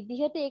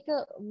විදිහට ඒක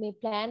මේ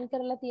plan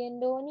කරලා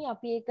තියෙන්න ඕනි.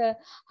 අපි ඒක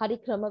හරි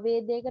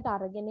ක්‍රමවේදයකට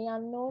අරගෙන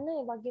යන්න ඕන.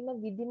 ඒ වගේම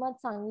විධිමත්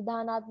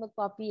සංවිධානාත්මකව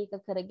අපි ඒක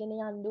කරගෙන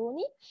යන්න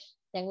ඕනි.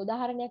 දැන්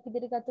උදාහරණයක්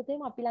විදිහට ගත්තොත්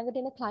එහෙනම් අපි ළඟට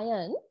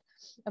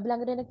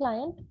එන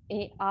ක්ලයන්ට්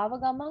ඒ ආව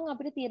ගමන්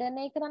අපිට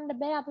තීරණය කරන්න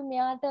බෑ අපි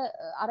මෙයාට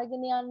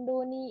අරගෙන යන්න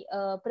ඕනි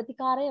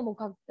ප්‍රතිකාරය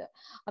මොකක්ද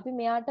අපි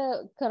මෙයාට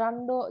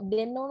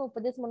දෙන්න ඕන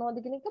උපදෙස් මොනවද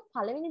කියන එක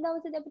පළවෙනි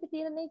දවසේදී අපිට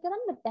තීරණය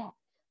කරන්න බෑ.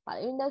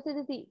 පළවෙනි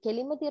දවසේදී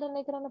කෙලින්ම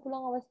තීරණය කරන්න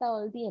පුළුවන්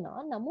අවස්ථාවල්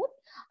තියෙනවා. නමුත්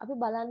අපි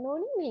බලන්න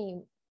ඕනි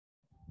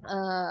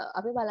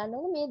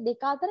මේ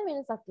දෙක අතර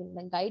වෙනසක් තියෙනවා.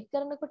 දැන් ගයිඩ්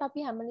කරනකොට අපි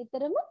හැම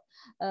නිතරම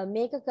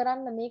මේක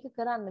කරන්න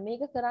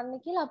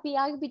කියලා අපි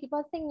යාගේ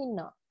පිටිපස්සෙන්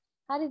ඉන්නවා.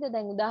 හරිද?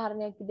 දැන්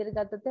උදාහරණයක් විදිහට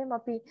ගත්තොත් එහෙනම්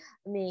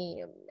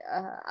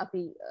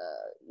අපි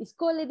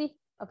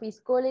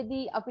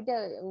ඉස්කෝලේදී අපිට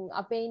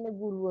අපේ ඉන්න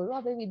ගුරුවරු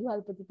අපේ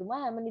විදුහල්පතිතුමා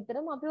හැම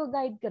නිතරම අපිව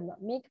ගයිඩ් කරනවා.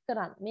 මේක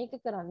කරන්න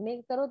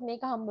මේක කරොත්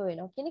මේක හම්බ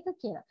වෙනවා කියන එක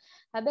කියනවා.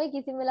 හැබැයි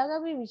කිසිම වෙලාවක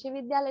අපි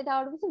විශ්වවිද්‍යාලයට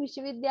ආවට පස්සේ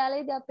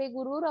විශ්වවිද්‍යාලයේදී අපේ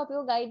ගුරුවරු අපිව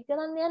ගයිඩ්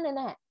කරන්න යන්නේ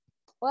නැහැ.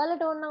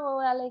 ඔයාලට ඕන නම්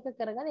ඔයාලා ඒක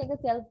කරගන්න. ඒක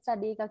self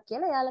study එකක්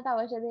කියලා. එයාලට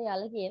අවශ්‍ය දේ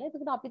එයාලා කියන.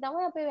 ඒකට අපි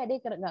තමයි අපේ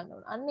වැඩේ කරගන්න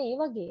ඕන. අන්න ඒ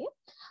වගේ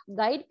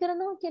ගයිඩ්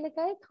කරනවා කියන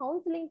එකයි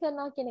කවුන්සලින්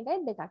කරනවා කියන එකයි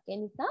දෙකක්. ඒ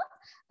නිසා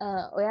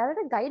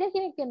ඔයාලට ගයිඩර්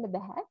කෙනෙක් වෙන්න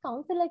බෑ.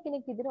 කවුන්සලර්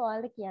කෙනෙක් විදිහට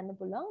ඔයාලට කියන්න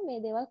පුළුවන් මේ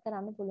දේවල්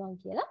කරන්න පුළුවන්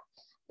කියලා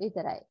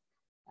විතරයි.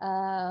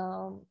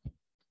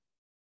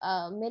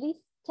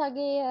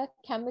 මෙරිස්ටගේ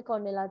කැම්බෙක්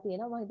ඔන් වෙලා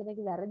තියෙනවා. මම හිතන්නේ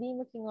ඒක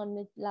වැරදීමකින් ඔන්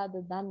වෙලාද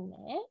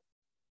දන්නේ.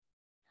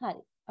 හරි.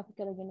 අපි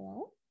කරගෙන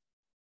යමු.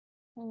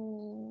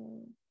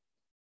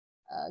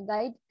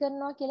 ගයිඩ්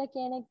කරනවා කියලා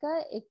කියන එක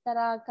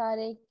එක්තරා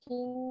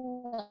ආකාරයකින්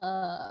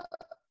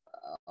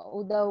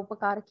උදව්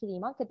උපකාර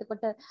කිරීමක්.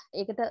 එතකොට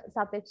ඒකට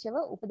සාපේක්ෂව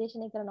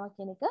උපදේශනය කරනවා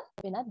කියන එක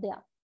වෙනත්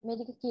දෙයක්. මේ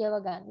ටික කියව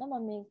ගන්න. මම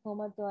මේ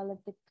කොහොමද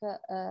ඔයාලත් එක්ක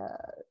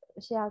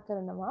ෂෙයා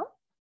කරනවා.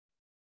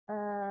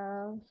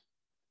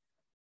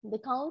 The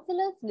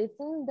counselors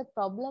listen the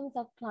problems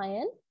of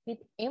clients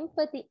with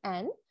empathy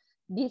and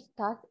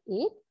discuss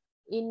it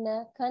in a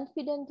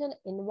confidential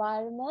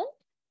environment.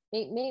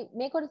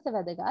 මේ කොටස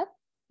වැදගත්.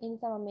 ඒ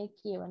නිසා මම මේ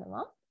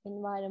කියවනවා.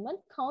 Environment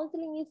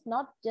counseling is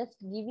not just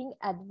giving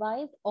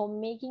advice or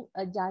making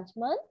a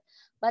judgment,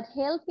 but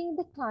helping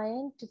the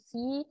client to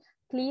see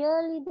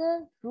clearly the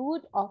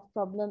root of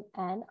problem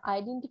and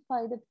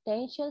identify the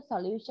potential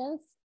solutions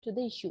to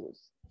the issues.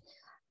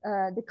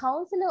 The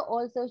counselor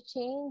also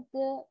changes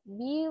the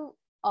view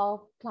of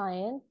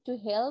client to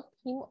help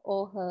him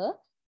or her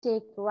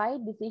take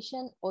right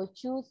decision or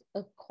choose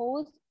a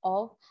course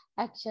of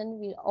action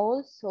will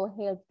also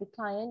help the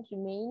client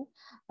remain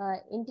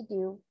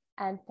intuitive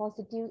and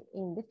positive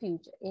in the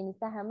future. ඒ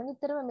නිසා හැම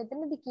නිතරම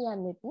මෙතනදී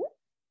කියන්නේ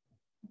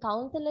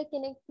counsellor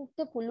කෙනෙක්ට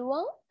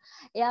පුළුවන්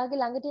එයාගේ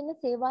ළඟට එන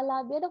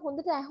සේවාලාභයට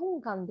හොඳට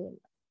ඇහුම්කන් දෙන්න.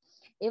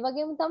 ඒ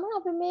වගේම තමයි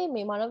අපි මේ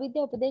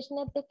මනෝවිද්‍යා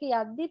උපදේශනයත් එක්ක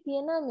යද්දී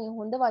තියෙන මේ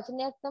හොඳ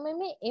වචනයක් තමයි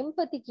මේ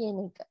එම්පති කියන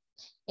එක.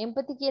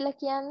 එම්පති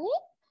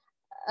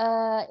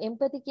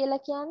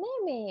කියලා කියන්නේ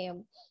මේ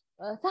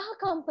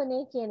සහකම්පනය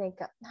කියන එක.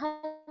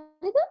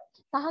 හරිද?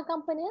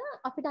 සහකම්පනය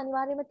අපිට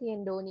අනිවාර්යයෙන්ම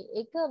තියෙන්න ඕනි.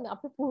 ඒක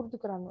අපි පුරුදු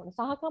කරන්න ඕන.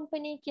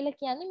 සහකම්පනය කියලා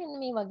කියන්නේ මෙන්න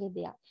මේ වගේ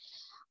දෙයක්.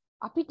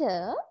 අපිට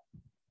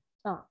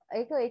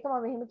ඒක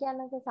මම එහෙම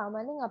කියන්නකෝ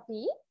සාමාන්‍යයෙන් අපි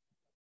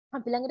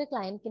ළඟට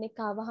ක්ලයන්ට්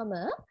කෙනෙක් ආවහම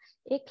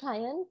ඒ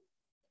ක්ලයන්ට්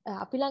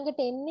අපි ළඟට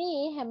එන්නේ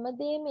මේ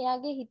හැමදේම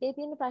එයාගේ හිතේ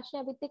තියෙන ප්‍රශ්න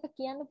අපිත් එක්ක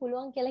කියන්න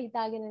පුළුවන් කියලා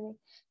හිතාගෙනනේ.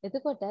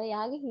 එතකොට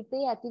එයාගේ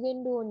හිතේ ඇති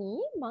වෙන්න ඕනි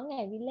මං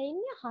ඇවිල්ලා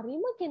ඉන්නේ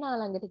හරිම කෙනා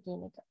ළඟට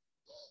කියන එක.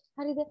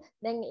 හරිද?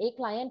 දැන් ඒ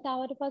ක්ලයන්ට්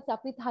ආවට පස්සේ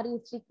අපිත් හරි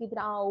ස්ට්‍රික්ට් විතර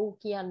ඔව්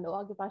කියන්න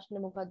ඔයාගේ ප්‍රශ්න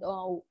මොකද්ද?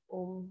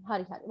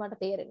 හරි මට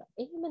තේරෙනවා.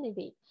 එහෙම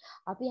නෙවෙයි.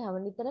 අපි හැම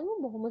නිතරම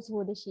බොහොම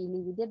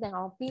සුහදශීලී විදිහට දැන්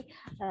අපි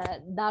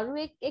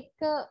දරුවෙක් එක්ක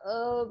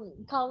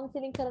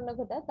කවුන්සලින්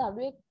කරනකොට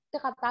දරුවෙක්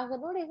කතා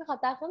කරනකොට ඒක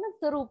කතා කරන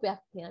ස්වරූපයක්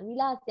තියෙනවා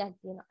විලාසයක්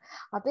තියෙනවා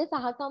අපේ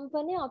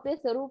සහකම්පනයේ අපේ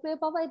ස්වරූපය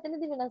පවා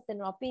එතනදී වෙනස්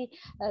වෙනවා අපි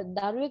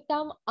දරුවෙක්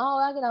තාම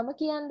ඔයාගේ නම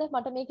කියන්න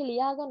මට මේක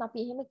ලියා ගන්න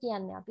අපි එහෙම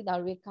කියන්නේ අපි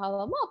දරුවෙක්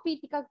ආවම අපි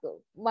ටිකක්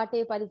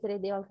වටේ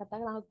පරිසරයේ දේවල් කතා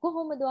කරනවා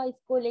කොහොමද ඔයා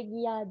ඉස්කෝලේ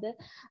ගියාද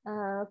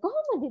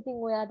කොහොමද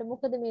ඉතින් ඔයාට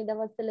මොකද මේ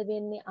දවස්වල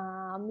වෙන්නේ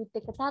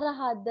අම්මිත් එක්ක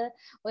තරහද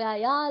ඔයා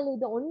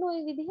යාළුවද ඔන්න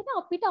ඔය විදිහට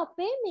අපිට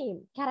අපේ මේ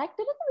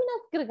කැරක්ටර් එක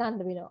වෙනස් කරගන්න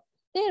වෙනවා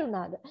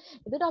තේරුණාද?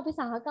 එතකොට අපි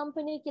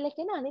සහකම්පනය කියලා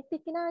කියන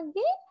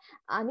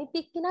අනිත්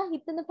එක්කෙනා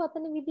හිතන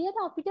පතන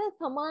විදිහට අපිට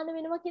සමාන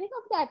වෙනවා කියන එක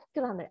අපිට ඇඩ්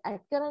කරන්න.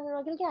 ඇඩ්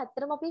කරනවා කියලා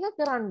ඇත්තටම අපි ඒක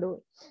කරන්න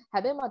ඕනේ.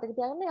 හැබැයි මතක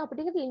තියාගන්න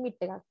අපිට ඒක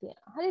ලිමිට් එකක්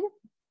තියෙනවා. හරිද?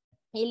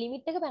 මේ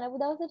ලිමිට් එක පැනපු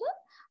දවසට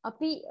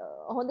අපි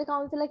හොඳ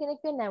කවුන්සලර්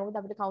කෙනෙක් වෙන්නේ නැහැ. මොකද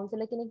අපිට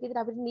කවුන්සලර් කෙනෙක්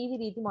විදිහට අපිට නීති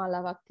රීති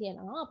මාලාවක්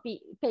තියෙනවා. අපි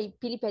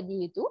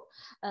පිළිපැදිය යුතු.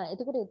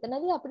 එතකොට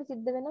එතනදී අපිට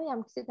සිද්ධ වෙනවා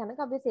යම්කිසි තැනක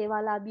අපේ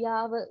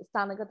සේවාලාභියාව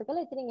ස්ථානගත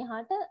කළා. එතනින්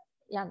එහාට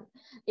යන්න.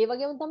 ඒ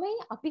වගේම තමයි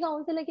අපි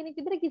කවුන්සලර් කෙනෙක්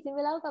විදිහට කිසිම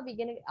වෙලාවක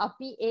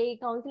අපි ඒ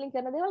කවුන්සලින්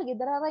කරන දේවල්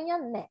ගෙදර අරන් යන්නේ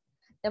නැහැ.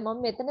 දැන්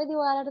මම මෙතනදී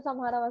ඔයාලට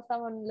සමහර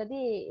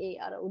අවස්ථාවන්වලදී ඒ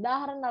අර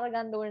උදාහරණ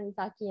අරගන්න ඕන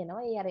නිසා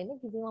කියනවා. ඒ අරගෙන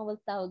කිසිම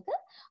අවස්ථාවක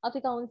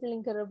අපි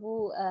කවුන්සලින් කරපු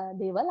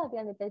දේවල්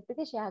අපි අනිත් අයත්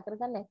එක්ක ෂෙයා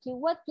කරගන්න නැහැ.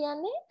 කිව්වත්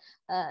කියන්නේ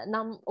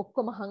නම්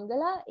ඔක්කොම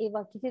හංගලා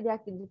ඒවා කිසි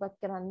දෙයක් ඉදිරිපත්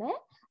කරන්නේ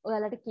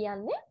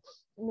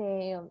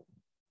නැහැ.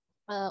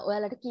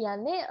 ඔයාලට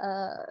කියන්නේ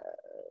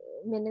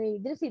මෙන්න මේ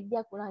විදිහට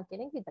සිද්ධියක් වුණා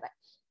කියන එක විතරයි.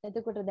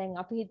 එතකොට දැන්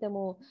අපි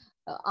හිතමු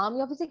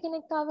ආමි ඔෆිස්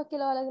කෙනෙක් ආව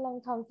කියලා ඔයාලගේ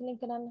ළඟ කවුන්සලින්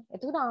කරන්න.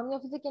 එතකොට ආමි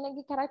ඔෆිස්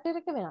කෙනෙක්ගේ කැරක්ටර්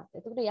එක වෙනස්.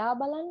 එතකොට එයා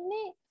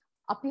බලන්නේ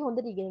අපි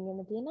හොඳට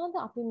ඉගෙනගෙන තියෙනවද?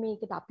 අපි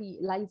මේකට අපි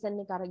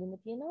ලයිසන් එක අරගෙන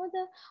තියෙනවද?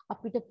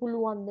 අපිට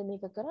පුළුවන්ද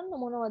මේක කරන්න?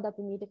 මොනවද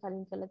අපි මීට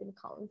කලින් කරලා තියෙන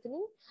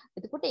කවුන්සලින්?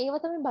 එතකොට ඒව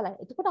තමයි බලන්නේ.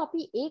 එතකොට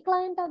අපි ඒ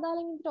ක්ලයන්ට්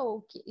අදාළ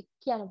විදිහට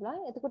කියන්න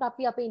පුළුවන්. එතකොට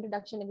අපි අපේ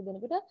ඉන්ට්‍රොඩක්ෂන් එක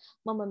දෙනකොට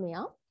මම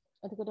මෙයා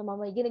එතකොට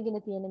මම ඉගෙනගෙන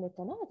තියෙන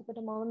මෙතන. එතකොට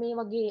මම මේ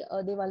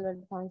වගේ දේවල්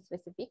වලට තමයි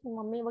ස්පෙસિෆික්. මම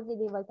මේ වගේ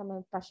දේවල්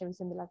තමයි ප්‍රශ්න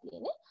විසඳලා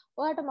තියෙන්නේ.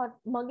 ඔයාලට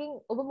මගෙන්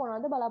ඔබ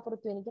මොනවද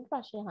බලාපොරොත්තු වෙන්නේ කියන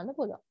ප්‍රශ්න අහන්න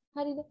පුළුවන්.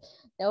 හරිද?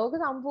 ඒක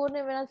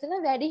සම්පූර්ණයෙන් වෙනස්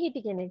වෙන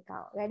වැඩිහිටි කෙනෙක්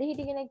ආවා.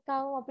 වැඩිහිටි කෙනෙක්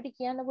ආවම අපිට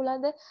කියන්න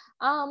පුළුවන්ද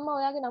අම්මා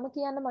ඔයාගේ නම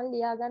කියන්න මම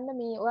ලියා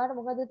ගන්න මේ ඔයාලට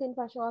මොකද තියෙන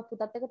ප්‍රශ්න ඔයා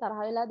පුතත් එක්ක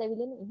තරහ වෙලා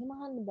දැවිලෙන්නේ එහෙම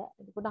අහන්න බෑ.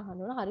 එතකොට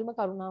අහන්න ඕන හරිම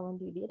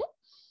කරුණාවන්ත විදියට.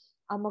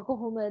 අම්මා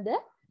කොහොමද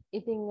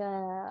ඉතින්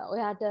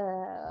ඔයාට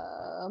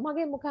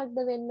මගේ මොකක්ද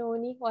වෙන්න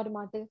ඕනි ඔයාට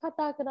මාත් එක්ක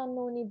කතා කරන්න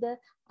ඕනිද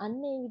අන්න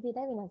ඒ විදිහට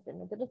වෙනස්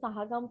වෙනවා. ඒකට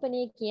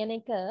සහකම්පනයේ කියන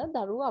එක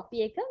දරුවෝ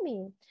අපි එක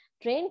මේ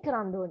ට්‍රේන්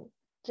කරන්න ඕනි.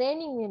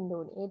 ට්‍රේනින් වෙන්න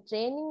ඕනි. ඒ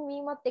ට්‍රේනින්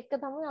වීමත් එක්ක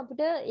තමයි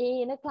අපිට ඒ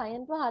එන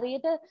ක්ලයන්ට්ව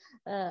හරියට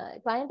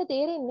ක්ලයන්ට්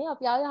තේරෙන්නේ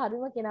අපි ආවේ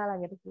හරිම කෙනා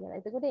ළඟට කියලා.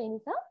 එතකොට ඒ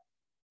නිසා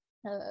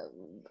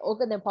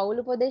ඕක දැන් පවුල්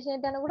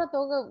උපදේශනයට යනකොටත්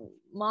ඕක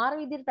මාර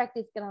විදිහට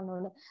ප්‍රැක්ටිස් කරන්න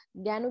ඕන.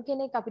 ගෑනු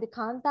කෙනෙක් අපිට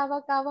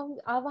කාන්තාවක්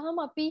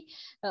ආවහම අපි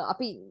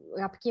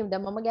කියමු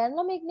දැන් මම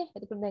ගෑනු ළමෙක්නේ.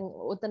 එතකොට දැන්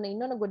ඔතන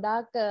ඉන්නවනේ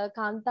ගොඩාක්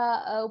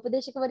කාන්තා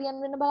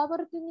උපදේශකවරියන් වෙන්න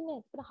බලාපොරොත්තු වෙන්නේ.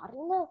 එතකොට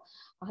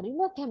හරිම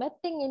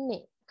කැමැත්තෙන්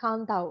එන්නේ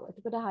කාන්තාව.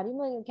 එතකොට හරිම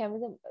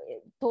කැමති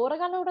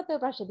තෝරගන්නකොටත්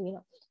ඔය ප්‍රශ්න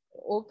තියෙනවා.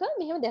 ඕක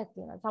මෙහෙම දෙයක්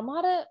තියෙනවා.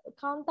 සමහර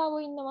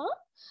කාන්තාවෝ ඉන්නවා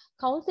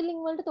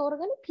කවුන්සලින් වලට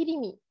තෝරගන්නේ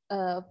පිරිමි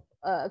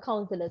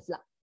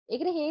කවුන්සලර්ස්ලා.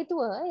 ඒකට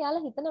හේතුව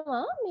එයාලා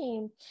හිතනවා මේ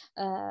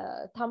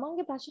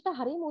තමන්ගේ ප්‍රශ්නට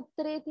හරියම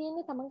උත්තරේ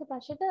තියෙන්නේ තමන්ගේ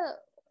ප්‍රශ්නට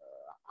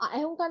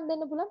අහුම්කම්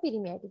දෙන්න පුළුවන්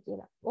පිරිමියට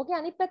කියලා. ඕකේ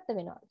අනිත් පැත්ත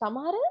වෙනවා.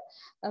 සමහර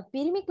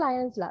පිරිමි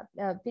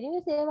ක්ලයන්ට්ස්ලා පිරිමි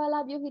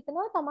සේවාලාභියෝ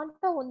හිතනවා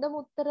තමන්ට හොඳම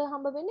උත්තර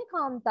හම්බ වෙන්නේ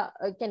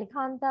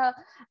කාන්තා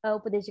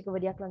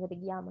උපදේශකවරියක්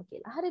ළඟට ගියාම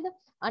කියලා. හරිද?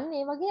 අන්න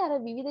ඒ වගේ අර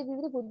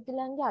විවිධ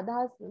පුද්ගලයන්ගේ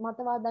අදහස්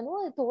මතවාද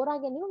අනුව තෝරා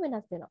ගැනීම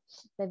වෙනස් වෙනවා.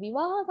 දැන්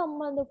විවාහ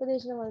සම්බන්ධ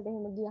උපදේශන වලට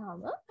එහෙම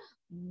ගියාම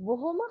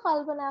බොහොම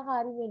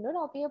කල්පනාකාරී වෙන්න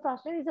ඕන අපි මේ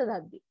ප්‍රශ්නේ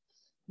විසඳද්දී.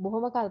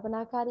 බොහොම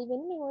කල්පනාකාරී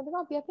වෙන්නේ මොකද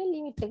අපි අපේ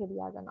ලිමිට් එක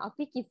තියාගන්න.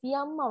 අපි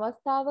කිසියම්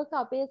අවස්ථාවක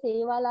අපේ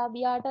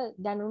සේවාලාභියාට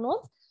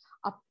දැනුනොත්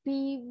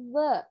අපිව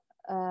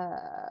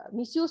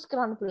මිස්යූස්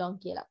කරන්න පුළුවන්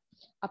කියලා.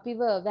 අපිව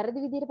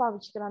වැරදි විදිහට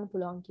පාවිච්චි කරන්න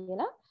පුළුවන්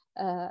කියලා.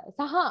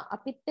 සහ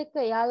අපිත් එක්ක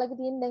එයාලගේ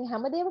තියෙන දැන්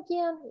හැමදේම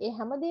කියන්නේ. ඒ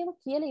හැමදේම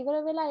කියලා ඉවර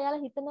වෙලා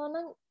එයාලා හිතනවා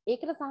නම්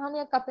ඒකට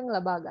සහනයක් අපෙන්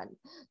ලබා ගන්න.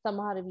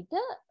 සමහර විට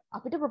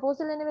අපිට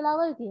ප්‍රොපෝසල් එන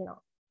වෙලාවල්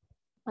තියෙනවා.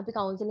 අපි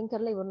කවුන්සලින්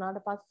කරලා ඉවරනාට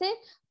පස්සේ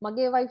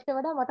මගේ වයිෆ්ට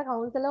වඩා මට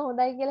කවුන්සලර්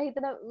හොඳයි කියලා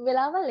හිතන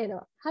වෙලාවල්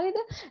එනවා. හරිද?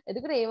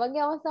 එතකොට ඒ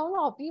වගේ අවස්ථාවල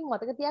අපි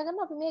මතක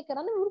තියාගන්න අපි මේ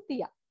කරන්නේ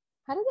වෘත්තියක්.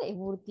 හරිද? ඒ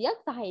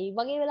වෘත්තියක් සහ ඒ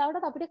වගේ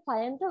වෙලාවකට අපිට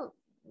ක්ලයන්ට්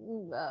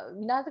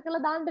විනාශ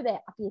කරලා දාන්න බෑ.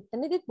 අපි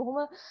එතනදිත් බොහොම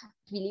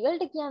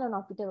පිළිවෙලට කියනවා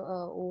අපිට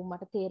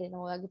මට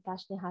තේරෙනවා ඔයාගේ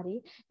ප්‍රශ්නේ හරි.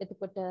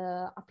 එතකොට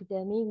අපිට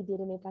මේ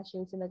විදිහට මේ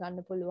ප්‍රශ්නේ විසඳ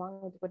ගන්න පුළුවන්.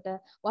 එතකොට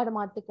ඔයාට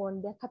මාත් එක්ක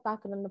ඕන දෙයක් කතා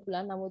කරන්න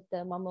පුළුවන්. නමුත්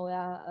මම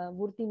ඔයා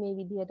වෘත්ති මේ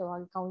විදිහට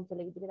ඔයාගේ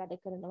කවුන්සලර් විදිහට වැඩ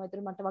කරනවා.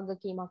 ඒතර මට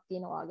වගකීමක්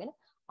තියෙනවා වගේ.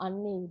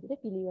 අන්න ඒ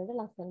විදිහට පිළිවෙලට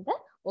ලස්සනට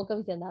ඕක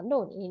විසඳන්න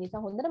ඕනේ. ඒ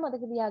නිසා හොඳට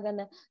මතක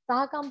තියාගන්න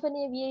සහ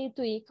කම්පැනි විය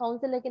යුතුයි.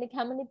 කවුන්සලර් කෙනෙක්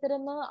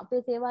හැමනිතරම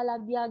අපේ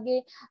සේවාලාභියාගේ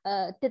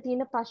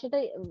තියෙන ප්‍රශ්නට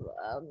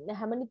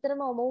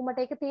හැමනිතරම ඔව්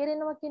මට ඒක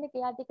තේරෙනවා කියන එක,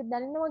 එයාට ඒක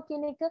දැනෙනවා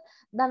කියන එක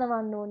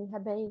දනවන්න ඕනි.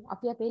 හැබැයි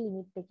අපි අපේ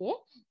ලිමිට් එකේ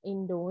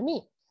ඉන්න ඕනි.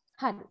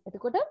 හරි.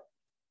 එතකොට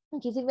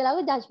කිසි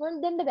වෙලාවක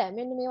ජජ්මන්ට් දෙන්න බෑ.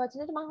 මෙන්න මේ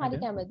වචනෙට මම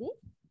හරි කැමතියි.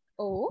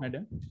 ඔව්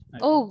මැඩම්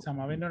ඔව්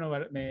සමාවෙන්න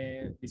ඕන මේ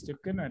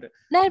ඩිස්ට්‍රික්ට් කරනවට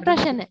නෑ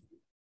ප්‍රශ්න නෑ.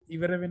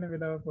 ඉවර වෙන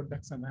වෙලාව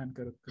පොඩ්ඩක් සඳහන්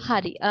කරොත්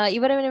හරි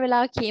ඉවර වෙන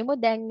වෙලාව කියමු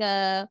දැන්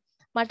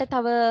මට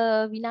තව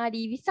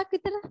විනාඩි 20ක්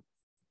විතර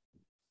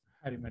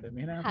හරි මැඩම්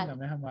එහෙනම් හරි.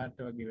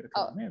 9:00 වගේ ඉවර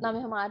ඔව්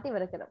කරමු 9:00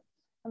 ඉවර කරමු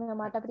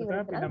 9:00 අපිට ඉවර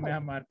අපි කරන්න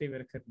 9:00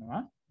 ඉවර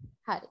කරනවා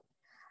හරි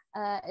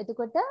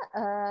එතකොට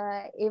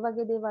ඒ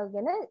වගේ දේවල්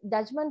ගැන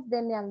ජජ්මන්ට්ස්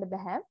දෙන්න යන්න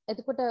බෑ.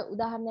 එතකොට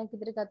උදාහරණයක්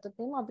විදිහට ගත්තොත්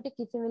එහෙනම් අපිට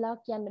කිසිම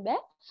වෙලාවක කියන්න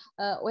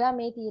බෑ ඔයා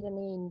මේ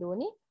තීරණේ ඉන්න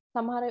ඕනේ.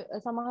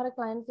 සමහර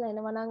ක්ලයන්ට්ස්ලා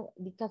එනවා නම්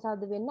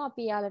දික්කසාද වෙන්න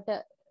අපි යාලට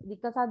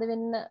දික්කසාද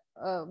වෙන්න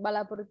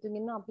බලාපොරොත්තු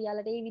වෙන අපි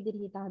යාලට ඒ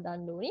විදිහට හිත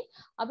හදන්න ඕනේ.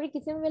 අපිට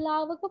කිසිම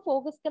වෙලාවක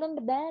ફોකස් කරන්න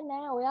බෑ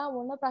නෑ ඔයා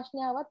මොන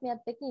ප්‍රශ්නාවක්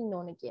මෙයත් එක්ක ඉන්න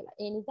ඕනේ කියලා.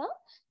 ඒ නිසා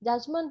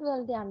ජජ්මන්ට්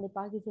වලට යන්න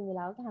එපා කිසිම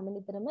වෙලාවක හැම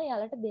නිතරම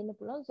යාලට දෙන්න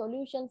පුළුවන්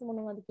සොලියුෂන්ස්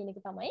මොනවද කියන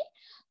එක තමයි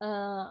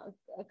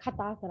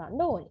කතා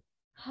කරන්න ඕනේ.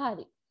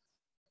 හරි.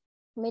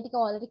 මේ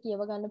ටික ඔයාලට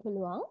කියව ගන්න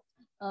පුළුවන්.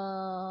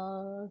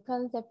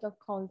 concept of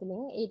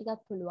counseling ඒ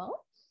ටිකත් පුළුවන්.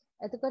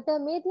 එතකොට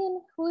මේ තියෙන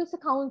who is a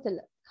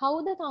counselor?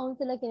 කවුද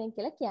counselor කෙනෙක්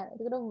කියලා කියන්නේ.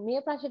 එතකොට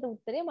මේ ප්‍රශ්නට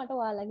උත්තරේ මට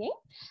ඔයාලගෙන්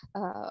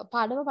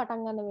පාඩම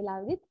පටන් ගන්න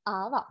වෙලාවෙදිත්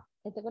ආවා.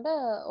 එතකොට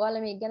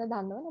ඔයාලා මේක ගැන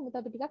දන්නව නමුත්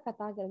අපි ටිකක්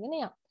කතා කරගෙන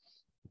යමු.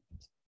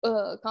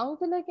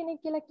 counselor කෙනෙක්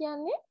කියලා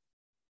කියන්නේ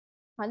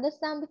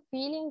understand the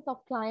feelings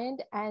of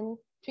client and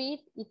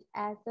treat it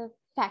as a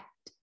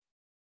fact.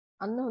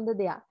 අන්න හොඳ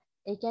දෙයක්.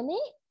 ඒ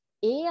කියන්නේ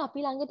ඒ අපි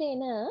ළඟට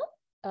එන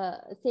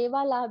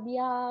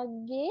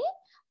සේවාලාභියාගේ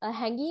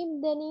හැඟීම්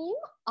දැනීම්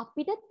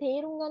අපිට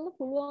තේරුම් ගන්න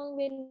පුළුවන්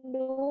වෙන්න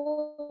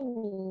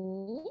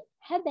ඕනේ.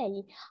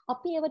 හැබැයි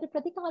අපි ඒවට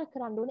ප්‍රතිකාර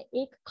කරන්න ඕනේ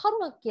ඒක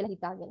කරුණක් කියලා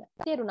හිතාගෙන.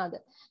 තේරුණාද?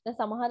 දැන්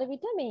සමහර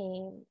විට මේ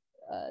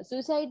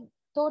සුයිසයිඩ්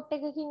තෝට්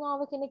එකකින්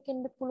ආව කෙනෙක්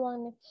එන්න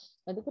පුළුවන්.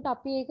 එතකොට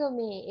අපි ඒක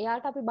මේ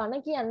එයාට අපි බන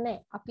කියන්නේ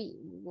අපි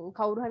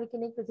කවුරු හරි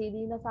කෙනෙක්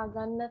සීදී විනාසා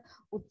ගන්න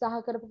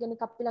උත්සාහ කරපු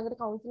කෙනෙක් අපි ළඟට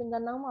කවුන්සලින්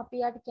ගන්නාම අපි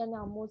එයාට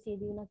කියන්නේ අම්මෝ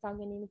සීදී විනාසා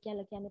ගැනීම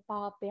කියලා කියන්නේ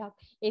පාපයක්.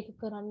 ඒක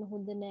කරන්න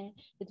හොඳ නෑ.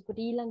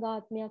 එතකොට ඊළඟ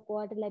ආත්මයක්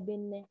ඔයාට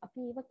ලැබෙන්නේ අපි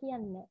ඒව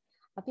කියන්නේ.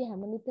 අපි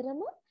හැම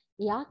නිතරම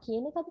එයා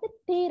කියන එක අපිට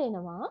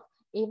තේරෙනවා.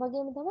 ඒ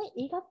වගේම තමයි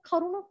ඒකත්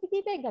කරුණක්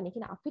විදිහට ගන්න.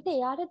 කියන්නේ අපිට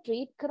එයාට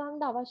ට්‍රීට්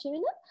කරන්න අවශ්‍ය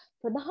වෙන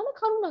ප්‍රධාන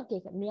කරුණක්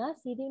ඒක. මෙයා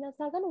සීදී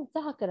විනාසා ගන්න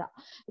උත්සාහ කරා.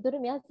 ඒතකොට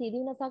මෙයා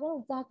සීදී විනාසා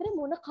ගන්න උත්සාහ කරේ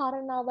මොන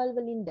කාරණාවල්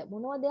වලින්ද?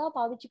 මොනවද එයා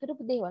පාවිච්චි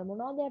කරපු දේවල්?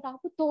 මොනවද එයාට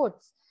ආපු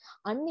thoughts?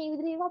 අන්න ඒ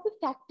විදිහට ඒවා අපි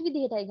ෆැක්ට්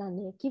විදිහටයි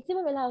ගන්නෙ. කිසිම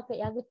වෙලාවක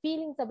එයාගේ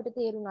ෆීලිංග්ස් අපිට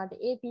තේරුණාට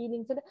ඒ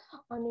ෆීලිංග්ස් වල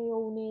අනේ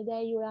ඔව් නේද?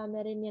 ඇයි ඔයා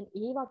මැරෙන්නේ?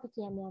 ඒවා අපි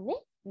කියන්නේ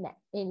නැහැ.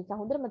 ඒ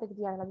නිසා හොඳට මතක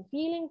තියාගන්න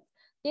ෆීලිංග්ස්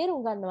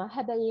තේරුම් ගන්නවා.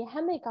 හැබැයි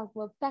හැම එකක්ම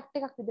ෆැක්ට්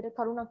එකක් විදිහට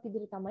කරුණක්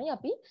විදිහට තමයි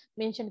අපි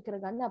මෙන්ෂන්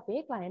කරගන්නේ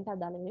අපේ ක්ලයන්ට්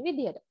අදාළ වෙන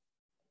විදිහට.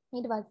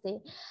 ඊට පස්සේ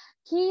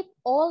keep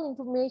all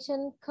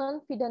information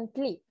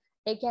confidently.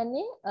 ඒ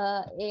කියන්නේ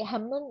ඒ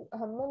හැම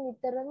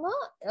නිතරම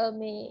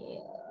මේ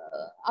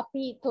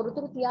අපි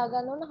තොරතුරු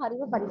තියාගන්න ඕන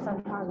හරිම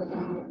පරිසංඛාගත.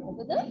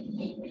 මොකද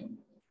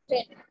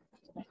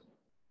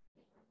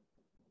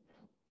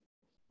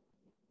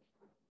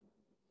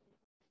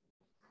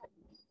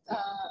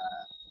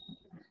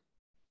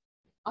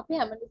අපි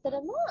හැම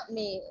නිතරම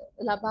මේ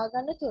ලබා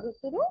ගන්න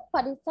තොරතුරු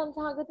පරිස්සම්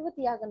සහගතව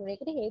තියාගන්න ඕනේ.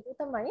 ඒකට හේතුව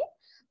තමයි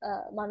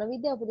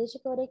මනෝවිද්‍යා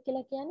උපදේශකවරයෙක්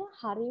කියලා කියන්නේ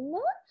හරිම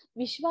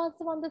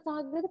විශ්වාසවන්ත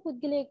සහගත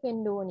පුද්ගලයෙක්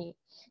වෙන්න ඕනේ.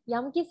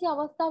 යම්කිසි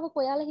අවස්ථාවක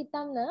ඔයාලා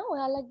හිතන්න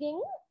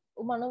ඔයාලගෙන්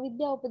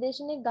මනෝවිද්‍යා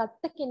උපදේශනේ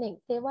ගත්ත කෙනෙක්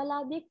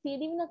සේවාලාභියෙක්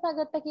සීඩී විනාසා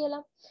ගත්තා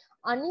කියලා.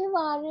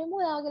 අනිවාර්යයෙන්ම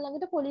ඔයාගේ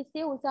ළඟට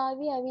පොලිසිය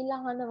උසාවිය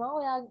ඇවිල්ලා අහනවා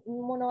ඔයා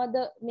මොනවද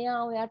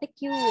මෙයා ඔයාට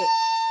කිව්වේ.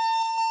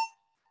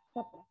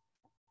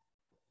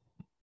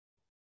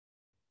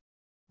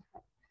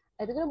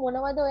 එතකොට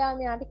මොනවද ඔයා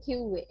මෙයාට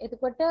කිව්වේ?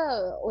 එතකොට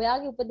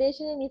ඔයාගේ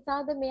උපදේශන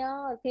නිසාද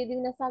මෙයා සීදී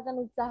විනාසා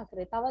ගන්න උත්සාහ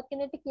කරේ. තවත්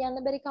කෙනෙක්ට කියන්න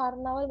බැරි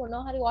කාරණාවල්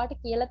මොනවා හරි ඔයාට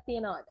කියලා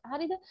තියෙනවද?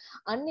 හරිද?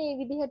 අන්න ඒ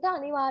විදිහට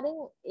අනිවාර්යෙන්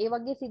ඒ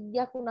වගේ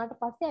සිද්ධියක් වුණාට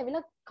පස්සේ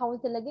ඇවිල්ලා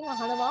කවුන්සලර්ගෙන්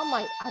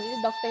අහනවාමයි. හරිද?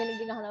 ડોක්ටර්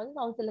කෙනෙක්ගෙන් අහනවා,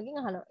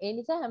 කවුන්සලර්ගෙන් අහනවා. ඒ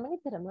නිසා හැම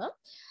නිතරම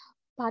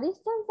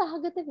පරිස්සම්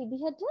සහගත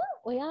විදිහට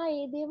ඔයා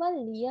ඒ දේවල්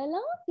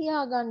ලියලා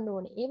තියාගන්න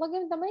ඕනේ. ඒ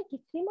වගේම තමයි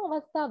කිසිම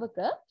අවස්ථාවක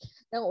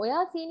දැන්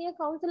ඔයා සීනියර්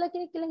කවුන්සලර්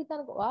කෙනෙක් කියලා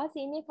හිතනකො. ඔයා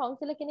සීනියර්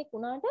කවුන්සලර් කෙනෙක්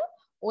වුණාට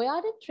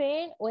ඔයාට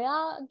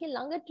ඔයාගේ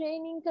ළඟ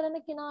ට්‍රේනින් කරන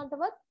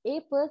කෙනාටවත් ඒ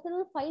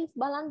පර්සනල් ෆයිල්ස්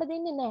බලන්න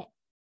දෙන්නේ නැහැ.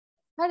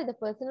 හරිද?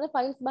 පර්සනල්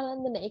ෆයිල්ස්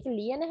බලන්න දෙන්නේ. ඒක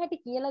ලියන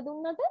හැටි කියලා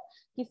දුන්නට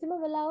කිසිම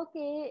වෙලාවක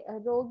ඒ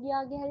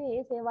රෝගියාගේ හරි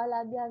ඒ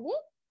සේවාලාභියාගේ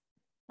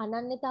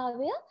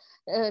අනන්‍යතාවය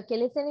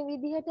කෙලෙසෙන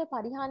විදිහට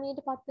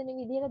පරිහානියට පත්වෙන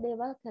විදිහට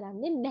දේවල්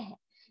කරන්නේ නැහැ.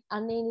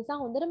 අන්න ඒ නිසා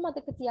හොඳට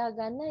මතක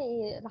තියාගන්න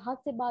ඒ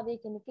රහස්‍යභාවය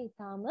කියන එක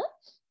ඉතාම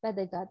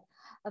වැදගත්.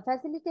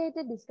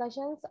 Facilitated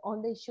discussions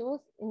on the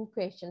issues in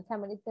questions.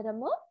 හැම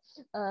නිතරම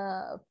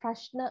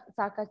ප්‍රශ්න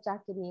සාකච්ඡා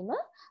කිරීම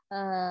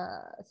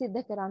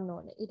සිද්ධ කරන්න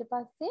ඕනේ. ඊට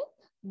පස්සේ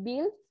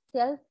build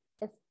self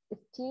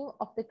esteem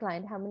of the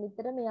client. හැම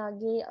නිතරම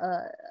එයාගේ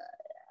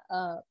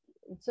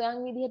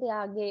ස්වයං විදිහට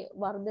යාගේ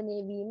වර්ධනය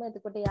වීම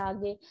එතකොට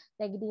යාගේ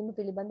නැගිටීම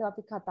පිළිබඳව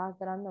අපි කතා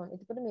කරන්න ඕනේ.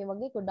 එතකොට මේ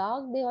වගේ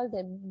ගොඩාක් දේවල්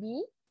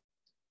දැබ්බී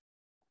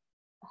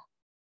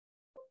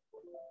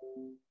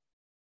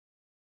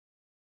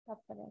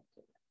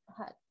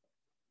හරි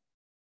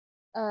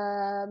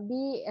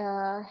be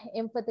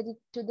empathetic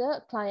to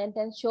the client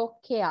and show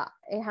care.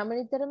 ඒ හැම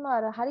නිතරම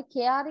අර හරි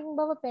caring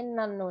බව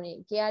පෙන්වන්න ඕනේ.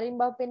 caring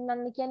බව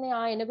පෙන්වන්න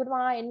කියන්නේ එනකොටම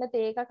එන්න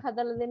තේ එකක්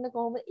හදලා දෙන්න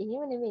කොහොමද?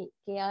 එහෙම නෙමෙයි.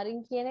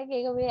 caring කියන එක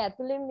ඒක මේ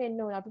ඇතුලෙන්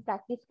වෙන්න ඕනේ. අපි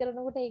ප්‍රැක්ටිස්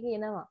කරනකොට ඒක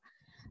එනවා.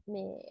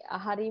 මේ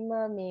හරීම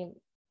මේ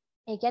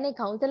ඒ කියන්නේ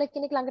කවුන්සලර්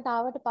කෙනෙක් ළඟට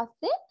ආවට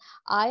පස්සේ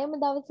ආයම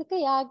දවසක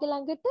යාගේ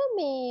ළඟට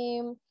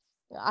මේ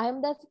ආයම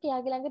දවසක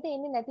යාගේ ළඟට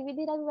එන්නේ නැති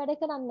විදිහට අපි වැඩ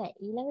කරන්නේ නැහැ.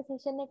 ඊළඟ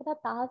සෙෂන්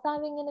එකටත්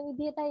ආසාවෙන් එන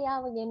විදිහටයි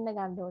යාව ගෙන්න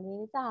ගන්න ඕනේ.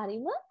 ඒ නිසා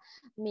හරීම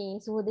මේ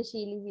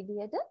සුහදශීලී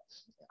විදිහට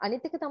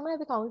අනිත් එක තමයි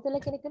අපි කවුන්සලර්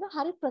කෙනෙක් වෙන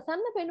හරි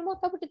ප්‍රසන්න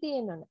පෙනුමක් අපිට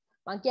තියෙන්න ඕන.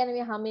 මං කියන්නේ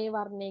මේ හැමේ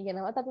වර්ණය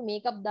ගැනවත් අපි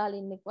මේකප්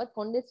දාලා ඉන්න එකවත්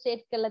කොන්ඩෙන්ස්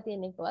ස්ට්‍රේට් කරලා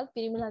තියෙන එකවත්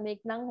පිරිමි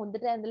ළමෙක් නම්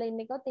හොඳට ඇඳලා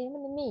ඉන්න එකවත් එහෙම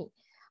නෙමෙයි.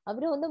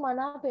 අපිට හොඳ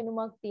මනා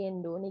පෙනුමක් තියෙන්න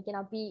ඕනේ. ඒ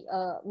කියන්නේ අපි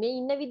මේ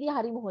ඉන්න විදිය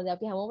හරිම හොඳයි.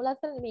 අපි හැමෝම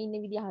ලස්සනයි මේ ඉන්න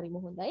විදිය හරිම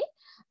හොඳයි.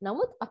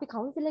 නමුත් අපි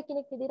කවුන්සලර්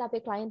කෙනෙක් විදිහට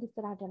අපේ ක්ලයන්ට්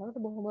ඉස්සරහට යනකොට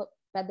බොහොම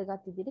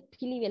වැදගත් විදිහට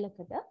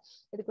පිළිවෙලකට.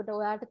 එතකොට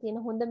ඔයාට තියෙන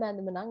හොඳ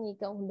මැඳුම නම්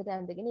ඒක හොඳට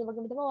ඇඳගෙන ඒ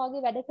වගේම තමයි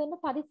ඔයාගේ වැඩ කරන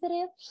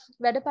පරිසරය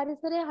වැඩ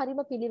පරිසරය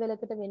හරිම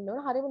පිළිවෙලකට වෙන්න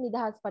ඕන. හරිම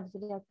නිදහස්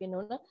පරිසරයක් වෙන්න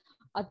ඕන.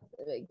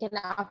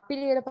 කියන්නේ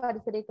අපිළිවෙල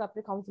පරිසරයක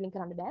අපිට කවුන්සලින්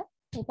කරන්න බෑ.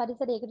 මේ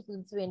පරිසරයකට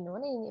සුදුසු වෙන්න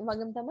ඕන. ඒ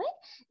වගේම තමයි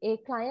ඒ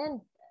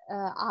ක්ලයන්ට්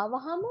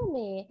ආවහම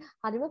මේ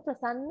හරිම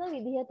ප්‍රසන්න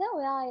විදිහට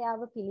ඔයා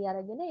එයාව පිළි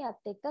අරගෙන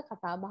එයාත් එක්ක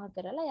කතා බහ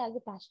කරලා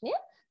එයාගේ ප්‍රශ්නය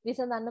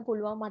විසඳන්න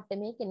පුළුවන්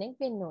මට්ටමේ කෙනෙක්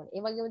වෙන්න ඕනේ.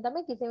 ඒ වගේම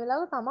තමයි කිසිම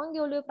වෙලාවක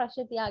තමන්ගේ ඔළුවේ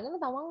ප්‍රශ්න තියාගෙන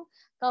තමන්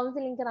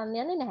කවුන්සලින් කරන්න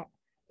යන්නේ නැහැ.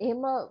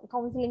 එහෙම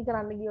කවුන්සලින්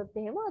කරන්න ගියොත්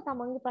එහෙම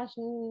තමන්ගේ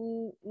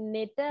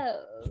ප්‍රශ්නෙට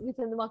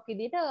විසඳුමක්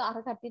විදිහට අර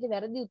කට්ටියට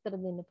වැරදි උත්තර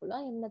දෙන්න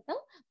පුළුවන්. එහෙම නැත්නම්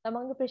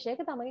තමන්ගේ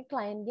ප්‍රශ්නයක තමන්ගේ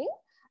ක්ලයන්ට්ගෙන්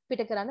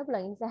පිට කරන්න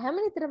පුළුවන්. ඒ නිසා හැම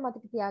නිතරම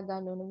මතක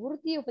තියාගන්න ඕන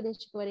වෘත්තීය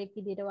උපදේශකවරයෙක්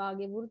විදිහට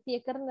වාගේ වෘත්තිය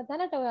කරන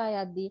තැනට ඔයා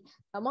යද්දී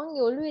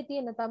තමන්ගේ ඔළුවේ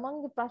තියෙන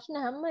තමන්ගේ ප්‍රශ්න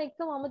හැම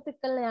එකම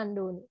අමතක කරලා යන්න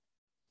ඕනේ.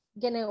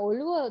 කියන්නේ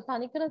ඔළුව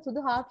තනිකර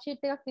සුදු හාෆ්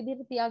ෂීට් එකක්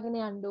විදිහට තියාගෙන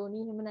යන්න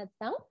ඕනේ. එහෙම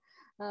නැත්නම්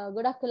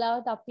ගොඩක්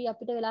වෙලාවට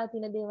අපිට වෙලා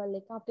තියෙන දේවල්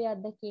එක අපේ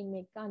අත්දැකීම්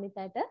එක්ක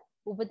අනිත් අයට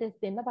උපදෙස්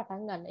දෙන්න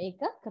පටන් ගන්න.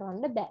 ඒක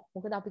කරන්න බෑ.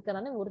 මොකද අපි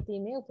කරන්නේ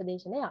වෘත්තීමය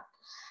උපදේශනයක්.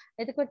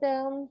 එතකොට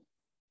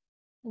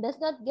does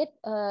not get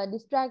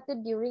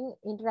distracted during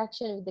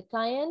interaction with the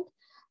client,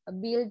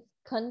 build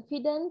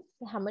confidence.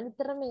 හැම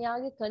නිතරම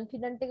එයාගේ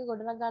confident එක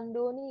ගොඩනගා ගන්න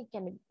ඕනි.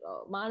 කියන්නේ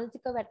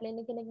මානසික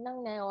වැටලෙන්න කෙනෙක් නම්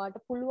නෑ. ඔයාට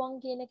පුළුවන්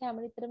කියන එක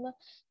හැම නිතරම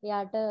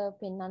එයාට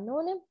පෙන්වන්න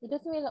ඕනේ. ඊට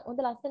පස්සේ මේ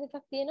හොඳ ලස්සන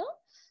එකක් තියෙනවා.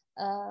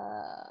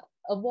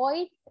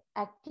 avoid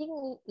acting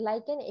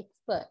like an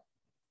expert.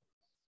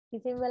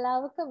 කිසිම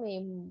වෙලාවක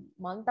මේ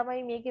මං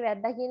තමයි මේකේ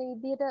වැද්දා කියන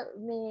විදිහට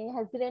මේ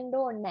හැසිරෙන්න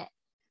ඕනේ නෑ.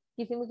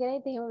 කිසිම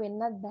කෙනෙක් එහෙම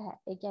වෙන්නත් බෑ.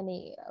 ඒ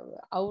කියන්නේ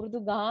අවුරුදු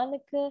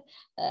ගානක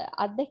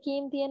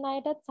අත්දැකීම් තියෙන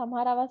අයටත්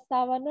සමහර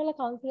අවස්ථාවන් වල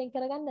කවුන්සලින්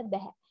කරගන්න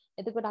බෑ.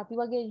 එතකොට අපි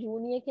වගේ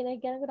ජූනියර්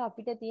කෙනෙක් යනකොට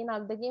අපිට තියෙන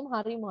අත්දැකීම්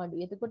හරිම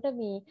අඩුයි. එතකොට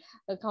මේ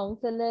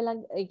කවුන්සලර්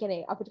ළඟ ඒ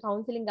කියන්නේ අපිට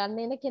කවුන්සලින්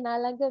ගන්න එන කෙනා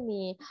ළඟ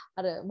මේ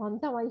අර මම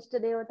තමයි ඉෂ්ට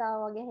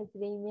දේවතාවා වගේ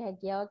හැසිරීමේ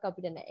හැකියාවක්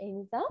අපිට නැහැ. ඒ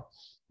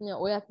නිසා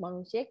ඔයත්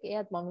මිනිසෙක්,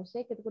 එයත්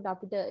මිනිසෙක්. එතකොට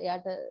අපිට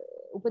එයාට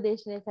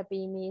උපදේශනය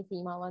සැපීමේ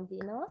සීමාවන්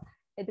තියෙනවා.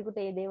 එතකොට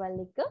මේ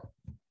දේවල් එක්ක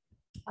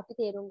අපි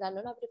තේරුම් ගන්න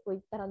ඕන අපිට කොයි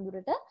තරම්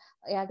දුරට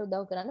එයාට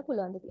උදව් කරන්න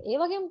පුළුවන්ද කියලා. ඒ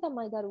වගේම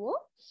තමයි දරුවෝ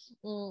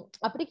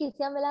අපිට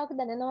කිසියම් වෙලාවක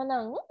දැනෙනවා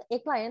නම් ඒ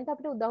ක්ලයන්ට්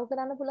අපිට උදව්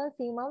කරන්න පුළුවන්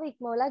සීමාව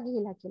ඉක්මවලා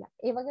ගිහිලා කියලා.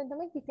 ඒ වගේම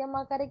තමයි කිසියම්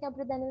ආකාරයකින්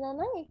අපිට දැනෙනවා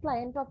නම් ඒ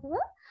ක්ලයන්ට්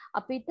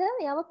අපිට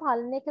එයාව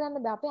පාලනය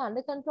කරන්න බෑ. අපේ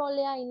අන්ඩර්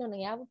කන්ට්‍රෝල් එයා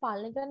ඉන්නවනේ. එයාව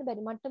පාලනය කරන්න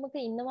බැරි මට්ටමක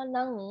ඉන්නවා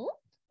නම්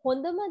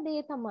හොඳම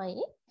දේ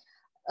තමයි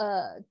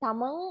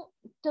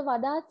තමන්ට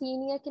වඩා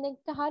සීනියර්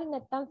කෙනෙක්ට හරි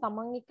නැත්නම්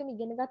තමන් එක්කම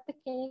ඉගෙනගත්ත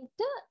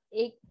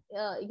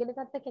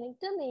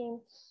කෙනෙක්ට මේ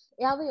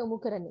එයාව යොමු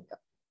කරන එක.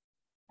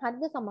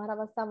 හරිද? සමහර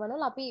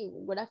අවස්ථාවල අපි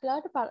ගොඩක්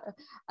වෙලාවට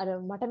අර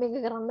මට මේක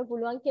කරන්න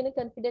පුළුවන් කියන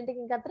කොන්ෆිඩන්ට්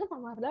එකකින් ගත්තට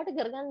සමහර වෙලාවට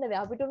කරගන්න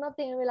බෑ. අපිට උනත්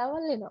එහෙම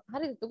වෙලාවල් එනවා.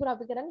 හරිද? ඒක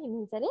අපි කරන්නේ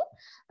හිමින්සරේ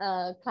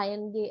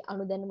ක්ලයන්ට්ගේ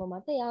අනුදැනුම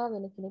මත එයාව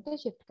වෙන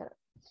කෙනෙක්ට shift කරනවා.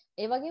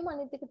 ඒ වගේම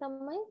අනිත් එක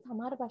තමයි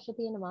සමහර ප්‍රශ්න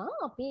තියෙනවා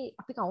අපි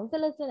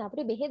කවුන්සලර්ස් වෙන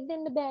අපිට බෙහෙත්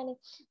දෙන්න බෑනේ.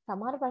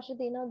 සමහර ප්‍රශ්න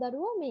තියෙනවා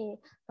දරුවෝ මේ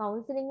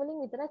කවුන්සලින් වලින්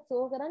විතරක්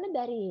සෝව කරන්න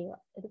බැරි ඒවා.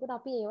 එතකොට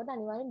අපි ඒවට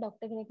අනිවාර්යෙන්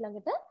ડોක්ටර් කෙනෙක්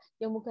ළඟට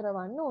යොමු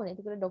කරවන්න ඕනේ.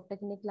 එතකොට ડોක්ටර්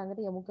කෙනෙක්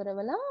ළඟට යොමු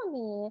කරවලා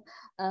මේ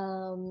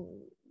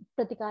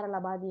ප්‍රතිකාර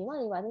ලබා දීම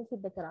අනිවාර්යෙන්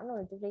සිද්ධ කරන්න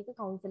ඕනේ. ඒක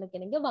කවුන්සලර්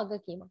කෙනෙක්ගේ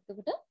වගකීමක්.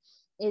 එතකොට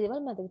ඒ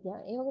දේවල් මතක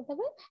තියාගන්න. ඒ වගේ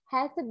තමයි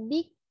has a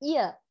big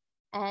ear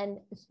and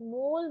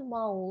small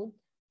mouth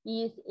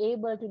is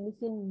able to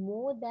listen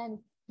more than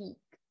speak.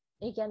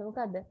 ඒ කියන්නේ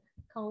මොකද්ද?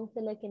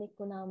 කවුන්සලර් කෙනෙක්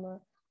වුණාම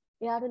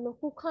එයාට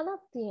ලොකු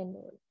කනක් තියෙන්න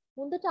ඕනේ.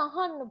 හොඳට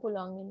අහන්න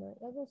පුළුවන් වෙන්න ඕනේ.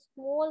 ඒක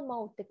ස්මෝල්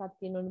මවුත් එකක්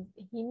තියෙන්න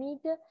ඕනේ.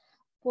 හිමීට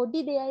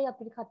පොඩි දෙයයි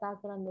අපිට කතා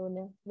කරන්න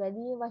ඕනේ.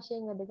 වැඩි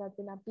වශයෙන් වැඩගත්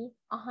වෙන අපි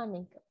අහන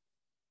එක.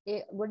 ඒ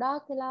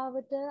ගොඩාක්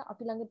වෙලාවට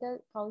අපි ළඟට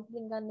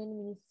කවුන්සලින් ගන්න එන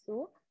මිනිස්සු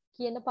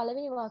කියන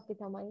පළවෙනි වාක්‍යය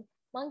තමයි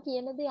මං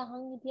කියන දේ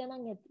අහන් හිටියනම්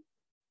ඇති.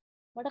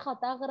 මට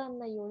කතා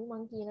කරන්න ඕනි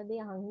මං කියන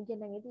දේ අහන්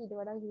හිටියනම් ඇති. ඊට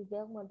වඩා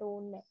කිසියක් මට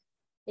ඕනේ නැහැ.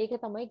 ඒක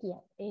තමයි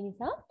කියන්නේ. ඒ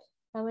නිසා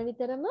හැම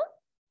විතරම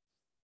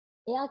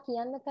එයා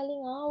කියන්න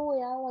කලින්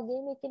එයා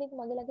වගේම එක්කෙනෙක්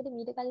මගේ ළඟට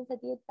මීට කලින්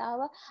සතියෙත්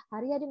ආවා.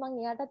 හරි මං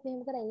එයාටත්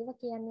මෙහෙම කරා ඒව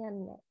කියන්න යන්නේ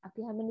නැහැ.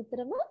 අපි හැම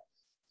නිතරම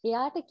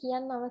එයාට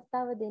කියන්න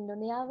අවස්ථාව දෙන්න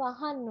ඕනේ. එයාව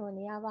අහන්න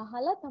ඕනේ. එයාව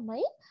අහලා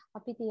තමයි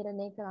අපි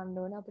තීරණය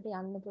කරන්න ඕනේ අපිට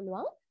යන්න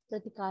පුළුවන්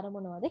ප්‍රතිකාර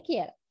මොනවද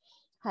කියලා.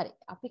 හරි.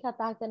 අපි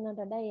කතා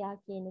කරනට වඩා එයා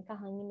කියන එක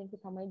අහන් ඉන්න එක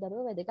තමයි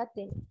දරුවෝ වැදගත්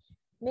වෙන්නේ.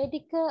 මේ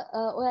ටික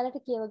ඔයාලට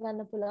කියව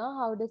ගන්න පුළුවන්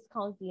how does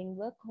counseling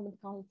work, කොහොමද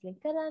counseling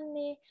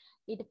කරන්නේ,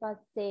 ඊට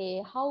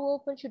පස්සේ how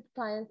often should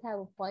clients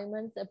have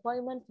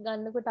appointments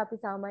ගන්නකොට අපි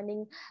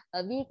සාමාන්‍යයෙන්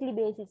weekly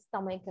basis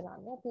තමයි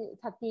කරන්නේ. අපි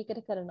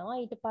සතියකට කරනවා.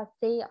 ඊට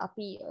පස්සේ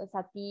අපි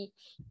සති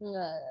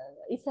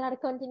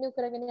ඉස්සරහට continue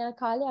කරගෙන යන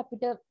කාලේ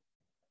අපිට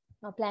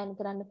ප්ලෑන්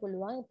කරන්න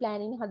පුළුවන්.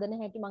 ප්ලෑනින් හදන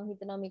හැටි මම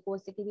හිතනවා මේ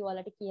කෝස් එකේදී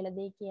ඔයාලට කියලා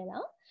දෙයි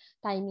කියලා.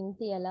 ටයිමින්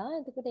තියලා.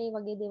 එතකොට ඒ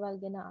වගේ දේවල්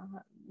ගැන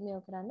මේව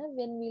කරන්න.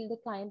 when will the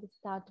client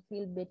start to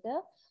feel better?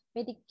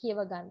 මේ ටික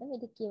කියව ගන්න.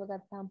 මේ ටික කියව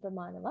ගත්තාම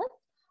ප්‍රමාණවත්.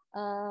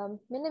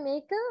 මෙන්න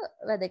මේක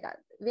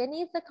වැදගත්. when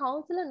is the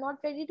counselor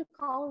not ready to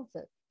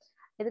counsel?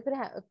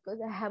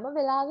 එතකොට හැම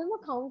වෙලාවෙම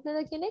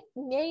කවුන්සලර් කෙනෙක්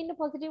මේ ඉන්න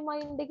පොසිටිව්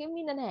මයින්ඩ් එකෙන්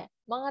ඉන්න නැහැ.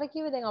 මම අර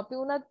කිව්වේ දැන්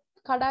අපි උනත්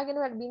කඩාගෙන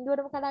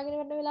බිඳුවටම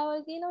කඩාගෙන යන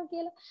වෙලාවල් තියෙනවා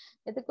කියලා.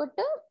 එතකොට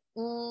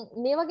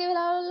මේ වගේ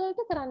වෙලාවල්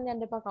වලට කරන්න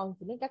යන්න එපා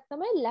කවුන්සලින්. එකක්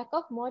තමයි lack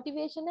of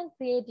motivation and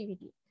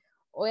creativity.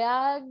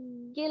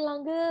 ඔයාගේ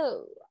ළඟ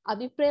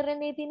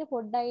අභිප්‍රේරණයේ තියෙන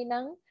පොඩ්ඩයි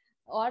නම්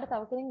ඔයාට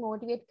තව කෙනෙක්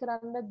මොටිවේට්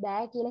කරන්න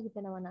බෑ කියලා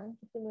හිතනවා නම්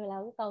කිසිම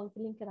වෙලාවක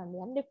කවුන්සලින් කරන්න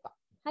යන්න එපා.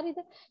 හරිද?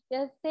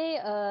 just say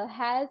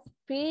has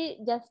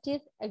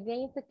prejudice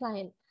against the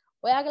client.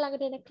 ඔයාගේ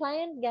ළඟට එන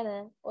client ගැන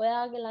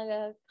ඔයාගේ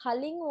ළඟ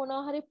කලින්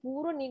මොනවා හරි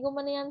පූර්ව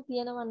නිගමනයන්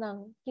තියෙනවා නම්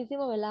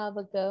කිසිම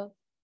වෙලාවක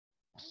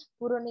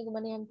පූර්ව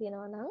නිගමනයන්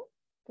තියෙනවා නම්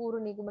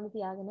පූර්ව නිගමන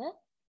තියාගෙන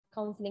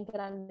කවුන්සලින්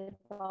කරන්න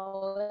එපා.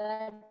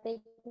 ඔයාට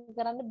ඒක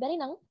කරන්න බැරි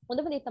නම්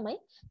හොඳම දේ තමයි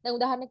දැන්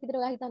උදාහරණයක් විදිහට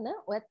ඔයා හිතන්න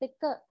ඔයත්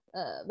එක්ක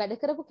වැඩ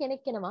කරපු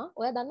කෙනෙක් එනවා.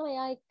 ඔයා දන්නවා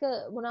එයා එක්ක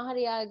මොනවා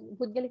හරි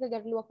පුද්ගලික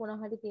ගැටලුවක්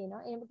මොනවා හරි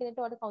තියෙනවා. එහෙම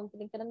කෙනෙක්ට ඔයාට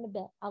කවුන්සලින් කරන්න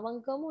බෑ.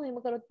 අවංකවම එහෙම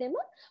කරොත් එම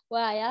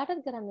ඔයා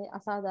එයාට කරන්නේ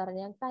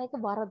අසාධාරණයක්. ඒක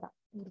වරදක්.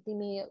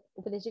 වෘත්තිමය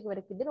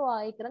උපදේශකවරයෙක් විදිහට ඔයා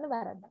ඒක කරන්න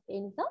වැරද්දක්.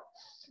 ඒ නිසා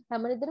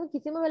හැමදෙරම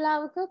කිසිම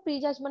වෙලාවක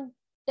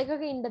ප්‍රීජජ්මන්ට්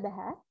එකක ඉන්න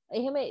බෑ.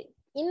 එහෙම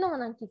ඉන්නවා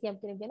නම් කිසියම්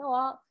කෙනෙක් ගැන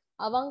ඔයා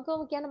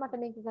අවංකවම කියන මට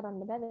මේක කරන්න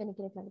බෑ වෙන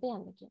කෙනෙක් ළඟට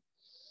යන්න කියලා.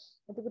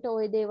 එතකොට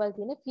ওই දේවල්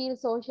තියෙන feel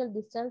social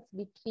distance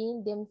between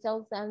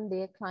themselves and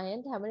their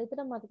client හැම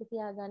විටම මතක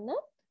තියාගන්න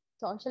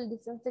social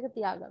distance එක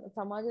තියාගන්න.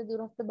 සමාජ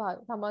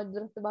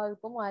දුරස්ථ භාවය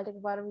කොහොම ඔයාලට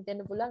එකපාරම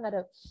හිතෙන්න පුළුවන් අර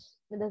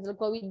දැන්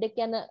කොවිඩ් එක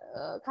යන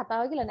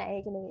කතාව කියලා නෑ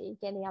ඒක නෙවෙයි. ඒ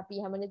කියන්නේ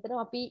අපි හැම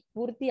විටම අපි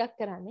වෘත්තියක්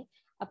කරන්නේ.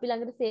 අපි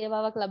ළඟට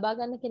සේවාවක් ලබා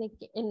ගන්න කෙනෙක්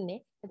එන්නේ.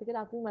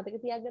 එතකොට අපි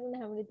මතක තියාගන්න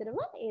හැම විටම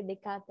මේ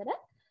දෙක අතර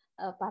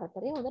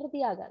පරතරය හොඳට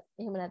තියාගන්න.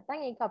 එහෙම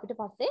නැත්නම් ඒක අපිට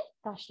පස්සේ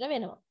ප්‍රශ්න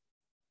වෙනවා.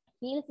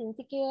 feels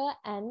insecure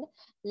and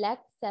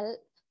lack self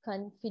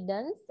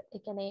confidence. ඒ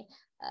කියන්නේ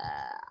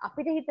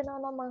අපිට හිතනවා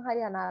නම් මං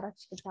හරි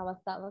අනාරක්ෂිත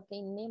අවස්ථාවක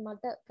ඉන්නේ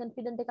මට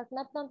confident එකක්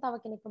නැත්නම්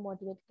තව කෙනෙක්ව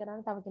motivate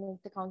කරන්න තව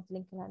කෙනෙක්ට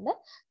counseling කරන්න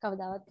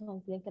කවදාවත්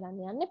counseling කරන්න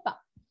යන්න එපා.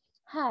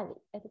 හරි.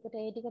 එතකොට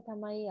ඒ ටික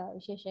තමයි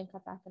විශේෂයෙන්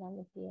කතා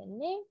කරන්න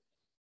තියෙන්නේ.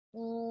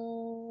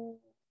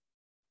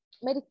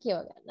 මෙරික්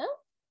කියව ගන්න.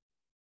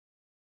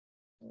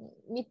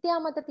 මිත්‍යා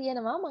මත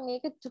තියෙනවා මම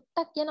ඒක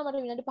චුට්ටක් කියන මට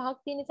විනාඩි 5ක්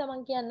තියෙන නිසා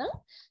මම කියන්නම්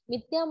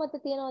මිත්‍යා මත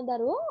තියෙනවා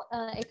දරුවෝ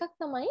එකක්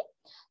තමයි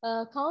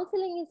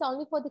counseling is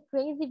only for the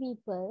crazy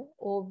people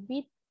or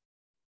with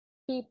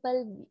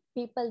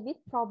people with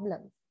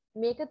problems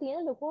මේක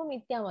තියෙන ලොකුම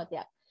මිත්‍යා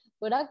මතයක්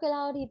ගොඩක්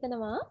වෙලාවට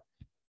හිතනවා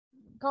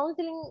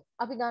counseling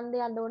අපි ගන්න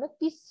යන්න ඕන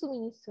පිස්සු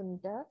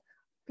මිනිස්සුන්ට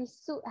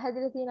පිස්සු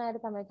හැදලා තියෙන අයට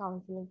තමයි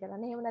counseling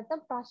කරන්නේ එහෙම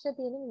නැත්නම් ප්‍රශ්න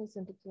තියෙන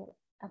මිනිස්සුන්ට කියලා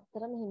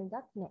අත්‍තරම එහෙම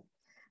එකක් නෑ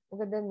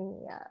මොකද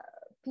මේ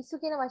පිස්සු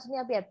කියන වචනේ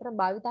අපි ඇත්තට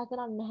භාවිතා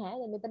කරන්නේ නැහැ.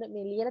 දැන් මෙතන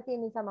මේ ලියලා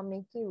තියෙන නිසා මම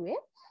මේ කිව්වේ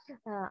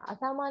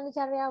අසාමාන්‍ය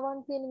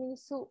චර්යාවන් තියෙන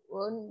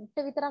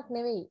මිනිස්සුන්ට විතරක්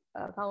නෙවෙයි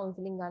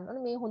කවුන්සලින් ගන්න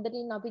ඕනේ. මේ හොඳට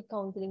ඉන්න අපිත්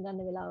කවුන්සලින්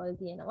ගන්න වෙලාවල්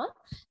තියෙනවා.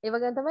 ඒ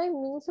වගේම තමයි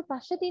මිනිස්සු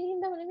ප්‍රශ්න තියෙන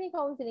හින්දාම නෙමෙයි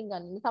කවුන්සලින්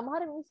ගන්න.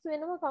 සමහර මිනිස්සු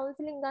වෙනවා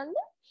කවුන්සලින් ගන්න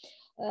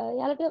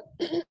යාලට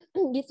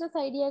බිස්නස්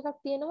අයිඩියා එකක්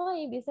තියෙනවා.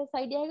 මේ බිස්නස්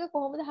අයිඩියා එක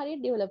කොහොමද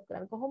හරියට ඩෙවලොප්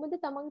කරන්නේ? කොහොමද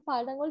තමන්ගේ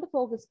පාඩම් වලට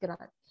ફોකස්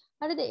කරන්නේ?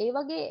 හරිද? ඒ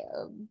වගේ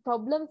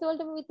ප්‍රොබ්ලම්ස්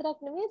වලටම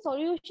විතරක් නෙමෙයි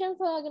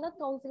සොලියුෂන්ස් හොයාගෙනත්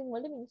කවුන්සලින්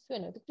වලට මිනිස්සු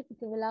වෙනවා. ඒකට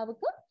කිසි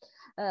වෙලාවක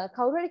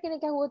කවුරු හරි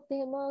කෙනෙක් අහුවොත්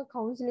එහෙම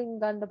කවුන්සලින්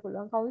ගන්න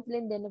පුළුවන්,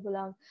 කවුන්සලින් දෙන්න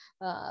පුළුවන්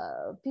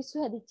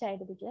පිස්සු හැදිච්ච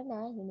අයටද කියලා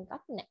නෑ එහෙම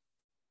එකක් නෑ.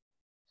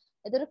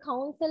 ඒතර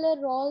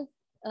counsellor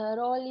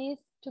role is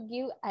to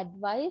give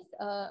advice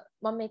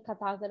මම මේ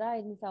කතා කරා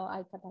ඒ නිසා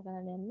ආයි කතා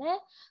කරන්න යන්නේ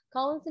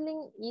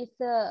counseling is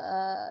a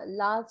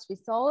last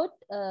resort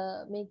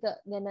මේක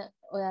ගැන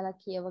ඔයාලා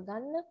කියව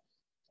ගන්න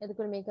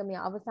එතකොට මේක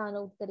මේ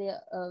අවසාන උත්තරය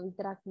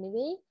විතරක්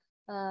නෙවෙයි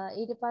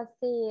ඊට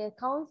පස්සේ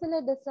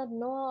counselor does not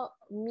know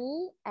me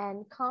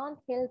and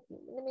can't help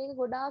me මේක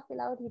ගොඩාක්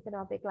වෙලාවට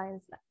හිතනවා අපේ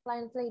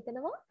clientsලා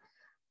හිතනවා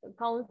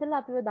කවුන්සලර්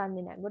අපිව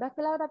දන්නේ නැහැ. ගොඩක්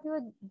වෙලාවට අපිව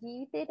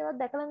ජීවිතේටවත්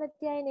දැකලා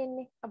නැති අය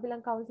එන්නේ. අපි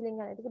ළඟ කවුන්සලින්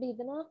ගන්න. ඒකට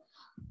හිතනවා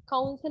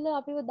කවුන්සලර්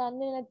අපිව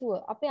දන්නේ නැතුව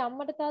අපේ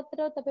අම්මට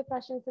තාත්තටවත් අපේ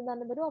ප්‍රශ්න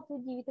විසඳන්න බැරුව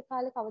අපේ ජීවිත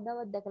කාලේ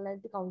කවදාවත් දැකලා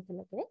නැති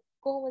කවුන්සලර් කෙනෙක්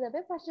කොහොමද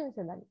අපේ ප්‍රශ්න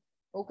විසඳන්නේ?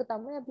 ඕක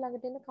තමයි අපි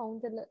ළඟට එන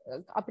කවුන්සලර්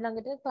අපි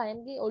ළඟට එන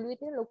ක්ලයන්ට්ගේ ඔළුවේ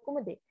තියෙන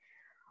ලොකුම දේ.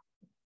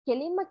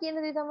 කෙලින්ම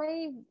කියන දේ තමයි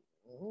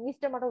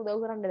මිස්ටර් මට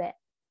උදව් කරන්න බෑ.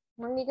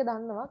 මම ඒක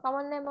දන්නවා.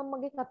 කමන්නේ මම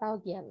මගේ කතාව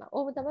කියන්න.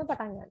 ඕම තමයි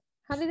පටන් ගන්න.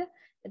 හරිද?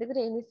 එතකොට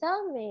ඒ නිසා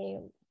මේ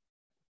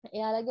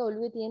එයාලගේ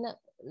ඔළුවේ තියෙන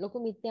ලොකු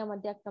මිත්‍යා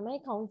මතයක් තමයි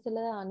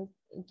කවුන්සලර්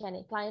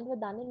කියන්නේ ක්ලයන්ට්ව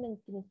දන්නේ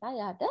නැති නිසා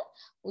එයාට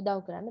උදව්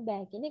කරන්න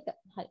බෑ කියන එක.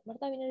 හරි. මට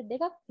තව විනාඩි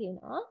දෙකක්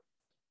තියෙනවා.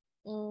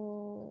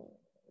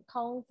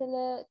 Counsellor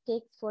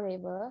takes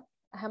forever.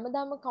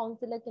 හැමදාම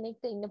කවුන්සලර්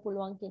කෙනෙක්ට ඉන්න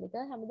පුළුවන් කියන එක.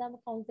 හැමදාම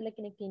කවුන්සලර්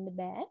කෙනෙක් ඉන්න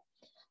බෑ.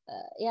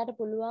 එයාට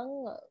පුළුවන්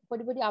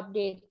පොඩි පොඩි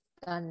අප්ඩේට්ස්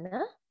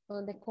ගන්න.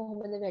 දැන්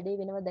කොහොමද වැඩේ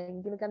වෙනවද දැන්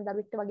ඉගෙනගන්න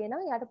දරුවෙක්ට වගේ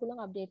නම් එයාට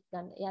පුළුවන් අප්ඩේට්ස්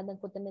ගන්න. එයා දැන්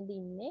කොතනද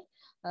ඉන්නේ?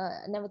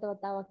 නැවත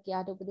වතාවක්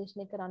එයාට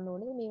උපදේශනය කරන්න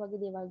ඕනේ. මේ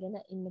වගේ දේවල් ගැන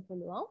ඉන්න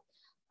පුළුවන්.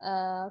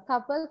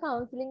 couple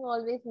counseling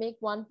always make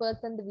one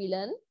person the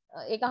villain.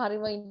 ඒක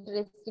හරිම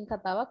ඉන්ටරෙස්ටිං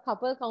කතාවක්.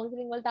 couple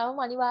counseling වලට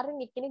ආවම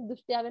අනිවාර්යෙන් එක්කෙනෙක්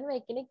දුෂ්ටයා වෙනවා,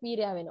 එක්කෙනෙක්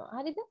වීරයා වෙනවා.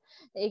 හරිද?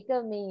 ඒක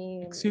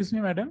මේ excuse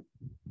me madam.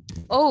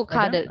 ඔව්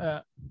කාඩර්.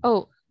 ඔව්.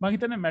 මම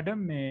හිතන්නේ මැඩම්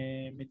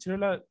මේ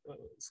මෙච්චරලා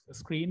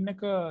ස්ක්‍රීන්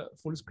එක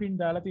ෆුල් ස්ක්‍රීන්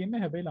දාලා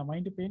තියෙන්නේ හැබැයි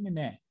ළමයින්ට පේන්නේ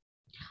නැහැ.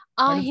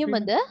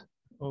 එහෙමද?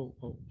 ඔව්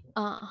ඔව්.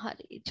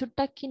 හරි.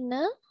 චුට්ටක් ඉන්න.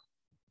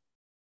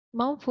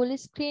 මම ෆුල්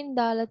ස්ක්‍රීන්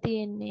දාලා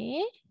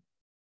තියෙන්නේ.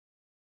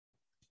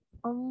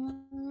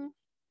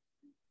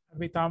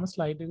 අපි තාම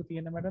ස්ලයිඩ් එක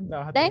තියෙන මැඩම්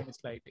 17 වෙනි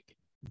ස්ලයිඩ් එකේ.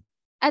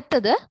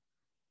 ඇත්තද?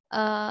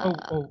 ඔව්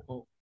ඔව්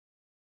ඔව්.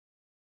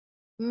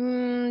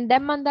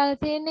 දැන් මම දාලා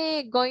තියෙන්නේ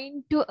going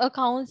to a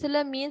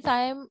counselor means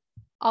I am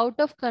out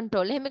of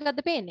control. එහෙම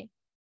එකක්ද පේන්නේ?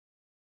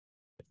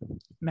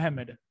 නැහැ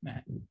මැඩම්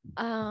නැහැ.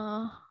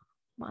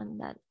 මම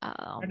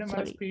මැඩම්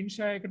ස්ක්‍රීන්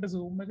ෂෙයා එකට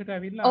zoom එකට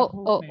ඇවිල්ලා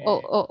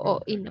ඔව්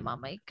ඉන්න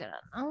මම ඒක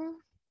කරන්න.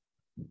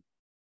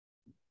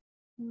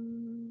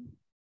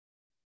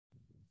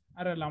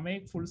 අර ළමයි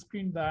ෆුල්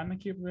ස්ක්‍රීන් දාන්න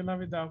කියපු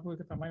වෙලාවේ දාපු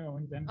එක තමයි මම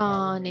හිතන්නේ.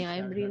 නේ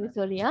I'm really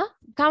sorry.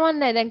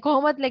 කමන්නේ දැන්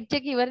කොහොමද ලෙක්චර්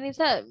එක ඉවර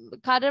නිසා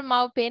කාටද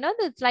මාව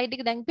පේනවද? ස්ලයිඩ්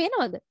එක දැන්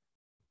පේනවද?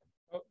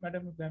 ඔව්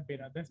මැඩම් දැන්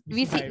පේනවා. දැන්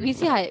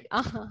 26 හරි.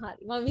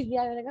 මම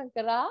 26 වෙනකම්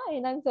කරා.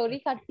 එහෙනම් sorry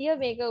කට්ටිය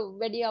මේක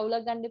වැඩි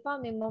අවුලක් ගන්න එපා.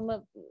 මම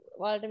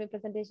ඔයාලට මේ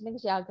ප්‍රසන්ටේෂන් එක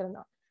ෂෙයා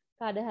කරනවා.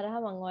 කාඩ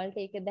හරහා මම ඔයාලට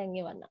ඒක දැන්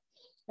එවන්නම්.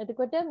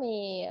 එතකොට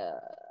මේ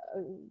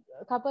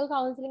couple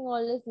counseling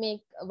always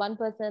make one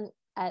person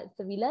as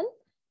a villain.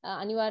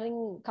 අනිවාර්යෙන්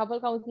couple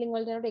counseling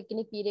වලට යනකොට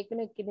එක්කෙනෙක් පීරෙක්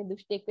වෙනවා එක්කෙනෙක්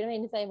දුෂ්ටෙක් වෙනවා.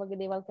 ඒ නිසා මේ වගේ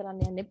දේවල්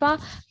කරන්න යන්න එපා.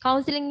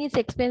 counseling is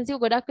expensive.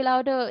 ගොඩක්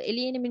වෙලාවට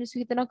එළියේ ඉන්න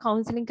මිනිස්සු හිතනවා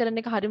counseling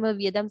කරන එක හරිම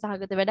වියදම්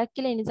සහගත වැඩක්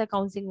කියලා. ඒ නිසා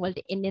counseling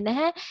වලට එන්නේ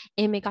නැහැ.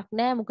 එහෙම එකක්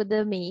නැහැ. මොකද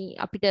මේ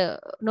අපිට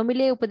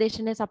නොමිලේ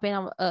උපදේශන සපයන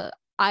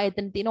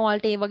ආයතන තියෙනවා.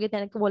 ඔයාලට ඒ වගේ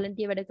තැනක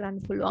volunteer වැඩ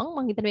කරන්න පුළුවන්.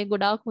 මම හිතන්නේ මේ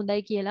ගොඩාක්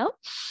හොඳයි කියලා.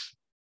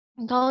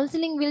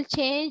 counseling will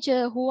change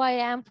who I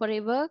am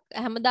forever.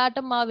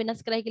 හැමදාටම මාව වෙනස්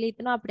කරයි කියලා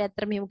හිතනවා. අපිට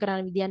ඇත්තට මෙහෙම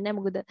කරන්න විදියක් නැහැ.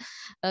 මොකද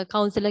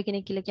කවුන්සලර්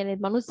කෙනෙක් කියලා කියන්නේ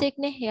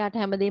මිනිස්සෙක්නේ. එයාට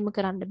හැමදේම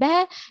කරන්න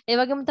බෑ. ඒ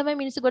වගේම තමයි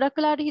මිනිස්සු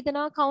ගොඩක් වෙලාවට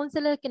හිතනවා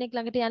කවුන්සලර් කෙනෙක්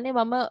ළඟට යන්නේ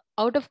මම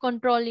out of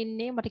control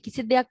ඉන්නේ. මට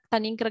කිසි දෙයක්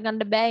තනියෙන්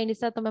කරගන්න බෑ. ඒ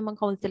නිසා තමයි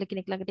මම කවුන්සලර්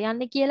කෙනෙක් ළඟට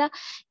යන්නේ කියලා.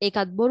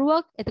 ඒකත්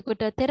බොරුවක්.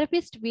 එතකොට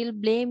therapist will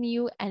blame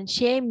you and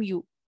shame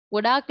you.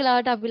 ගොඩාක්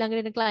වෙලාවට අපි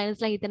ළඟට එන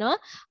ක්ලයන්ට්ස්ලා හිතනවා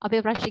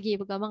අපේ ප්‍රශ්න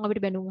කියපු ගමන් අපිට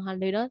බැනුම් අහන්න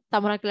වෙනවා.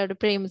 සමහරක්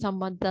වෙලාවට ප්‍රේම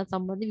සම්බන්ධතා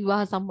සම්බන්ධ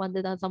විවාහ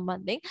සම්බන්ධතා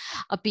සම්බන්ධයෙන්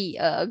අපි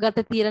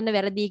ගත තීරණ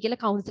වැරදි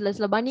කියලා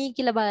කවුන්සලර්ස්ලා බණී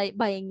කියලා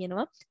බයෙන්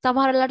එනවා.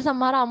 සමහර වෙලාවට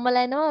සමහර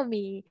අම්මලා එනවා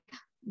මේ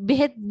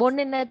බෙහෙත්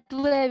බොන්නේ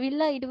නැතුව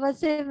ඇවිල්ලා ඊට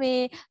පස්සේ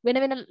මේ වෙන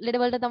වෙන ලෙඩ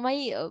වලට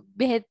තමයි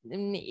බෙහෙත්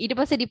ඊට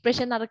පස්සේ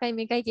ડિප්‍රෙෂන් අරකයි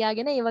මේකයි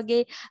කියාගෙන ඒ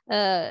වගේ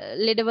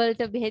ලෙඩ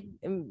වලට බෙහෙත්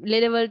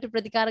ලෙඩ වලට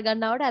ප්‍රතිකාර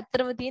ගන්නවට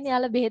ඇත්තටම තියෙන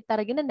යාලා බෙහෙත්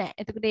අරගෙන නැහැ.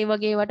 එතකොට ඒ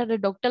වගේ වට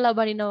ඩොක්ටර්ලා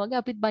බනිනවා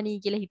වගේ අපිත් බනී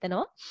කියලා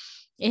හිතනවා.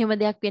 එහෙම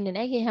දෙයක් වෙන්නේ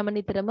නැහැ. ඒ හැම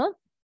නිතරම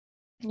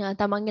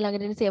තමන්ගේ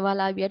ළඟට එන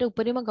සේවාලාභියට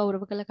උපරිම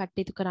ගෞරව කළ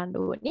කටයුතු කරන්න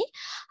ඕනේ.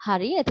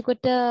 හරි.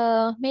 එතකොට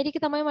මේ ටික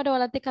තමයි මට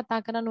ඔයාලත් එක්ක කතා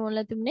කරන්න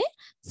ඕනලා තිබුණේ.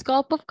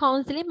 scope of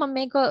counseling මම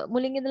මේක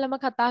මුලින් ඉඳලම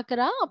කතා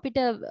කරා. අපිට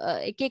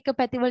එක එක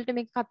පැති වලට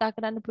මේක කතා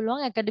කරන්න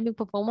පුළුවන්. academic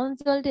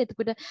performance වලට.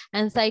 එතකොට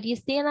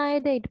anxieties තියෙන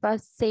අයද ඊට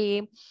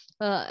පස්සේ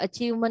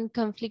achievement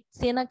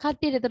conflicts තියෙන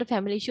කට්ටියට. එතකොට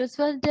family issues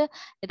වලට.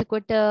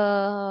 එතකොට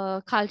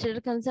cultural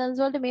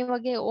concerns වලට මේ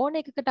වගේ ඕන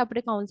එකකට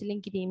අපිට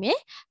counseling කිරීමේ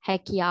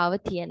හැකියාව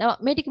තියෙනවා.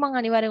 මේ ටික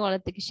මම අනිවාර්යෙන්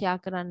ඔයාලත් එක්ක share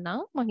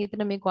කරන්නම්. මම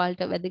හිතන මේ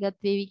quality වැදගත්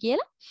වේවි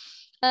කියලා.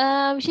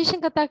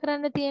 විශේෂයෙන් කතා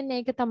කරන්න තියෙන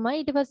එක තමයි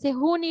ඊට පස්සේ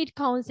who need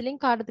counseling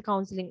කාටද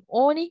counseling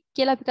ඕනි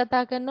කියලා අපි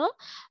කතා කරනවා.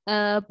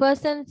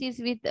 persons is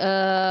with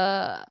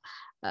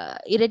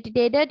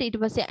irritated ඊට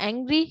පස්සේ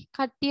angry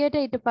කට්ටියට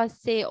ඊට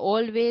පස්සේ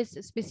always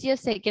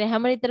suspicious ඒ කියන්නේ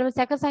හැම නිතරම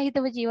සැක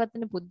සහිතව ජීවත්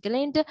වෙන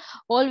පුද්ගලයන්ට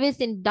always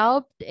in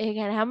doubt ඒ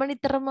කියන්නේ හැම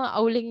නිතරම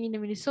අවුලෙන් ඉන්න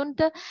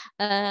මිනිසුන්ට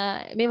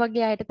මේ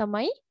වගේ අයට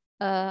තමයි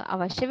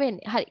අවශ්‍ය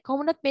වෙන්නේ. හරි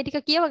කොහොමවත් මේ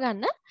ටික කියව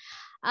ගන්න.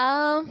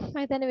 මම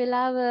හිතන්නේ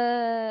වෙලාව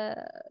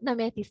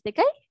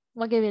 9:32යි.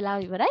 මගේ වෙලාව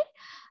ඉවරයි.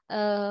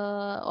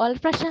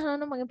 ඔයාලට ප්‍රශ්න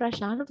අහන්න මගේ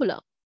ප්‍රශ්න අහන්න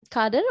පුළුවන්.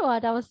 කාඩර්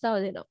ඔයාට අවස්ථාව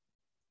දෙනවා.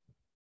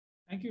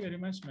 Thank you very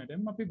much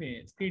madam. අපි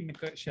මේ ස්ක්‍රීන්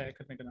එක ෂෙයා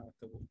කරන එක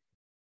නවත්තමු.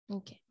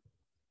 Okay.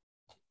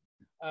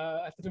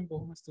 අතරම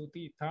බොහොම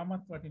ස්තුතියි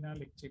ඉතාමත් වටිනා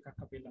ලෙක්චර්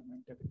එකක් අපේ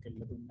ළමයින්ට අද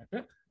කියලා දුන්නට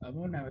මම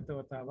නැවත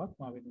වතාවක්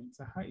මා වෙනුවෙන්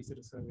සහ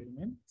ඉසිරු සර්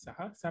වෙනුවෙන්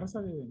සහ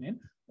සරසවි වෙනුවෙන්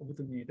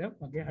ඔබතුමියට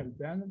මගේ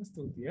හෘදයාංගම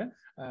ස්තුතිය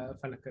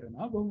පළ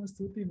කරනවා බොහොම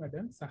ස්තුතියි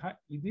මැඩම් සහ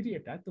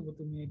ඉදිරියටත්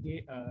ඔබතුමියගේ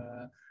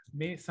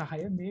මේ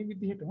සහාය මේ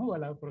විදිහටම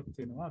බලාපොරොත්තු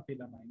වෙනවා අපේ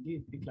ළමයින්ගේ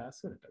ඉදිරි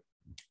ක්ලාස් වලට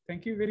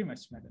thank you very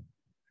much madam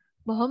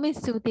බොහොම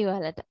ස්තුතියි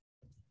ඔයාලට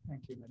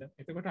thank you madam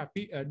එතකොට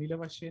අපි නිල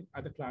වශයෙන්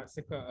අද ක්ලාස්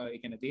එක ඒ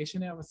කියන්නේ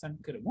දේශනය අවසන්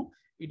කරමු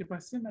ඊට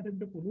පස්සේ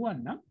මැඩම්ට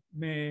පුළුවන් නම්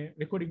මේ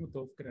රෙකෝඩින්ග් උත්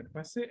ඔෆ් කරලා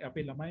පස්සේ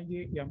අපේ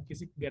ළමයිගේ යම්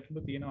කිසි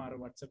ගැටලු තියෙනවා අර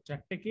WhatsApp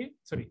chat එකේ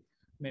sorry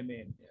මේ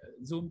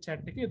Zoom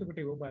chat එකේ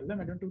එතකොට ඒක බලලා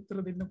මැඩම්ට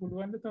උත්තර දෙන්න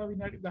පුළුවන්ද තව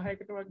විනාඩි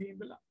 10කට වගේ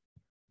ඉඳලා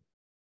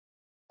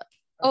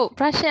ඔව්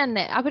ප්‍රශ්නයක්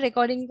නැහැ අපි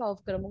රෙකෝඩින්ග් එක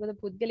ඔෆ් කරමු මොකද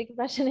පුද්ගලික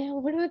ප්‍රශ්නයක්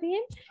අපිට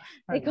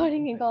තියෙන්නේ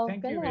රෙකෝඩින්ග් එක ඔෆ්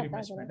කරලා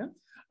කතා කරමු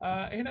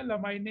එහෙනම්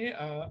ළමයිනේ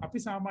අපි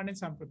සාමාන්‍ය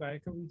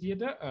සම්ප්‍රදායික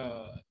විදියට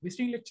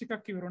විස්ටිං ලෙක්චර්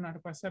එකක් ඉවර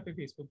වුණාට පස්සේ අපි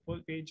Facebook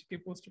page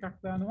එකේ post එකක්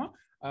දානවා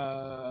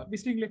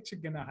විස්ටිං ලෙක්චර්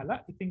ගැන අහලා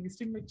ඉතින්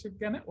විස්ටිං ලෙක්චර්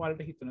ගැන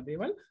ඔයාලට හිතුණ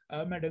දේවල්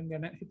මැඩම්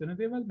ගැන හිතුණ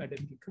දේවල්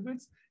මැඩම්ගේ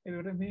කමෙන්ට්ස්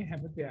ඒකට මේ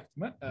හැම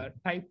දෙයක්ම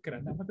ටයිප්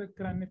කරන්න අමතක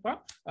කරන්න එපා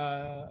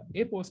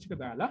ඒ post එක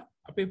දාලා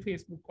අපේ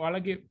Facebook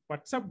ඔයාලගේ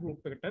WhatsApp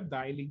group එකට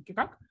දායි link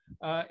එකක්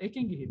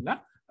ඒකෙන් ගිහිල්ලා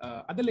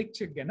අද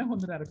ලෙක්චර් ගැන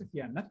හොඳ නරක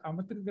කියන්නත්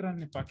අමතක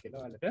කරන්න එපා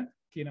කියලා ඔයාලට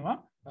කියනවා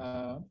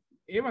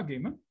ඒ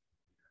වගේම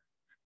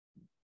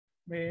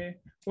මේ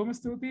බොහොම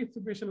ස්තුතියි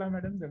සුපේෂලා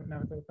මැඩම්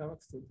නැවත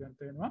වතාවක්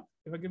ස්තුතිවන්ත වෙනවා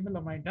ඒ වගේම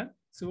ළමයින්ට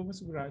සුබම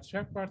සුබ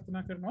රාත්‍රියක්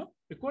ප්‍රාර්ථනා කරනවා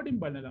රෙකෝඩින්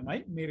බලන ළමයි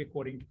මේ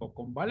රෙකෝඩින් ටික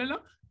ඔක්කොම බලලා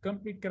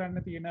කම්ප්ලීට්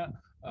කරන්න තියෙන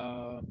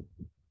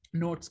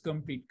නෝට්ස්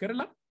කම්ප්ලීට්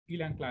කරලා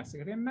ඊළඟ ක්ලාස්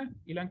එකට එන්න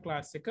ඊළඟ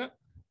ක්ලාස් එක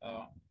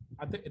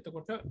අද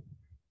එතකොට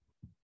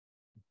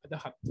අද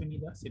 7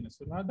 වෙනිදා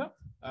සෙනසුරාදා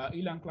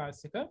ඊළඟ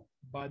ක්ලාස් එක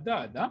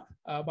බදාදා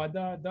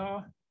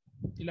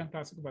ඊළඟ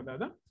ක්ලාස් එක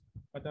බදාදා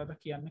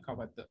කියන්නේ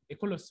කවද්ද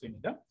 11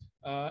 වෙනිදා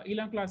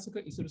ඊළඟ ක්ලාස් එක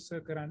ඉසුරු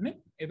සර් කරන්නේ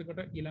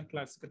එතකොට ඊළඟ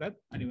ක්ලාස් එකටත්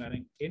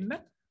අනිවාර්යෙන් එන්න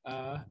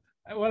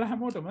ඔයාලා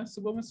හැමෝටම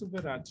සුබම සුබ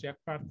රාත්‍රියක්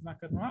ප්‍රාර්ථනා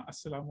කරනවා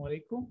අස්සලාමු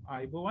අලයිකුම්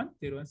ආයිබෝවන්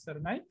තිරුවන්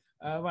සරණයි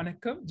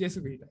වණක්කම්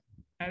ජේසු බීලා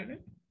හරිනේ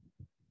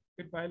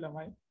goodbye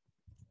ළමයි